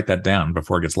I got to write that down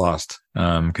before it gets lost.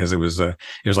 Cause it was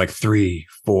like 3,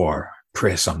 4,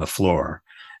 Pris on the floor,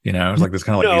 it was like this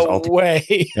kind of like no these alternate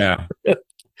way. Yeah.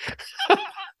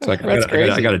 It's like,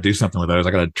 I got to do something with those. I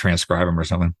got to transcribe them or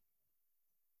something.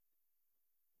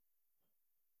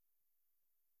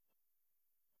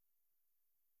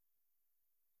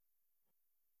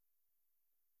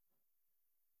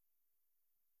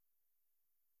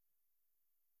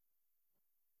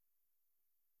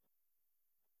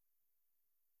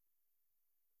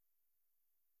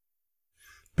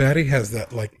 Batty has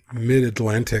that like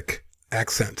mid-Atlantic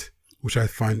accent, which I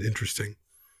find interesting.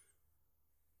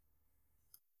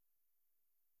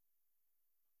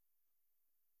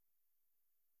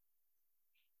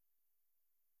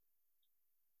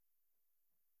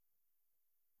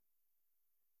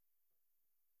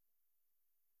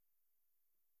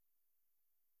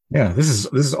 Yeah, this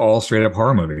is all straight up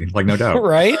horror movie, like, no doubt.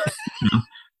 Right?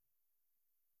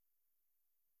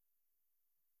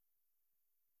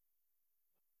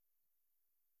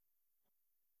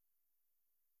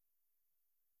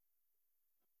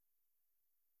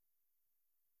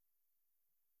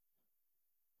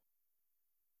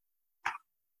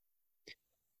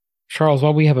 Charles,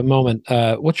 while we have a moment,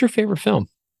 what's your favorite film?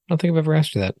 I don't think I've ever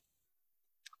asked you that.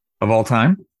 Of all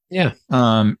time? Yeah.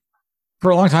 For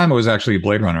a long time, it was actually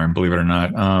Blade Runner, believe it or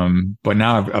not. But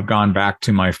now I've gone back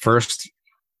to my first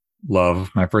love,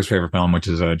 my first favorite film, which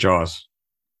is Jaws.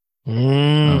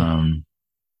 Jaws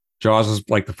was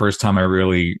like the first time I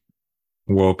really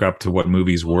woke up to what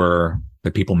movies were,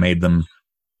 that people made them,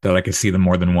 that I could see them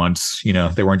more than once. You know,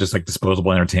 they weren't just like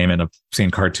disposable entertainment of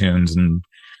seeing cartoons and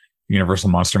Universal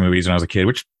monster movies when I was a kid,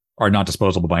 which are not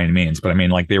disposable by any means, but I mean,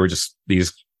 like, they were just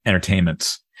these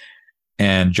entertainments.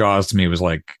 And Jaws to me was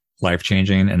like life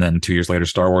changing. And then 2 years later,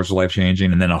 Star Wars was life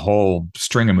changing. And then a whole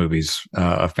string of movies,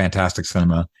 a fantastic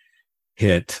cinema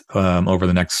hit over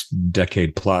the next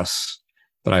decade plus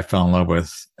that I fell in love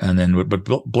with. And then, but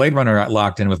Blade Runner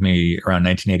locked in with me around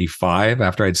 1985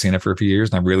 after I'd seen it for a few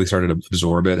years, and I really started to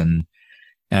absorb it. And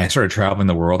I started traveling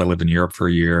the world. I lived in Europe for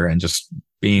a year, and just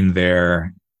being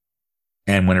there.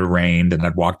 And when it rained and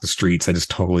I'd walk the streets, I just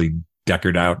totally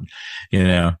deckered out, you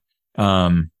know.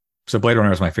 So Blade Runner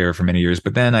was my favorite for many years.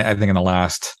 But then I think in the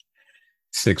last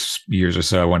 6 years or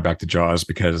so, I went back to Jaws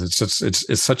because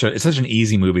it's such an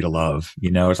easy movie to love. You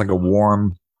know, it's like a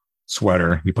warm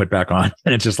sweater you put back on,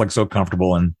 and it's just like so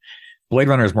comfortable. And Blade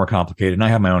Runner is more complicated, and I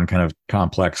have my own kind of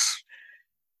complex,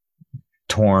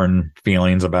 torn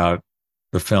feelings about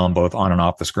the film, both on and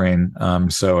off the screen.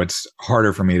 So it's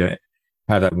harder for me to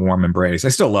have that warm embrace. I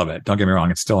still love it. Don't get me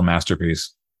wrong. It's still a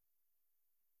masterpiece.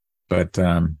 But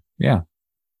yeah,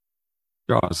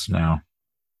 Jaws now.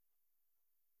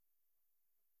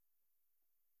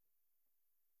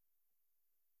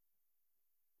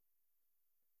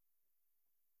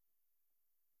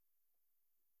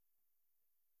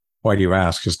 Why do you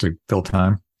ask? Just to fill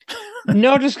time?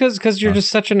 No, just because you're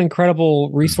just such an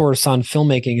incredible resource on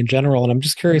filmmaking in general, and I'm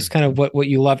just curious, kind of what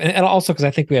you love, and also because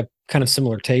I think we have kind of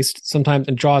similar taste sometimes.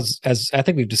 And Jaws, as I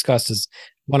think we've discussed, is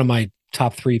one of my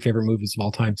top 3 favorite movies of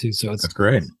all time too. So that's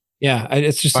great. Yeah,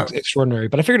 it's just extraordinary.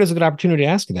 But I figured it was a good opportunity to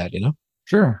ask you that. You know,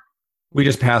 sure. We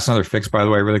just passed another fix, by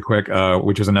the way, really quick,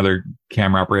 which was another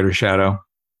camera operator shadow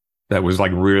that was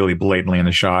like really blatantly in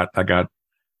the shot. That got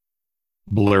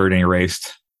blurred and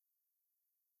erased.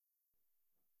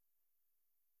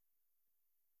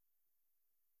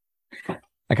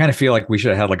 I kind of feel like we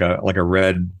should have had like a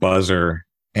red buzzer,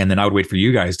 and then I would wait for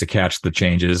you guys to catch the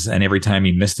changes. And every time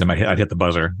you missed them, I'd hit the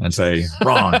buzzer and say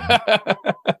wrong.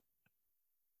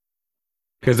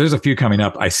 Because there's a few coming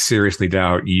up I seriously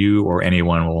doubt you or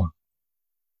anyone will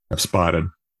have spotted.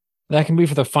 That can be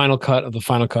for the final cut of the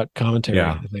final cut commentary.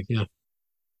 Yeah. I think, yeah.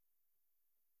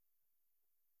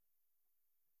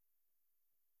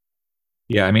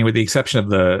 Yeah, I mean, with the exception of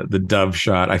the dove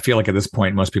shot, I feel like at this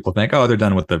point most people think, oh, they're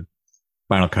done with the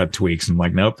final cut tweaks. I'm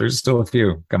like, nope, there's still a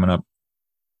few coming up.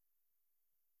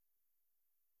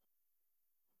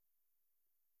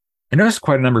 I noticed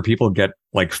quite a number of people get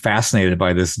like fascinated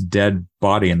by this dead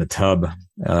body in the tub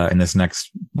in this next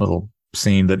little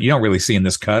scene that you don't really see in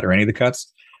this cut or any of the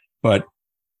cuts, but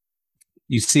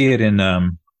you see it in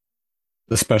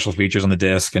the special features on the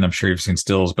disc, and I'm sure you've seen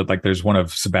stills, but like there's one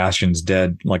of Sebastian's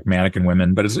dead like mannequin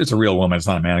women, but it's a real woman. It's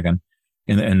not a mannequin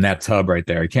in that tub right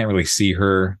there. You can't really see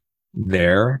her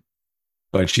there,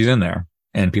 but she's in there,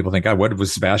 and people think, God, what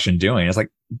was Sebastian doing? It's like,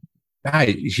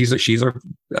 she's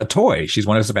a toy. She's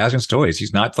one of Sebastian's toys.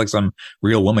 She's not like some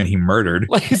real woman he murdered.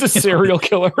 Like he's a serial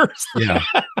killer. Yeah.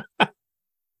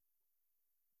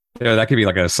 Yeah, that could be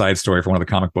like a side story for one of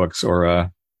the comic books or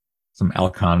some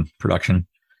Alcon production.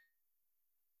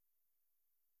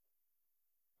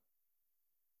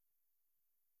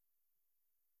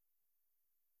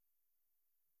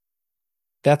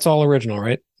 That's all original,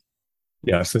 right?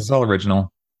 Yes, this is all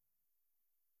original.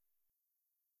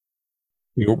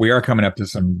 We are coming up to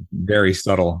some very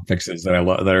subtle fixes that I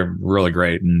love, that are really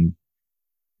great. And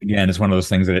again, it's one of those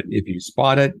things that if you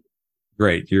spot it,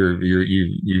 great. You're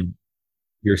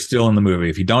still in the movie.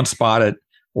 If you don't spot it,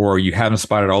 or you haven't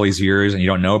spotted all these years and you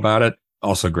don't know about it,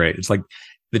 also great. It's like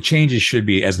the changes should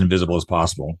be as invisible as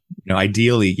possible. You know,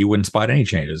 ideally you wouldn't spot any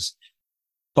changes,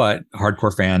 but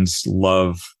hardcore fans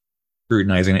love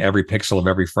scrutinizing every pixel of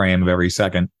every frame of every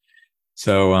second.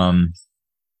 So,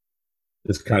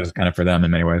 this cut is kind of for them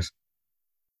in many ways.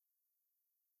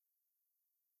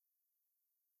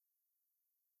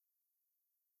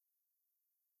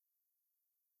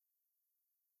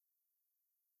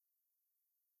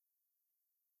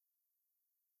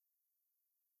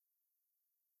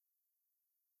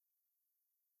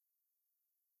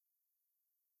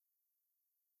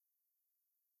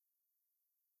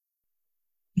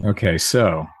 Okay,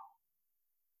 so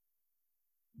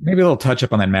maybe a little touch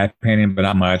up on that matte painting, but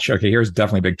not much. Okay, here's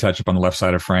definitely a big touch up on the left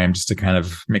side of frame just to kind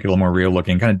of make it a little more real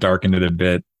looking, kind of darkened it a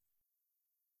bit.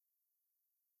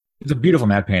 It's a beautiful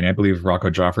matte painting. I believe Rocco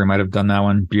Joffrey might have done that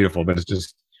one. Beautiful, but it's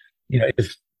just, you know,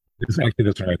 it's actually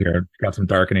this one right here. Got some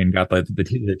darkening, got the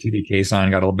TDK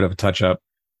sign, got a little bit of a touch up,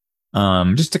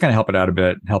 just to kind of help it out a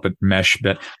bit, help it mesh a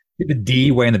bit. The D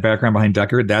way in the background behind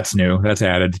Deckard, that's new. That's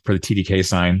added for the TDK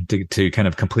sign to kind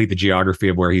of complete the geography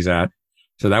of where he's at.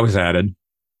 So that was added.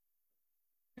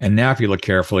 And now, if you look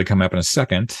carefully, coming up in a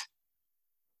second,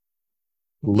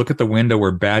 look at the window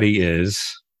where Batty is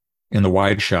in the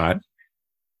wide shot.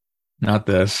 Not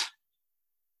this.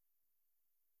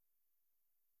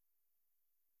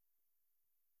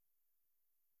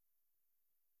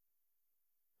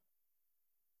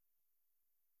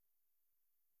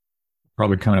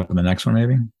 Probably coming up in the next one,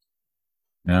 maybe.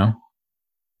 No,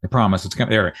 I promise it's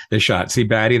coming. There, this shot. See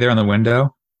Batty there on the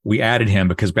window? We added him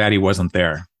because Batty wasn't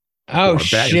there. Oh,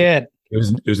 shit.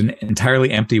 It was an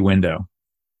entirely empty window.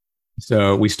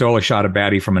 So we stole a shot of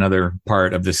Batty from another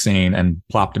part of the scene and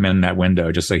plopped him in that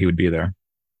window just so he would be there.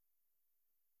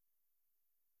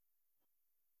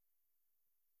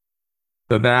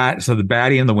 So the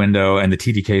Batty in the window and the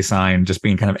TDK sign just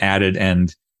being kind of added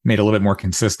and made a little bit more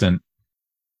consistent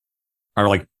are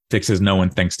like fixes no one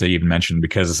thinks to even mention,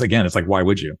 because again, it's like, why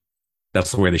would you?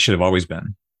 That's the way they should have always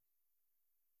been.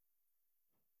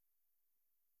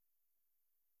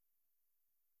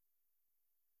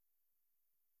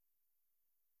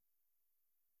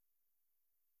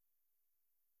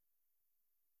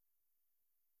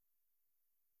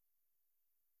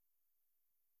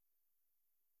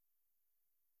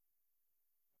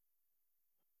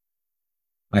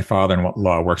 My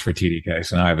father-in-law works for TDK,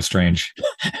 so now I have a strange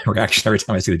reaction every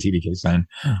time I see the TDK sign.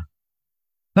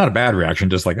 Not a bad reaction,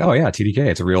 just like, oh yeah, TDK,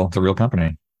 it's a real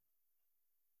company.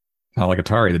 Not like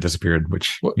Atari that disappeared,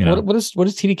 which what does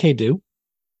TDK do?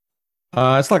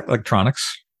 It's like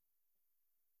electronics.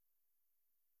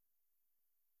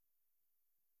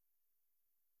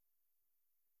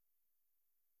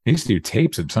 They used to do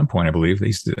tapes at some point, I believe.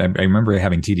 I remember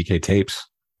having TDK tapes.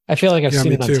 I feel like I've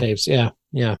seen it on tapes. Yeah.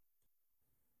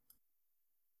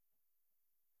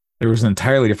 There was an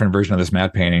entirely different version of this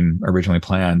matte painting originally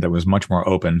planned that was much more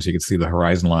open, so you could see the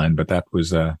horizon line, but that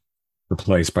was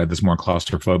replaced by this more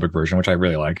claustrophobic version, which I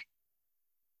really like.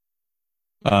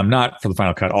 Not for the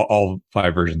final cut. All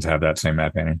 5 versions have that same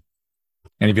matte painting.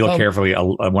 And if you look carefully,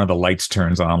 one of the lights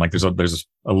turns on. Like there's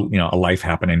a life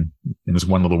happening in this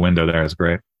one little window there. It's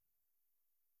great.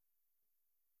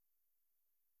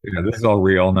 Yeah, this is all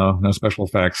real. No special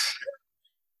effects.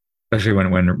 Especially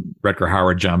when Rutger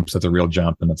Hauer jumps, that's a real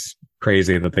jump, and it's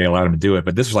crazy that they allowed him to do it.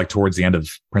 But this was like towards the end of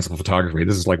principal photography.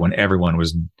 This is like when everyone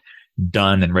was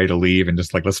done and ready to leave, and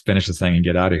just like, let's finish this thing and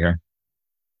get out of here.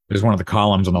 There's one of the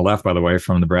columns on the left, by the way,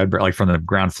 from the Bradbury, like from the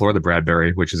ground floor of the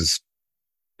Bradbury, which is,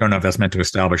 I don't know if that's meant to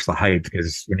establish the height,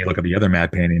 because when you look at the other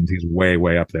matte paintings, he's way,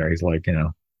 way up there. He's like,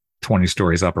 20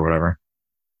 stories up or whatever.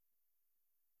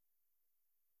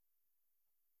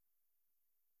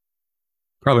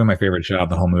 Probably my favorite shot of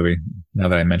the whole movie, now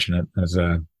that I mention it, as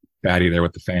Batty there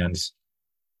with the fans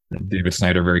that David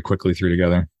Snyder very quickly threw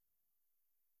together.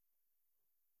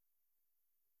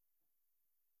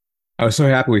 I was so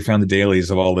happy we found the dailies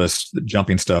of all this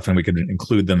jumping stuff, and we could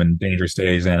include them in Dangerous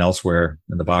Days and elsewhere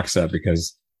in the box set,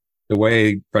 because the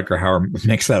way Rutger Hauer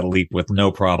makes that leap with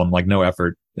no problem, like no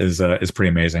effort, is pretty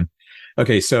amazing.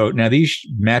 Okay, so now these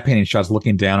matte painting shots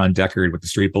looking down on Deckard with the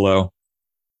street below.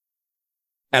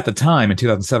 At the time, in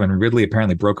 2007, Ridley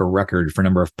apparently broke a record for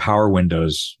number of power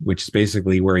windows, which is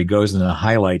basically where he goes and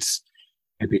highlights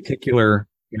a particular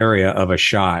area of a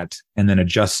shot and then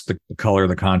adjusts the color,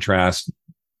 the contrast,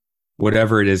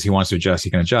 whatever it is he wants to adjust, he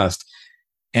can adjust.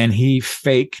 And he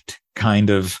faked kind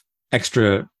of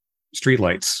extra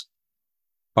streetlights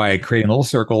by creating little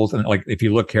circles. And like, if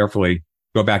you look carefully,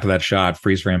 go back to that shot,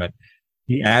 freeze frame it.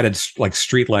 He added like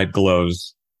streetlight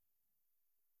glows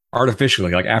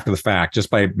artificially, like after the fact, just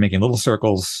by making little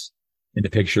circles in the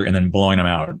picture and then blowing them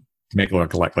out to make it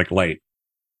look like light.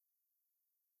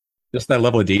 Just that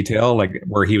level of detail, like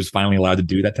where he was finally allowed to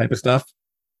do that type of stuff,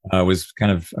 was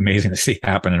kind of amazing to see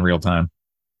happen in real time.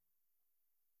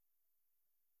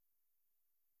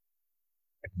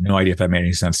 I have no idea if that made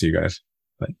any sense to you guys,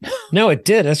 but no, it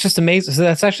did. That's just amazing. So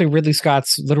that's actually Ridley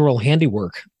Scott's literal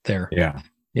handiwork there.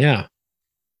 Yeah.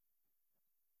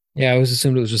 I always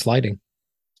assumed it was just lighting.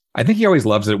 I think he always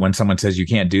loves it when someone says you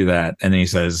can't do that, and then he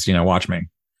says, watch me.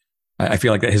 I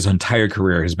feel like that his entire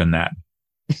career has been that.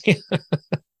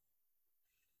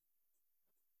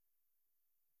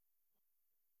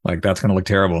 Like, that's going to look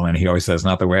terrible. And he always says,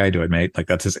 not the way I do it, mate. Like,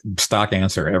 that's his stock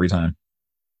answer every time.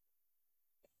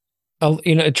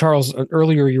 Charles,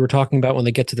 earlier you were talking about when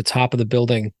they get to the top of the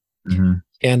building. Mm-hmm.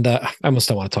 And I almost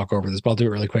don't want to talk over this, but I'll do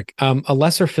it really quick. A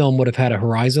lesser film would have had a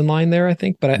horizon line there, I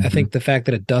think. But I think the fact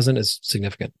that it doesn't is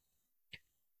significant.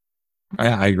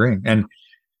 I agree. And,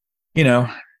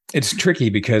 it's tricky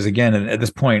because, again, at this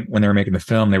point, when they were making the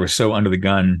film, they were so under the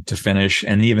gun to finish.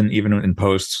 And even in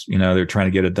post, they're trying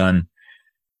to get it done.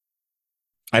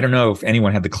 I don't know if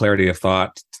anyone had the clarity of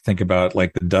thought to think about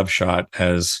like the dove shot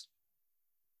as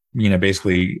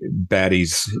basically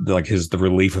Batty's like the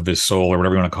relief of his soul or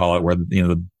whatever you want to call it, where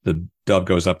the dove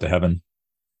goes up to heaven,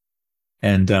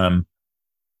 and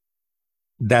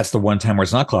that's the one time where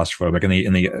it's not claustrophobic.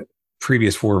 In the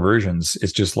previous 4 versions,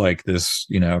 it's just like this,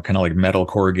 kind of like metal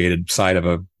corrugated side of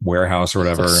a warehouse or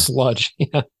whatever, sludge.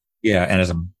 Yeah, and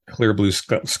it's a clear blue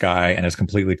sky, and it's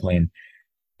completely clean.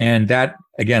 And that,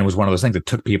 again, was one of those things that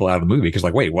took people out of the movie because,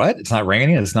 like, wait, what? It's not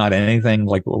raining. It's not anything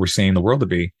like what we're seeing the world to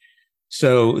be.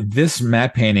 So this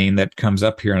matte painting that comes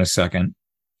up here in a second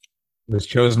was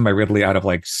chosen by Ridley out of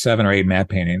like 7 or 8 matte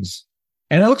paintings.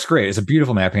 And it looks great. It's a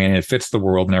beautiful matte painting. It fits the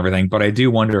world and everything. But I do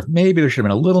wonder if maybe there should have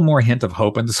been a little more hint of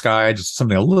hope in the sky, just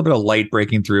something, a little bit of light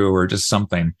breaking through or just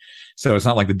something. So it's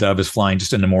not like the dove is flying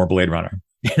just into more Blade Runner.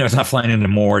 It's not flying into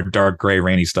more dark, gray,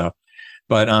 rainy stuff.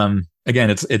 But again,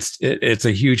 it's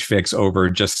a huge fix over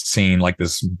just seeing like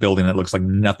this building that looks like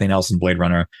nothing else in Blade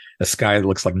Runner, a sky that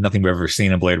looks like nothing we've ever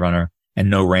seen in Blade Runner, and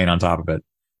no rain on top of it.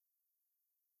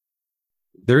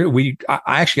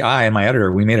 I and my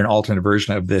editor, we made an alternate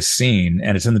version of this scene,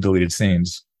 and it's in the deleted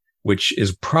scenes, which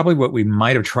is probably what we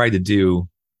might have tried to do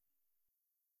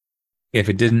if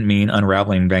it didn't mean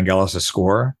unraveling Vangelis'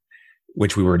 score,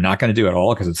 which we were not going to do at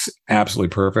all because it's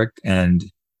absolutely perfect. And,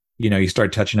 you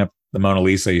start touching up the Mona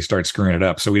Lisa, you start screwing it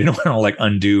up. So we didn't want to like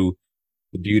undo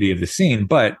the beauty of the scene.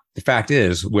 But the fact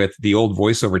is, with the old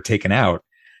voiceover taken out,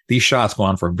 these shots go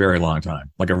on for a very long time,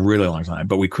 like a really long time,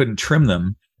 but we couldn't trim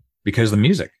them because of the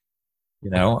music,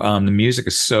 the music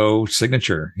is so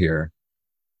signature here.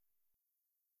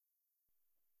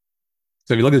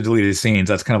 So if you look at the deleted scenes,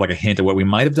 that's kind of like a hint of what we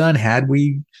might have done had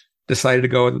we decided to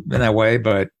go in that way.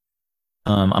 But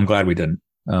I'm glad we didn't.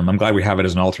 I'm glad we have it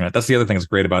as an alternate. That's the other thing that's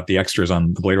great about the extras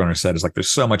on the Blade Runner set is like there's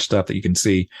so much stuff that you can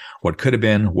see what could have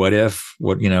been, what if,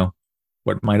 what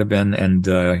might have been, and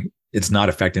it's not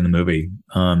affecting the movie.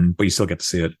 But you still get to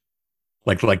see it.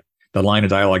 Like the line of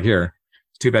dialogue here.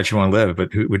 Too bad you want to live,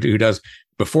 but who does?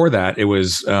 Before that, it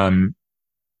was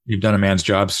you've done a man's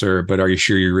job, sir, but are you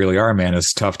sure you really are a man?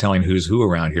 It's tough telling who's who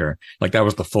around here. Like that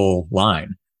was the full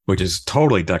line, which is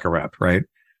totally Decca rep, right?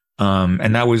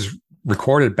 And that was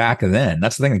recorded back then.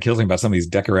 That's the thing that kills me about some of these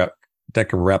Decca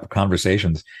rep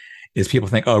conversations is people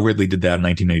think, oh, Ridley did that in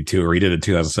 1982 or he did it in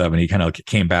 2007. He kind of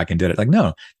came back and did it. Like,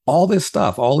 no, all this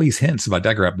stuff, all these hints about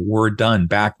Decca rep were done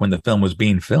back when the film was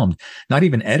being filmed, not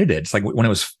even edited. It's like when it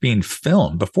was being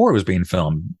filmed, before it was being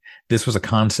filmed, this was a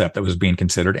concept that was being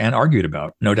considered and argued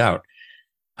about, no doubt.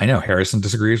 I know Harrison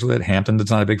disagrees with it. Hampton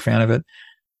is not a big fan of it.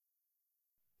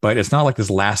 But it's not like this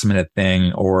last minute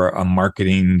thing or a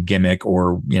marketing gimmick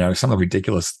or, some of the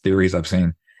ridiculous theories I've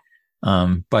seen.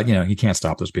 But, you can't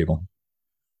stop those people.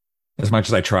 As much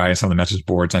as I try some of the message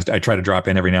boards, I try to drop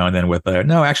in every now and then with,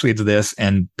 no, actually it's this.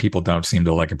 And people don't seem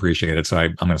to like appreciate it. So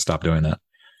I'm going to stop doing that.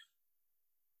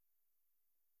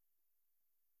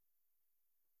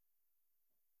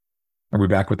 Are we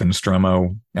back with the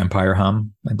Nostromo Empire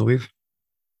hum, I believe?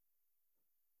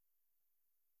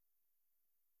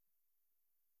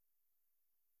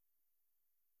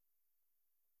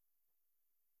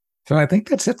 So I think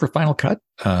that's it for Final Cut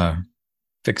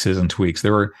fixes and tweaks.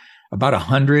 There were about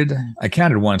 100. I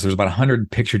counted once. There's about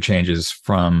 100 picture changes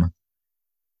from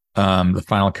the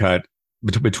Final Cut.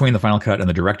 Between the Final Cut and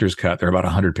the director's cut, there are about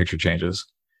 100 picture changes.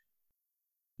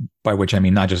 By which I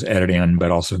mean not just editing,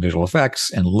 but also visual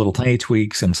effects and little tiny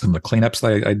tweaks and some of the cleanups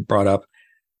that I brought up.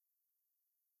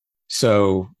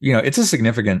 So, it's a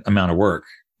significant amount of work.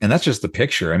 And that's just the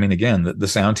picture. I mean, again, the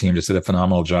sound team just did a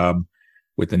phenomenal job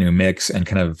with the new mix and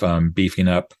kind of beefing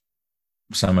up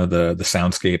some of the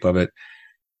soundscape of it.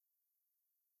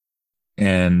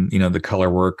 And, the color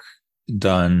work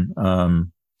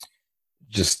done,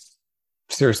 just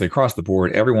seriously across the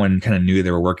board, everyone kind of knew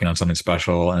they were working on something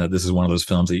special. And this is one of those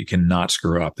films that you cannot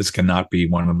screw up. This cannot be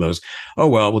one of those, oh,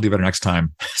 well, we'll do better next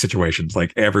time situations.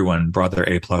 Like everyone brought their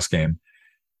A+ game.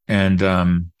 And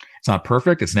it's not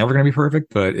perfect. It's never going to be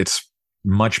perfect, but it's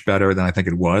much better than I think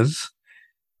it was.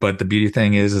 But the beauty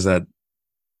thing is that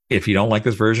if you don't like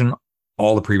this version,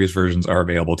 all the previous versions are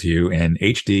available to you in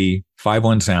HD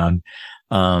 5.1 sound.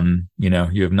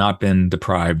 You have not been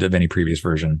deprived of any previous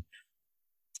version.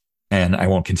 And I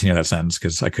won't continue that sentence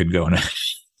because I could go in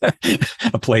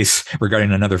a place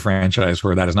regarding another franchise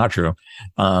where that is not true.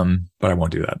 But I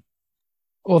won't do that.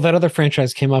 Well, that other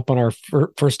franchise came up on our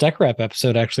first Decca Rep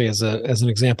episode, actually, as an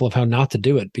example of how not to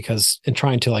do it, because in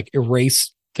trying to like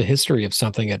erase the history of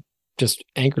something, it just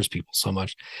anchors people so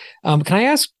much. Can I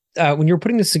ask, when you were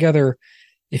putting this together,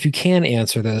 if you can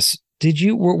answer this,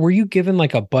 were you given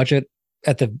like a budget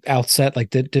at the outset?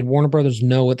 Like, did Warner Brothers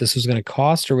know what this was going to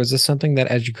cost, or was this something that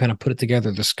as you kind of put it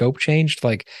together, the scope changed?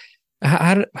 Like,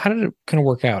 how did it kind of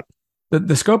work out?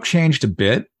 The scope changed a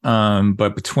bit,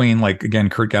 but between like again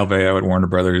Kurt Galvao at Warner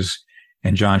Brothers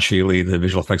and John Shealy, the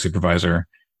visual effects supervisor,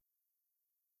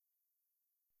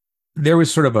 there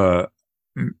was sort of a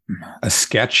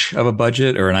sketch of a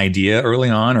budget or an idea early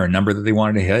on, or a number that they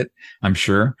wanted to hit. I'm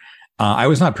sure. I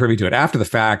was not privy to it. After the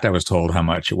fact, I was told how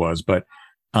much it was, but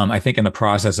I think in the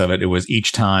process of it, it was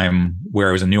each time where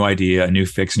it was a new idea, a new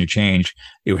fix, a new change,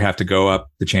 it would have to go up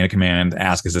the chain of command,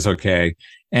 ask, is this okay?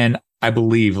 And I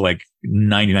believe like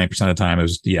 99% of the time it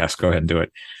was, yes, go ahead and do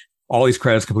it. All these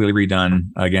credits completely redone,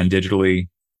 again, digitally.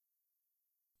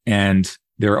 And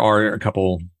there are a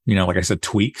couple, like I said,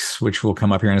 tweaks, which will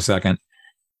come up here in a second.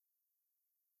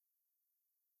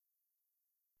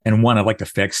 And one I'd like to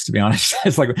fix, to be honest.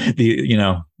 It's like the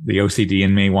OCD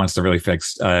in me wants to really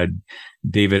fix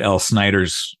David L.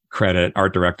 Snyder's credit,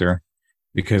 art director,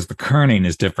 because the kerning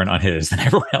is different on his than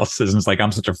everyone else's. And it's like,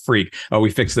 I'm such a freak. Oh,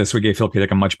 we fixed this. We gave Phil K. Dick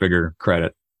a much bigger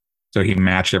credit. So he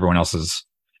matched everyone else's,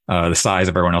 the size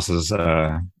of everyone else's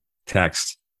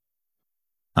text.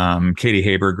 Katie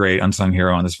Haber, great unsung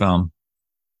hero on this film.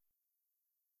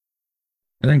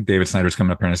 I think David Snyder's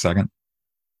coming up here in a second.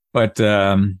 But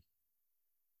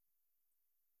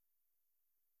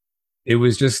it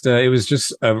was just a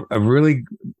really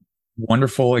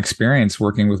wonderful experience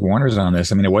working with Warner's on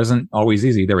this. I mean, it wasn't always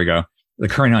easy. There we go. The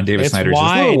kerning on David Snyder's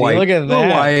wide. Just a little wide. Look at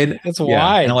that. Wide. It's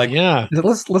wide. And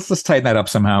let's tighten that up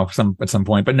somehow, at some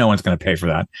point. But no one's going to pay for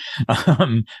that.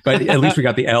 But at least we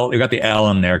got the L. We got the L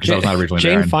in there because that was not originally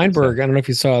Jane there. Feinberg. I don't know if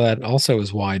you saw that. Also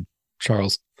is wide.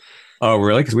 Charles. Oh,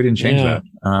 really? Because we didn't change that.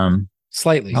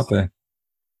 Slightly.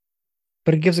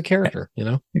 But it gives a character.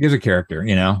 It gives a character.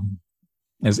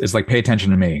 It's like, pay attention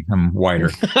to me. I'm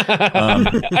wider.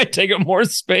 I take up more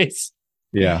space.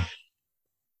 Yeah.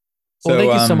 Well,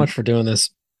 thank you so much for doing this.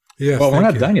 Yeah. Well, we're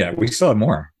not done yet. We still have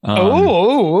more.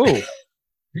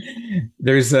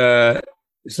 There's so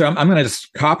I'm going to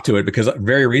just cop to it because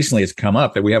very recently it's come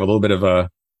up that we have a little bit of a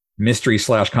mystery /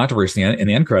 controversy in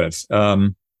the end credits.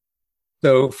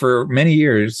 So for many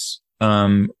years,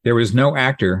 there was no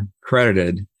actor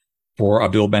credited for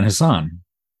Abdul Ben Hassan.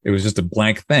 It was just a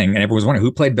blank thing. And everyone was wondering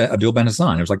who played Abdul Ben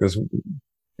Hassan. It was like this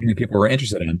thing that people were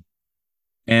interested in.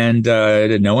 And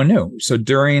no one knew. So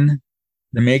during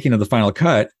the making of the final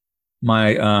cut,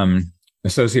 my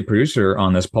associate producer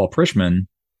on this, Paul Prishman,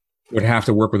 would have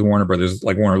to work with Warner Brothers,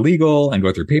 like Warner Legal, and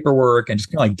go through paperwork and just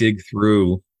kind of like dig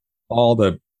through all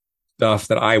the stuff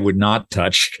that I would not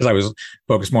touch because I was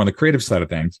focused more on the creative side of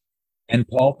things. And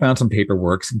Paul found some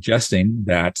paperwork suggesting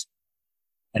that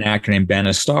an actor named Ben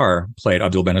Astar played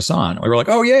Abdul Ben Hassan. We were like,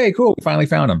 oh, yay, cool. We finally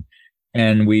found him.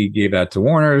 And we gave that to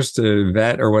Warner's to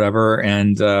vet or whatever.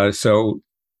 And so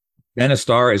Ben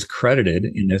Astar is credited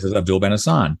in this as Abdul Ben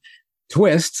Hassan.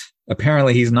 Twist,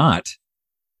 apparently he's not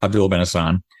Abdul Ben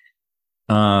Hassan.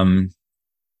 I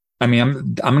mean,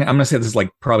 I'm going to say this is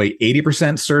like probably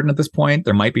 80% certain at this point.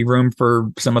 There might be room for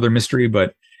some other mystery,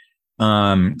 but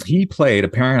he played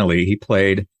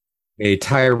a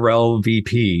Tyrell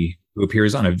VP who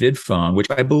appears on a vid phone, which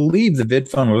I believe the vid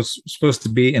phone was supposed to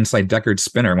be inside Deckard's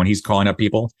spinner when he's calling up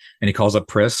people and he calls up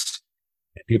Pris.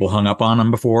 People hung up on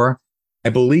him before. I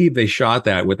believe they shot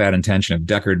that with that intention of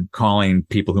Deckard calling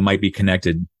people who might be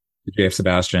connected to J.F.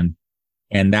 Sebastian.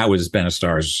 And that was Ben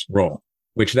Astar's role,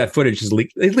 which that footage is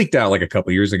leaked out like a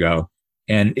couple of years ago.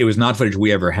 And it was not footage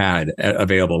we ever had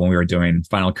available when we were doing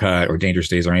Final Cut or Dangerous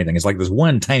Days or anything. It's like this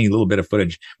one tiny little bit of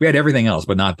footage. We had everything else,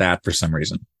 but not that for some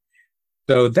reason.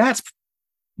 So that's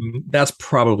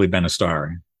probably Ben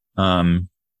Astar.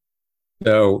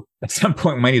 So at some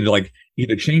point we might need to like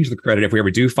either change the credit if we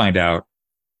ever do find out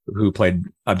who played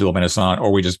Abdul Ben Hassan,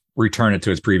 or we just return it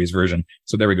to its previous version.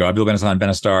 So there we go. Abdul Ben Hassan, Ben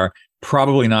Astar,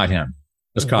 probably not him.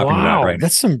 Just copying that right.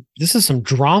 This is some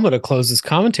drama to close this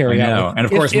commentary out. And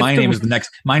of course, my name is the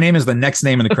next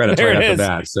name in the credits right after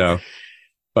that. So,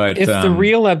 but if the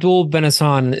real Abdul Ben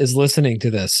Hassan is listening to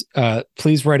this,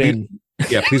 please write in.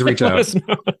 Yeah, please reach out.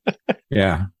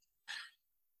 Yeah.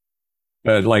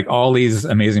 But like all these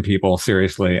amazing people,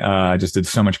 seriously, just did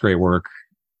so much great work.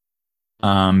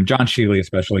 John Shealy,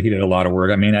 especially, he did a lot of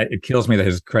work. I mean, it kills me that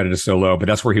his credit is so low, but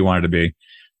that's where he wanted to be.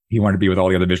 He wanted to be with all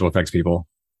the other visual effects people.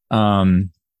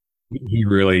 He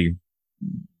really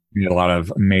made a lot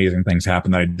of amazing things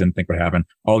happen that I didn't think would happen.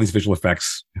 All these visual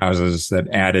effects houses that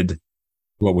added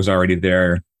what was already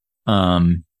there,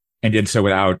 and did so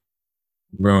without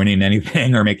ruining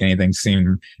anything or making anything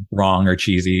seem wrong or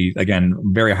cheesy. Again,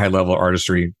 very high level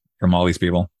artistry from all these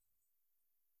people.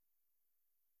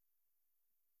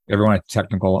 Everyone at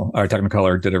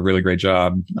Technicolor did a really great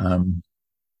job.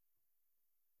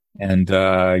 And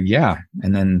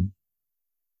then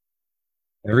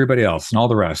everybody else and all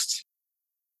the rest.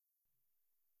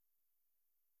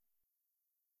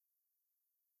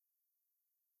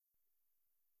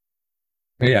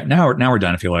 Yeah, now we're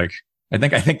done. If you like, I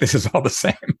think this is all the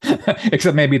same,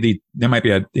 except maybe there might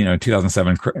be a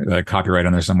 2007 copyright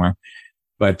on there somewhere.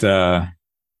 But yeah,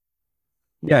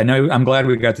 no, I'm glad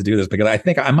we got to do this because I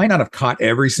think I might not have caught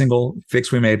every single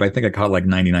fix we made, but I think I caught like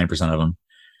 99% of them.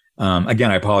 Again,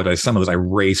 I apologize. Some of those I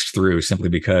raced through simply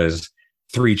because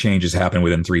 3 changes happened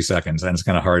within 3 seconds, and it's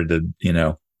kind of hard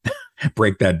to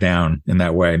break that down in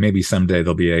that way. Maybe someday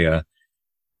there'll be a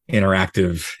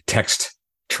interactive text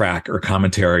track or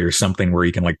commentary or something where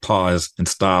you can like pause and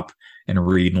stop and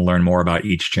read and learn more about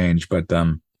each change. But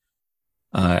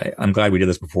I'm glad we did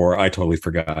this before. I totally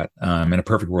forgot. In a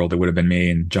perfect world, it would have been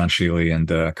me and John Shealy and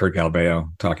Kurt Galbeo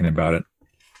talking about it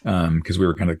because we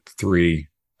were kind of 3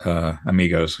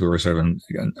 amigos who were sort of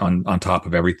on top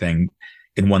of everything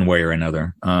in one way or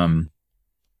another.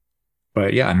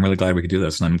 But yeah, I'm really glad we could do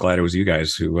this, and I'm glad it was you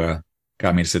guys who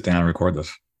got me to sit down and record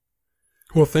this.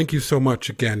 Well, thank you so much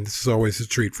again. This is always a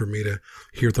treat for me to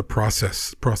hear the process.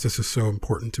 The process is so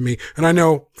important to me. And I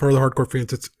know for the hardcore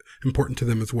fans, it's important to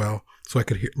them as well. So I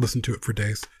could listen to it for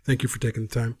days. Thank you for taking the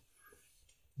time.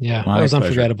 Yeah, that was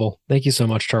unforgettable. Thank you so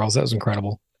much, Charles. That was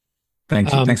incredible.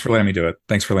 Thank you. Thanks for letting me do it.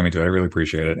 I really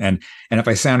appreciate it. And if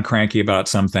I sound cranky about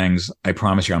some things, I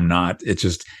promise you I'm not.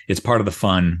 It's part of the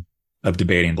fun of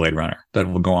debating Blade Runner that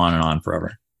will go on and on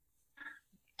forever.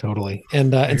 Totally.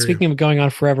 And speaking of going on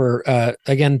forever,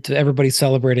 again, to everybody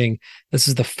celebrating, this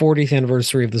is the 40th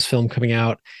anniversary of this film coming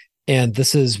out. And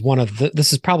this is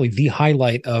this is probably the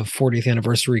highlight of 40th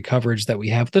anniversary coverage that we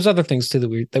have. There's other things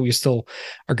too that we still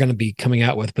are going to be coming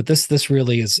out with, but this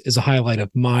really is a highlight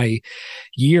of my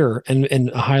year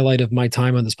and a highlight of my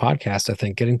time on this podcast. I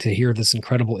think getting to hear this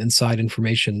incredible inside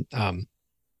information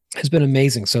has been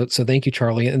amazing. So thank you,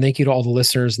 Charlie, and thank you to all the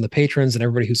listeners and the patrons and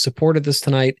everybody who supported this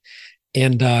tonight.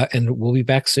 And we'll be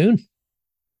back soon.